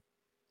Olson.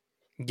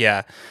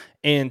 Yeah.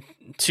 And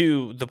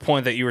to the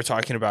point that you were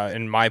talking about,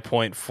 and my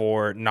point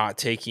for not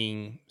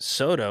taking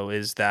Soto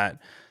is that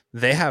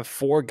they have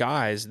 4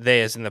 guys,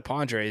 they as in the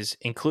Padres,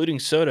 including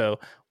Soto,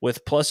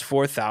 with plus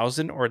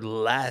 4,000 or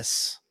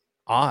less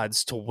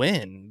odds to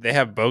win. They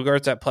have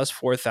Bogarts at plus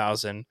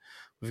 4,000.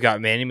 We've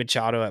got Manny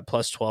Machado at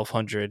plus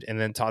 1,200 and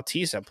then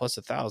Tatis at plus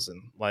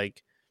 1,000.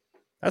 Like,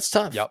 that's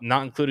tough. Yep.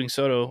 Not including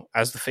Soto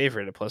as the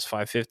favorite at plus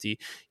 550.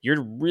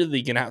 You're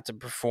really going to have to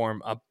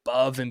perform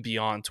above and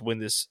beyond to win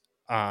this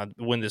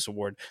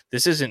award.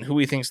 This isn't who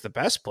we think's the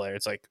best player.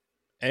 It's like,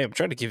 hey, I'm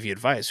trying to give you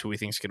advice who we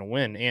think's going to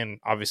win and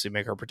obviously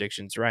make our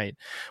predictions right,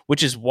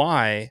 which is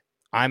why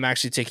I'm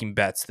actually taking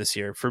Betts this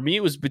year. For me,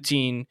 it was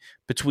between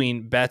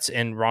Betts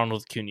and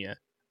Ronald Acuna.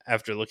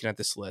 After looking at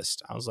this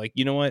list, I was like,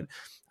 you know what?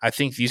 I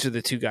think these are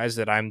the 2 guys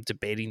that I'm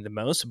debating the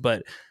most.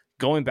 But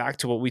going back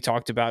to what we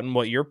talked about and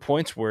what your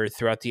points were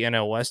throughout the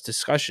NL West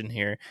discussion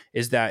here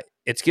is that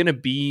it's going to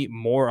be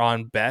more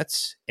on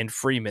Betts and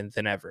Freeman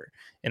than ever.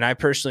 And I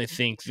personally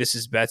think this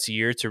is Betts'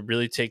 year to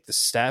really take the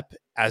step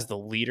as the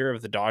leader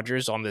of the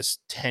Dodgers on this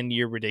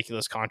 10-year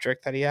ridiculous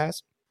contract that he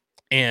has.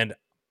 And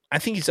I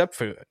think he's up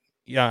for it.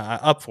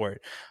 Up for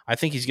it. I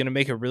think he's going to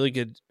make a really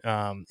good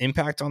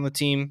impact on the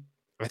team.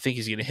 I think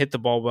he's going to hit the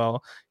ball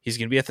well. He's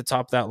going to be at the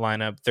top of that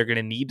lineup. They're going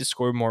to need to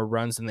score more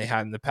runs than they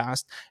had in the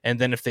past. And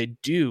then if they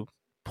do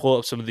pull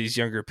up some of these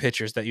younger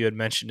pitchers that you had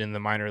mentioned in the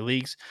minor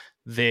leagues,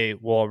 they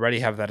will already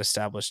have that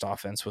established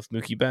offense with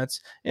Mookie Betts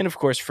and, of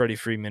course, Freddie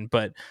Freeman.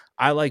 But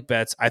I like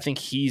Betts. I think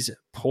he's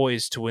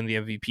poised to win the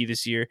MVP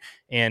this year.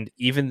 And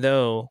even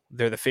though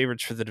they're the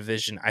favorites for the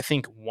division, I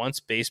think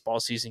once baseball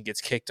season gets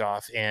kicked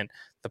off and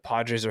the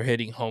Padres are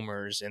hitting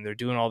homers and they're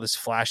doing all this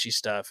flashy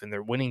stuff and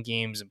they're winning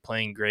games and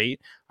playing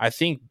great, I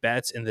think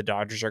Betts and the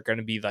Dodgers are going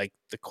to be like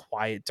the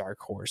quiet dark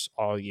horse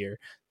all year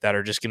that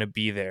are just going to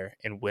be there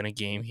and win a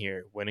game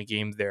here, win a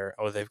game there.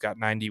 Oh, they've got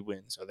 90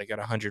 wins. Oh, they got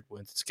 100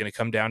 wins. It's going to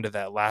come down to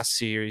that last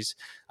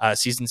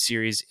season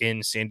series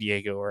in San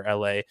Diego or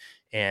LA.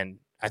 And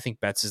I think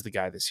Betts is the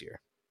guy this year.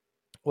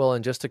 Well,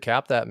 and just to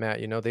cap that, Matt,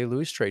 they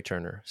lose Trey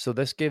Turner. So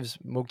this gives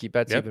Mookie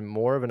Betts even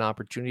more of an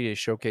opportunity to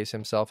showcase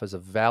himself as a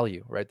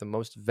value, right? The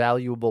most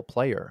valuable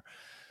player,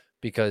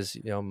 because,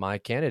 my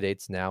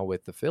candidate's now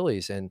with the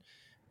Phillies. And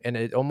And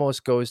it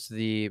almost goes to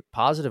the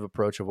positive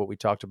approach of what we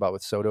talked about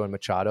with Soto and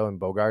Machado and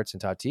Bogarts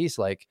and Tatis.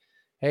 Like,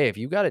 hey, if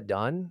you got it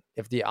done,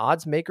 if the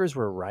odds makers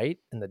were right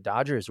and the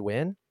Dodgers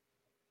win,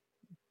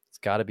 it's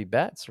got to be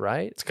bets,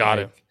 right? It's got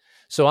to.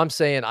 So I'm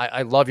saying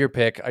I love your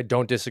pick. I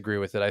don't disagree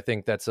with it. I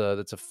think that's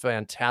a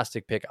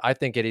fantastic pick. I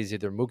think it is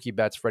either Mookie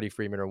Betts, Freddie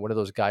Freeman, or one of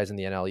those guys in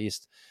the NL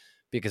East.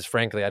 Because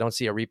frankly, I don't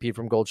see a repeat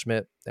from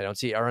Goldschmidt. I don't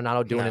see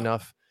Arenado doing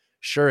enough.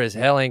 Sure as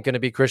hell ain't going to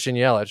be Christian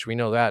Yelich. We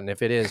know that. And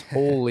if it is,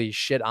 holy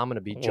shit, I'm going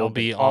to be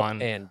jumping up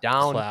and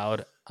down.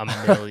 Cloud a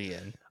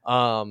million.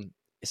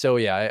 So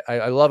yeah,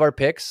 I love our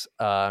picks.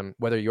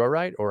 Whether you're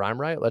right or I'm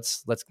right,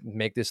 let's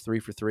make this 3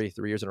 for 3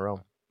 years in a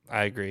row.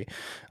 I agree.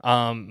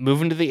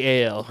 Moving to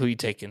the AL, who you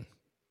taking?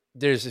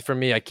 For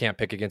me, I can't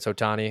pick against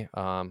Ohtani.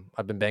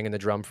 I've been banging the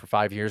drum for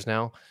 5 years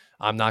now.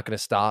 I'm not going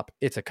to stop.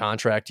 It's a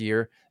contract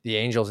year. The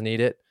Angels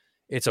need it.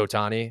 It's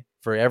Ohtani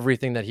for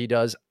everything that he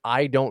does.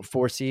 I don't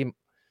foresee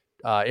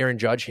Aaron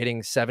Judge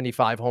hitting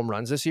 75 home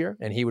runs this year,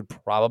 and he would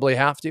probably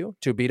have to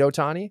beat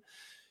Ohtani.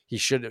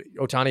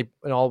 Ohtani,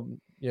 in all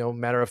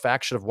matter of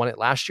fact, should have won it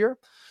last year.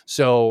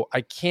 So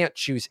I can't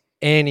choose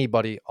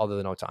anybody other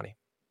than Ohtani.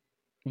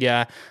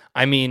 Yeah,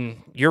 I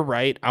mean, you're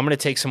right. I'm going to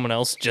take someone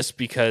else just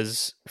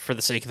because for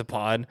the sake of the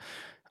pod.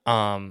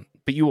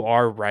 But you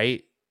are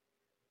right.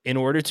 In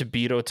order to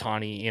beat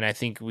Ohtani, and I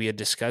think we had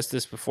discussed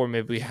this before,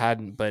 maybe we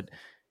hadn't, but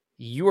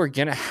you are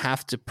going to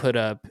have to put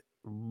up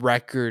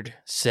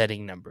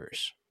record-setting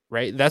numbers,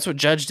 right? That's what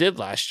Judge did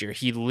last year.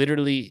 He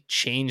literally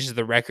changed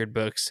the record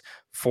books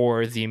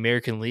for the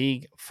American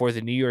League, for the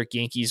New York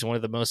Yankees, one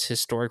of the most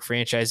historic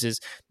franchises,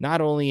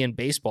 not only in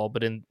baseball,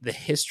 but in the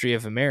history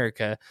of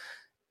America,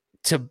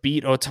 to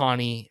beat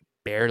Ohtani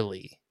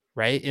barely,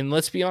 right? And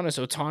let's be honest,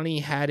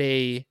 Ohtani had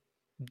a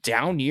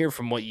down year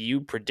from what you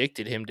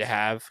predicted him to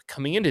have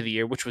coming into the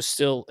year, which was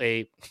still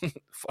a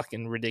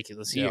fucking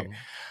ridiculous year.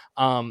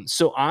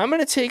 So I'm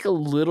going to take a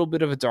little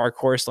bit of a dark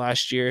horse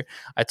last year.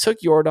 I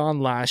took Jordan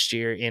last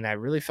year and I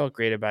really felt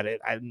great about it.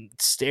 I'm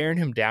staring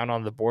him down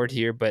on the board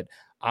here, but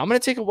I'm going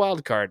to take a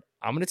wild card.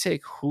 I'm going to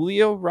take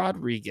Julio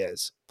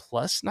Rodriguez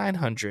plus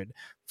 900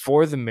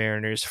 for the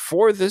Mariners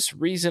for this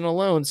reason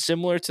alone,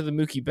 similar to the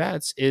Mookie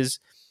Betts, is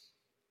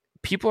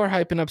people are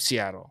hyping up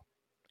Seattle.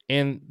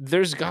 And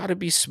there's got to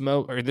be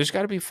smoke, or there's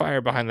got to be fire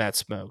behind that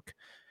smoke.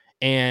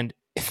 And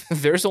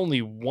there's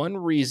only one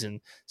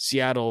reason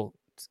Seattle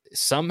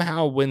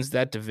somehow wins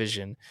that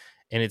division,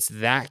 and it's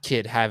that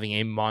kid having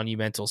a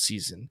monumental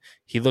season.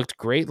 He looked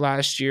great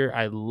last year.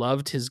 I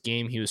loved his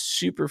game. He was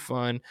super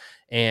fun,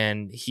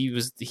 and he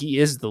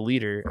is the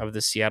leader of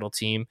the Seattle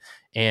team.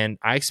 And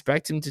I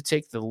expect him to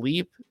take the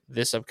leap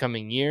this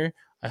upcoming year.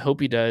 I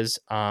hope he does.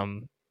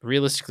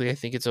 Realistically, I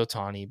think it's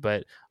Ohtani,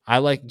 but I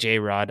like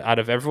J-Rod out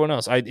of everyone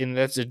else. And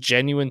that's a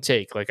genuine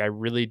take. Like, I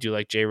really do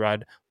like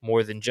J-Rod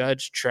more than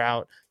Judge,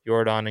 Trout,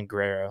 Jordan, and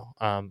Guerrero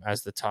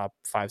as the top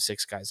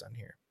 5-6 guys on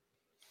here.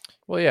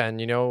 Well, yeah,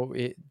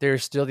 and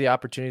there's still the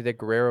opportunity that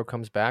Guerrero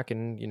comes back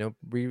and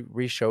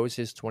re-shows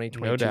his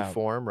 2022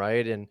 form,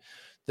 right? And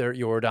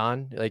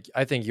Jordan,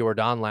 I think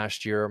Jordan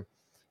last year,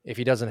 if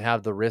he doesn't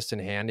have the wrist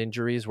and hand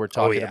injuries, we're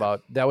talking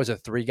about, that was a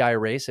 3-guy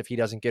race. If he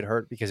doesn't get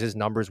hurt, because his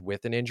numbers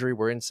with an injury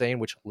were insane,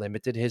 which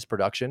limited his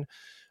production.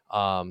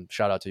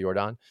 Shout out to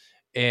Jordan.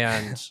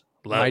 And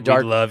we love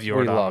Jordan.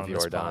 We love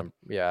Jordan.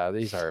 Yeah,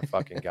 he's our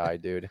fucking guy,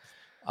 dude.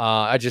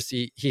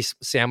 He's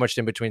sandwiched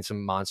in between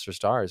some monster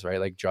stars,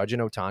 right? Like Judge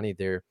and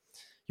Ohtani.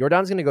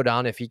 Jordan's going to go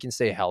down if he can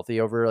stay healthy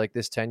over like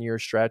this 10-year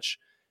stretch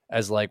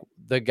as like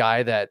the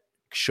guy that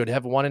should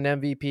have won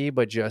an MVP,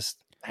 but just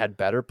had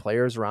better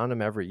players around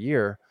him every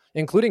year,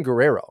 including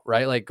Guerrero,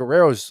 right? Like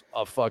Guerrero's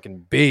a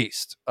fucking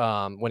beast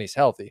when he's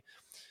healthy.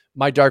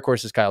 My dark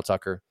horse is Kyle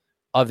Tucker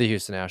of the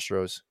Houston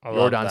Astros,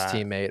 Jordan's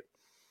teammate.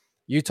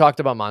 You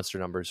talked about monster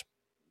numbers.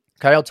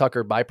 Kyle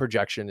Tucker, by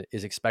projection,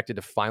 is expected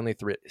to finally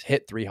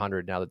hit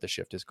 300 now that the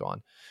shift is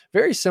gone.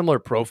 Very similar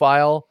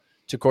profile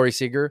to Corey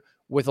Seager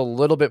with a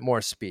little bit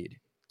more speed.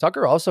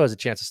 Tucker also has a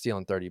chance of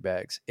stealing 30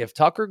 bags. If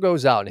Tucker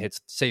goes out and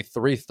hits, say,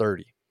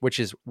 330, which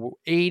is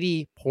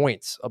 80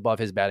 points above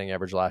his batting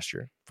average last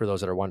year, for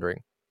those that are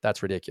wondering,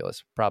 that's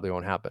ridiculous. Probably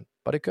won't happen,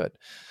 but it could.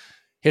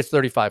 Hits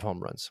 35 home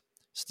runs,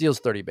 steals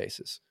 30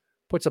 bases,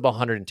 puts up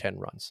 110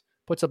 runs,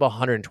 puts up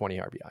 120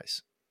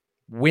 RBIs.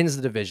 Wins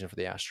the division for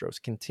the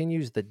Astros,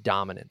 continues the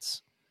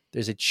dominance.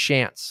 There's a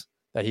chance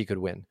that he could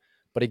win.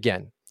 But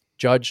again,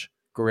 Judge,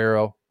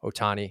 Guerrero,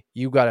 Ohtani,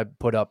 you got to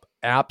put up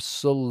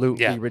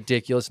absolutely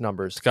ridiculous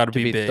numbers to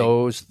beat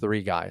those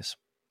 3 guys.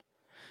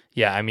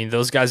 Yeah, I mean,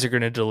 those guys are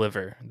going to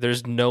deliver.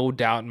 There's no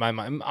doubt in my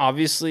mind.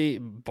 Obviously,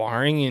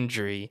 barring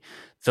injury,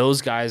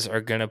 those guys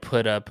are going to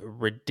put up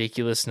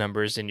ridiculous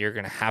numbers, and you're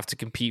going to have to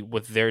compete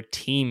with their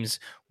team's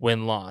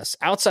win-loss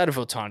outside of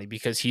Ohtani,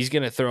 because he's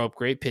going to throw up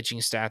great pitching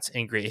stats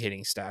and great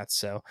hitting stats.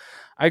 So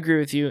I agree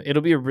with you.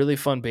 It'll be a really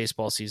fun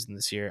baseball season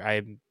this year.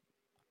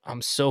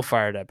 I'm so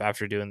fired up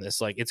after doing this.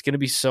 Like, it's going to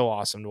be so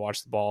awesome to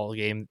watch the ball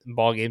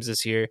games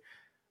this year.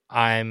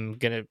 I'm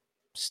going to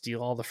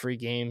steal all the free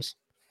games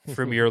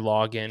from your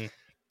login.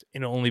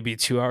 It'll only be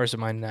 2 hours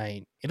of my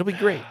night. It'll be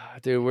great.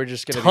 Dude, we're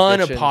just gonna Ton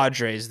be of bitching.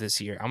 Padres this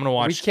year. I'm gonna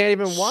watch. We can't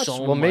even watch.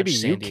 So Well, maybe much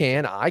you San Diego.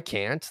 can. I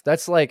can't.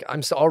 That's like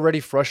I'm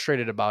already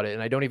frustrated about it,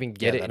 and I don't even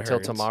get it that until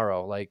hurts.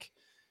 tomorrow. Like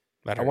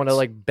That I want to hurts.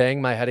 like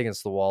bang my head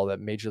against the wall that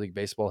Major League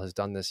Baseball has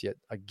done this yet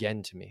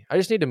again to me. I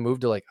just need to move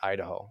to like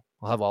Idaho.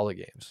 I'll have all the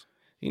games.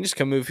 You can just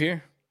come move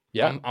here.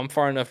 Yeah, I'm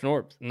far enough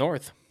north.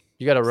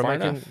 you got a room Far I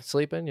can enough.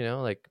 sleep in. You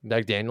know, like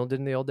Daniel did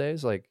in the old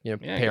days. Like Yeah, I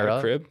pair got a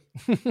up.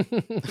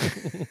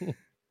 crib.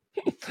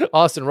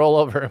 Austin, roll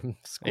over him,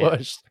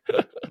 squished.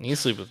 You can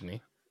sleep with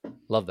me.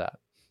 Love that.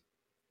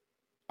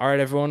 All right,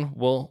 everyone.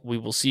 Well, we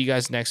will see you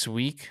guys next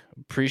week.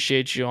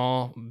 Appreciate you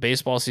all.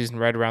 Baseball season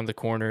right around the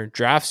corner.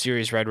 Draft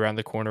series right around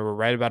the corner. We're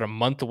right about a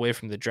month away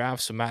from the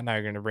draft, so Matt and I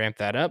are going to ramp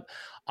that up.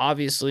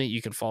 Obviously,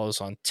 you can follow us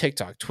on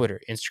TikTok, Twitter,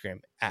 Instagram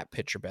at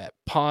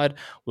PitcherBatPod.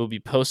 We'll be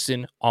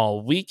posting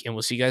all week, and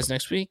we'll see you guys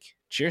next week.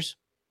 Cheers.